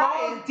start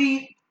crying. Balls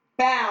deep,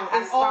 bound.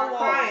 I start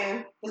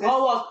crying. It's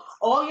all walls.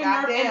 All your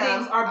nerve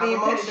endings are being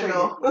penetrated.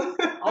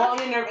 All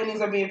your nerve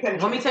endings are being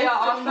penetrated. Let me tell y'all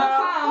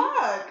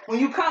also. When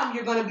you come,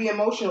 you're going to be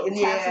emotional. It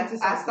taps into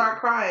something. I start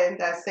crying.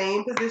 That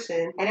same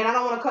position. And then I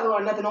don't want to cuddle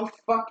or nothing. Don't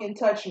fucking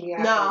touch me.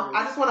 No,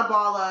 I just want to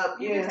ball up.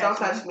 Don't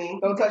touch me.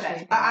 Don't touch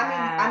me.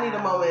 I need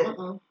a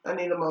moment. I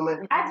need a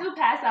moment. I do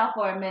pass out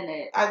for a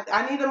minute.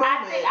 I need a moment.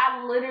 I think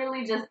I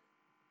literally just...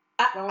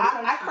 I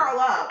curl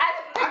up.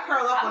 I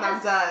curl up when I'm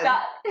done.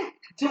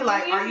 Dude,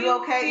 like, are you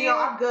okay?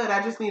 I'm good.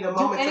 I just need a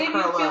moment to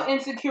curl up. Do any of you feel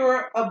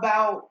insecure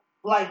about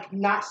like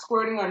not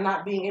squirting or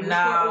not being able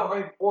to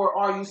squirt, or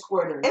are you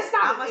squirters? It's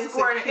not. I'm a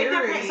squirter. It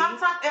depends.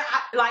 Sometimes,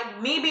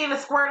 like me being a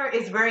squirter,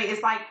 it's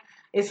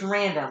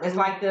random. It's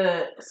like I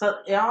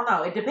don't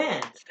know. It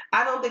depends.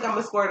 I don't think I'm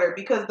a squirter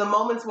because the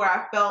moments where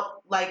I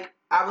felt like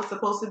I was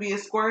supposed to be a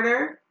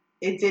squirter,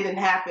 it didn't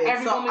happen.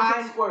 Every woman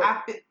can squirt.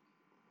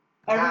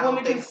 Every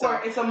woman can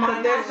squirt. It's a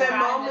mind. There's been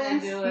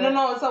moments.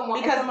 No, it's a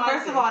mind. Because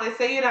first of all, they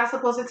say you're not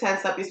supposed to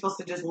tense up. You're supposed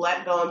to just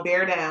let go and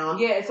bear down.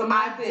 Yeah, it's a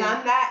mind. I've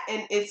done that,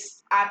 and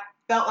I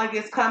felt like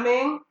it's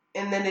coming,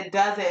 and then it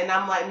doesn't, and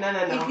I'm like, no.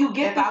 If you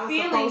get the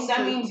feeling,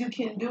 that means you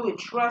can do it.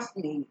 Trust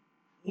me.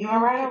 You all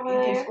right over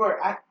there? You can squirt.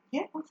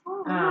 What's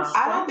wrong?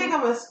 I don't think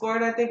I'm a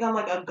squirter. I think I'm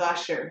like a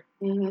gusher.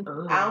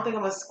 Mm-hmm. I don't think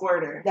I'm a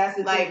squirter. That's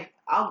the thing.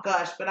 I'll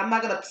gush, but I'm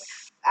not gonna.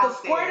 The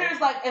squirter is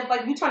like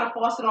if you turn a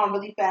faucet on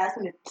really fast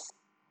and it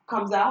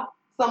comes out.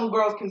 Some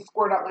girls can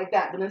squirt out like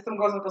that, but then some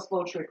girls like a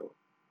slow trickle.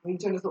 When you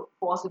turn the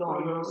faucet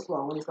on, real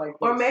slow, and it's like this.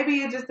 Or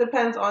maybe it just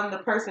depends on the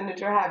person that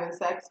you're having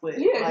sex with.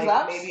 Yeah,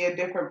 like maybe a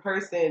different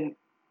person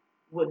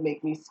would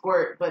make me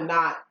squirt, but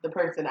not the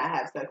person I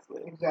have sex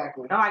with.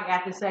 Exactly. I like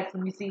after sex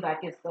when you see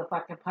like it's a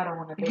fucking puddle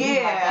on the bed.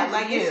 Yeah,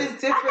 like it's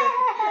just different.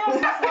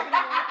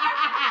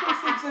 Who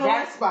sleeps in the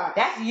wet spot?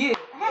 That's you.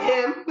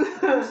 Him.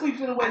 Who sleeps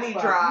in the wet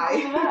spot?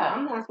 Dry.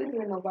 I'm not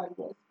sleeping in nobody's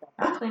wet spot.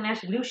 I'm cleaning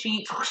that new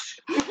sheet.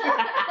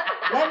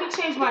 Let me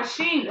change my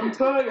sheet. I'm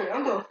tired.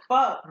 I'm gonna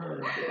fuck.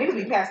 Niggas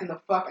be passing the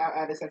fuck out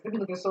after sex. They be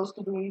looking so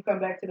stupid when you come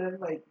back to them.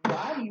 Like,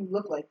 why do you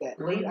look like that?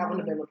 Late out on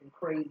the bed looking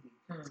crazy.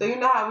 So you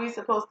know how we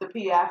supposed to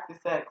pee after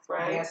sex,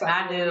 right? Yes,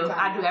 I do.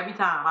 I do every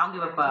time. I don't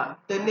give a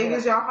fuck. The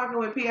niggas y'all fucking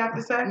with pee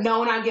after sex? No,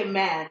 when I get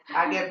mad.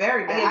 I get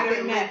very mad. I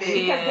get mad because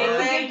they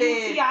can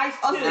get UTIs too.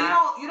 Oh,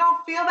 so you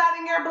don't feel that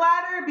in your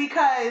bladder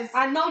because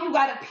I know you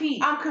gotta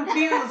pee. I'm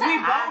confused. We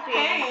both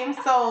came,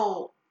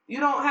 so you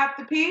don't have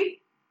to pee.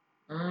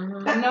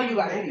 Mm-hmm. I know you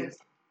gotta pee.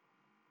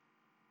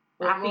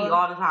 I pee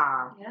all the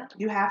time. Yeah.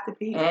 You have to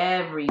pee. Even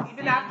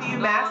after you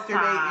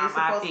masturbate, you're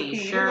supposed to pee.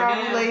 Sure, you're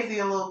already lazy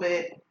a little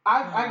bit.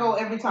 I go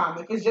every time.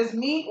 If it's just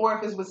me or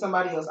if it's with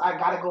somebody else, I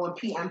gotta go and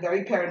pee. I'm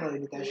very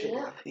paranoid with that shit.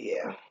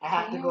 Yeah. I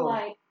have to go.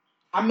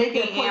 I'm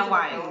making it and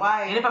white.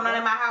 And if I'm not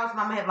in my house,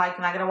 Mama hit like,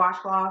 can I get a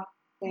washcloth?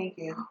 Thank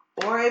you.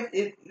 Or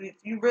if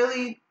you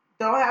really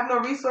don't have no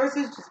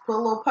resources, just put a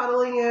little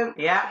puddle in your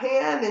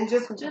hand and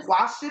just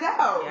wash it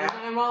out. There's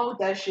nothing wrong with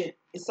that shit.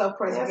 It's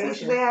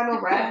self-preservation. They have no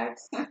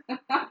rags.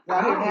 Nah,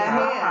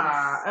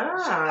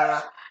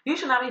 You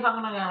should not be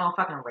fucking on your own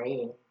fucking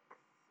red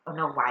or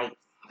no wipes.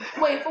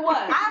 Wait, for what?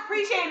 I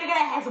appreciate a nigga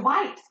that has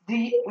wipes.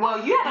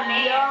 Well, you have a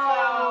man,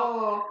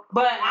 so,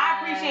 but I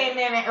appreciate a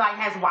man that like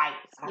has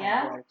wipes.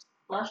 Yeah.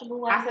 Flushable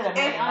wipes. I said a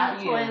man, on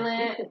the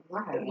toilet.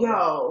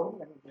 Yo,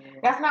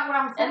 that's not what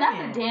I'm saying. And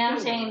that's a damn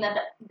shame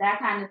that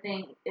kind of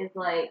thing is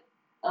like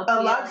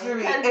a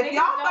luxury. If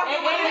y'all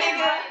fucking with a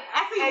nigga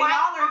and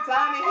y'all are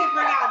done and he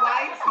bring out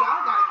wipes,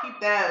 y'all gotta keep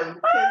them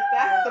because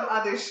that's some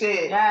other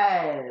shit.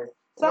 Yes.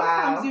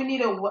 Sometimes you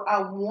need a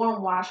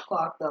warm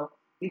washcloth though,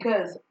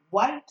 because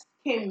wipes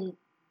can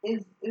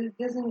but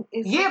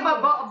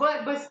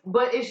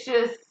it's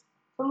just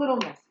a little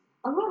messy.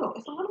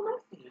 It's a little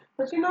messy.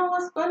 But you know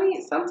what's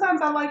funny?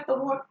 Sometimes I like the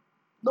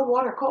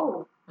water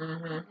cold.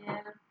 Mm-hmm.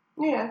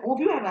 Yeah. Well,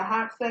 if you have a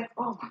hot sex,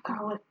 oh my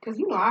god, because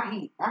you know I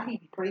heat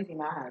be crazy in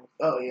my house.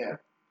 Oh yeah.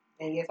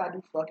 And yes, I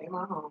do fuck in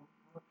my home.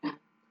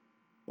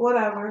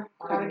 Whatever.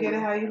 Gotta get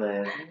it how you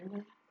live. Mm-hmm.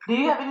 Do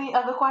you have any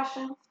other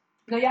questions?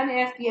 No, y'all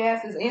nasty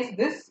asses answer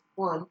this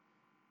one.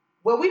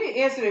 Well, we didn't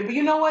answer it, but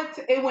you know what?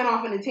 It went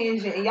off in a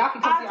tangent, and y'all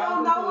can. I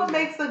don't know what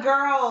makes a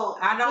girl.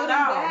 I don't know.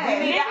 I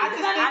need a guy to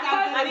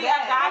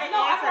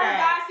I've heard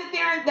guys sit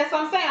there and that's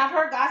what I'm saying. I've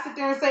heard guys sit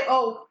there and say,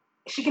 "Oh,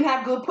 she can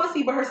have good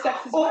pussy, but her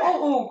sex is whack."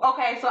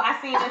 Okay, so I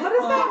seen this. What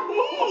does that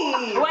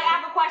mean? Wait, I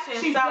have a question.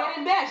 She's dead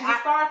in bed. She's a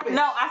starfish.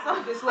 No, I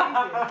saw this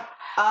lazy.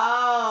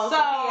 Oh, so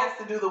he has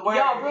to do the work.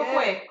 Yo, real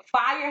quick,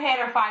 fire head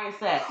or fire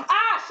sex?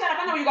 Shut up!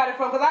 I know where you got it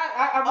from because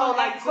I really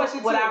like this question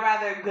too. Would I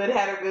rather good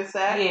head or good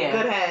sex? Yeah,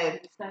 good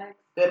head. Sex.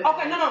 Good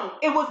okay, no.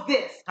 It was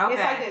this. Okay.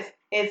 It's like this.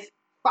 It's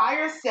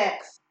fire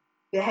sex.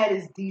 The head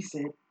is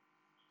decent,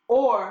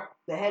 or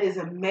the head is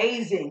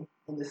amazing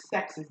and the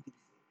sex is decent.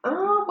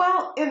 Oh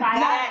well, in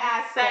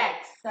that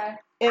aspect.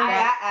 In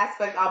that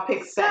aspect, I'll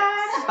pick sex.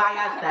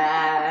 Fire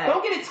sex.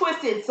 Don't get it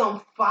twisted.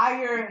 Some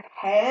fire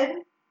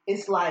head.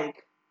 It's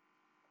like,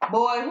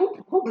 boy,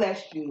 who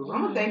blessed you?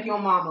 I'm gonna thank your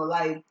mama.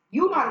 Like,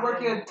 you know how to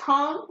work your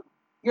tongue,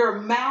 your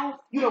mouth.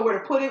 You know where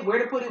to put it, when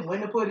to put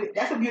it.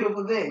 That's a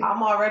beautiful thing.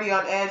 I'm already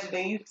on edge, and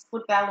then you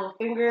slip that little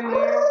finger in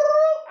there.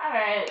 All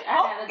right.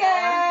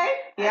 Okay.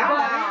 Yeah, I'm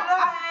gonna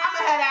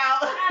head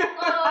out.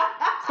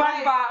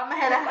 SpongeBob, I'm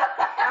gonna head out.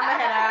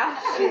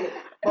 Shit.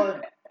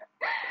 But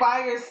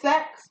fire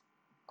sex,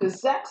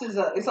 because sex is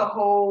a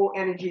whole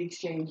energy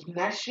exchange, and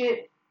that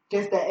shit.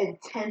 Just the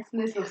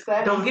intenseness of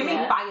sex. Don't give me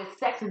fire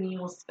sex and you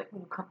won't expect me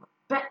to come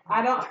back.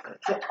 I don't.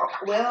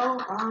 Well,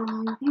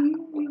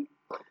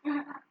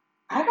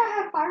 have I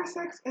had fire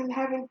sex and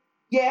haven't?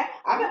 Yeah,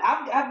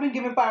 I've been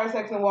given fire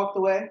sex and walked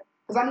away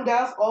because I knew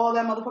that's all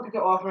that motherfucker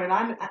could offer, and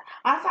I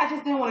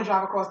just didn't want to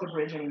drive across the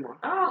bridge anymore.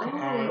 Oh, it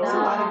was a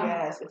lot of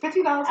gas.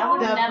 $15 toll.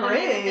 The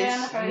bridge.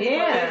 Yeah,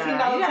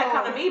 $15 you gotta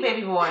come to me,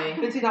 baby boy.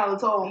 $15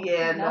 toll.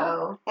 Yeah,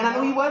 no. And I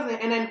knew he wasn't.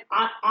 And then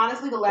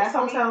honestly, the last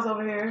time hotels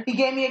over here, he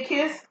gave me a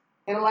kiss.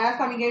 And the last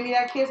time he gave me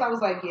that kiss, I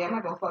was like, yeah, I'm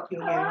not going to fuck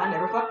you again. I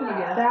never fucked him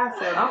again.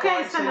 That's it.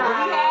 Okay,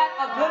 Cinderella. We had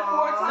a good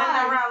 4 times.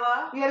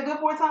 Cinderella. We had a good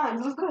 4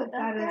 times. It was good.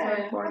 That is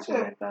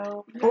unfortunate,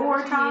 though.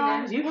 4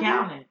 times? You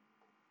counted.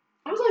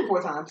 It was only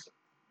 4 times.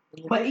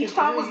 But each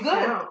time was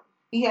good.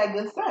 He had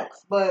good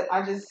sex. But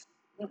I just,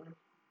 it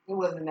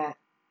wasn't that.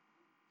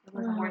 It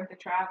wasn't worth the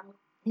travel?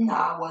 No,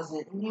 it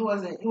wasn't. He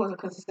wasn't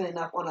consistent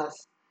enough on a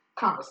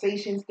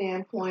conversation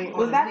standpoint.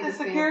 Was that the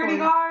security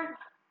guard?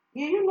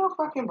 Yeah, you know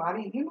fucking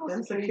body. You know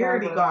them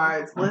security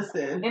guards.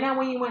 Listen. And then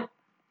when you went...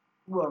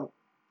 What?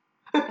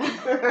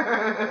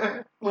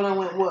 When I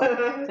went what?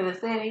 To the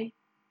city?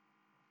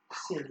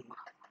 City.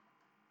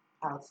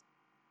 House.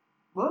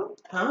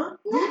 What? Huh? All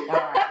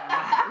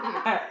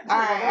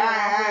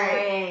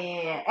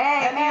right.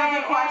 Any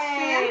other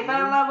questions?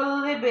 Fell in love with a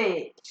little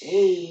bit.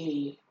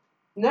 Hey.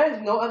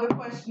 There's no other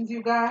questions,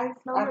 you guys.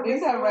 I think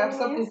that wraps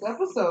up this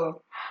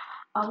episode.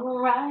 All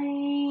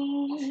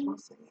right.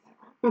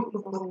 The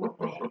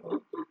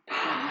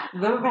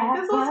wrap.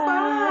 This was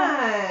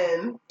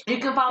fun. You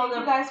can follow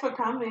you guys for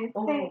coming.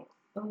 Oh, Thanks.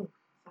 Oh,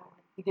 sorry.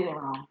 You did it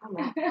wrong.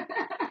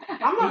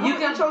 I'm not you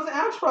can intros and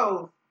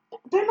outros.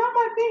 They're not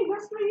my thing.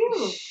 That's for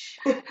you.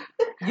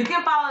 You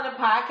can follow the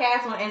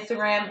podcast on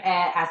Instagram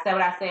at I Said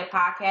What I Said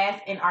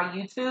Podcast and our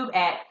YouTube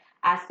at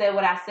I Said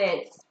What I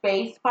Said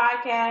Space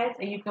Podcast.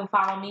 And you can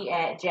follow me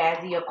at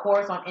Jazzy, of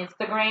course, on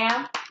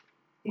Instagram.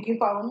 You can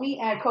follow me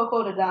at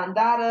Coco the Don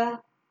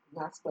Dada.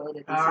 Not spelled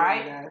it. All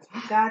right.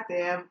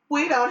 Goddamn.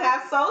 We don't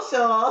have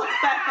social. We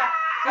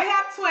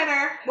have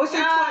Twitter. What's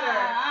your Twitter?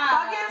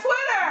 Plug your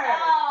Twitter.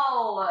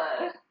 No.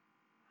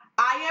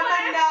 I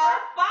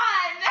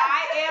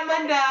am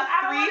enough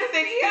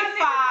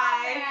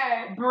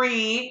 365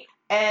 Bree,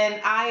 and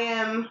I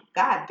am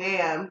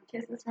goddamn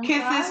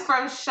Kisses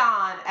from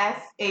Sean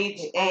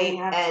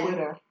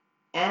SHANN.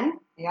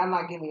 Yeah, I'm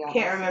not giving y'all.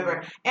 Can't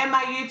remember. And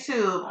my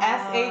YouTube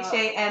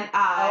SHANI.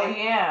 Oh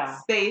yeah.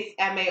 Space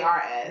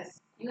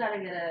MARS. You gotta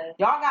get a.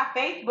 Y'all got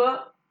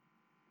Facebook.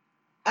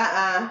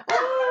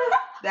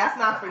 That's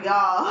not for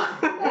y'all.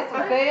 That's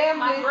for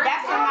family.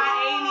 That's for my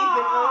 80s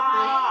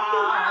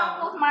and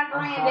uncles. My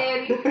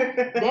granddaddy.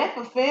 That's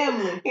for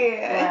family.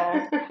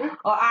 Yeah.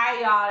 Well, all right,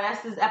 y'all.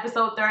 That's this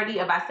episode 30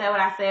 of I Said What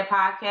I Said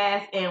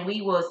podcast, and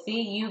we will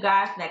see you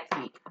guys next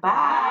week.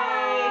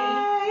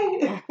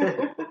 Bye.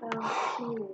 Bye.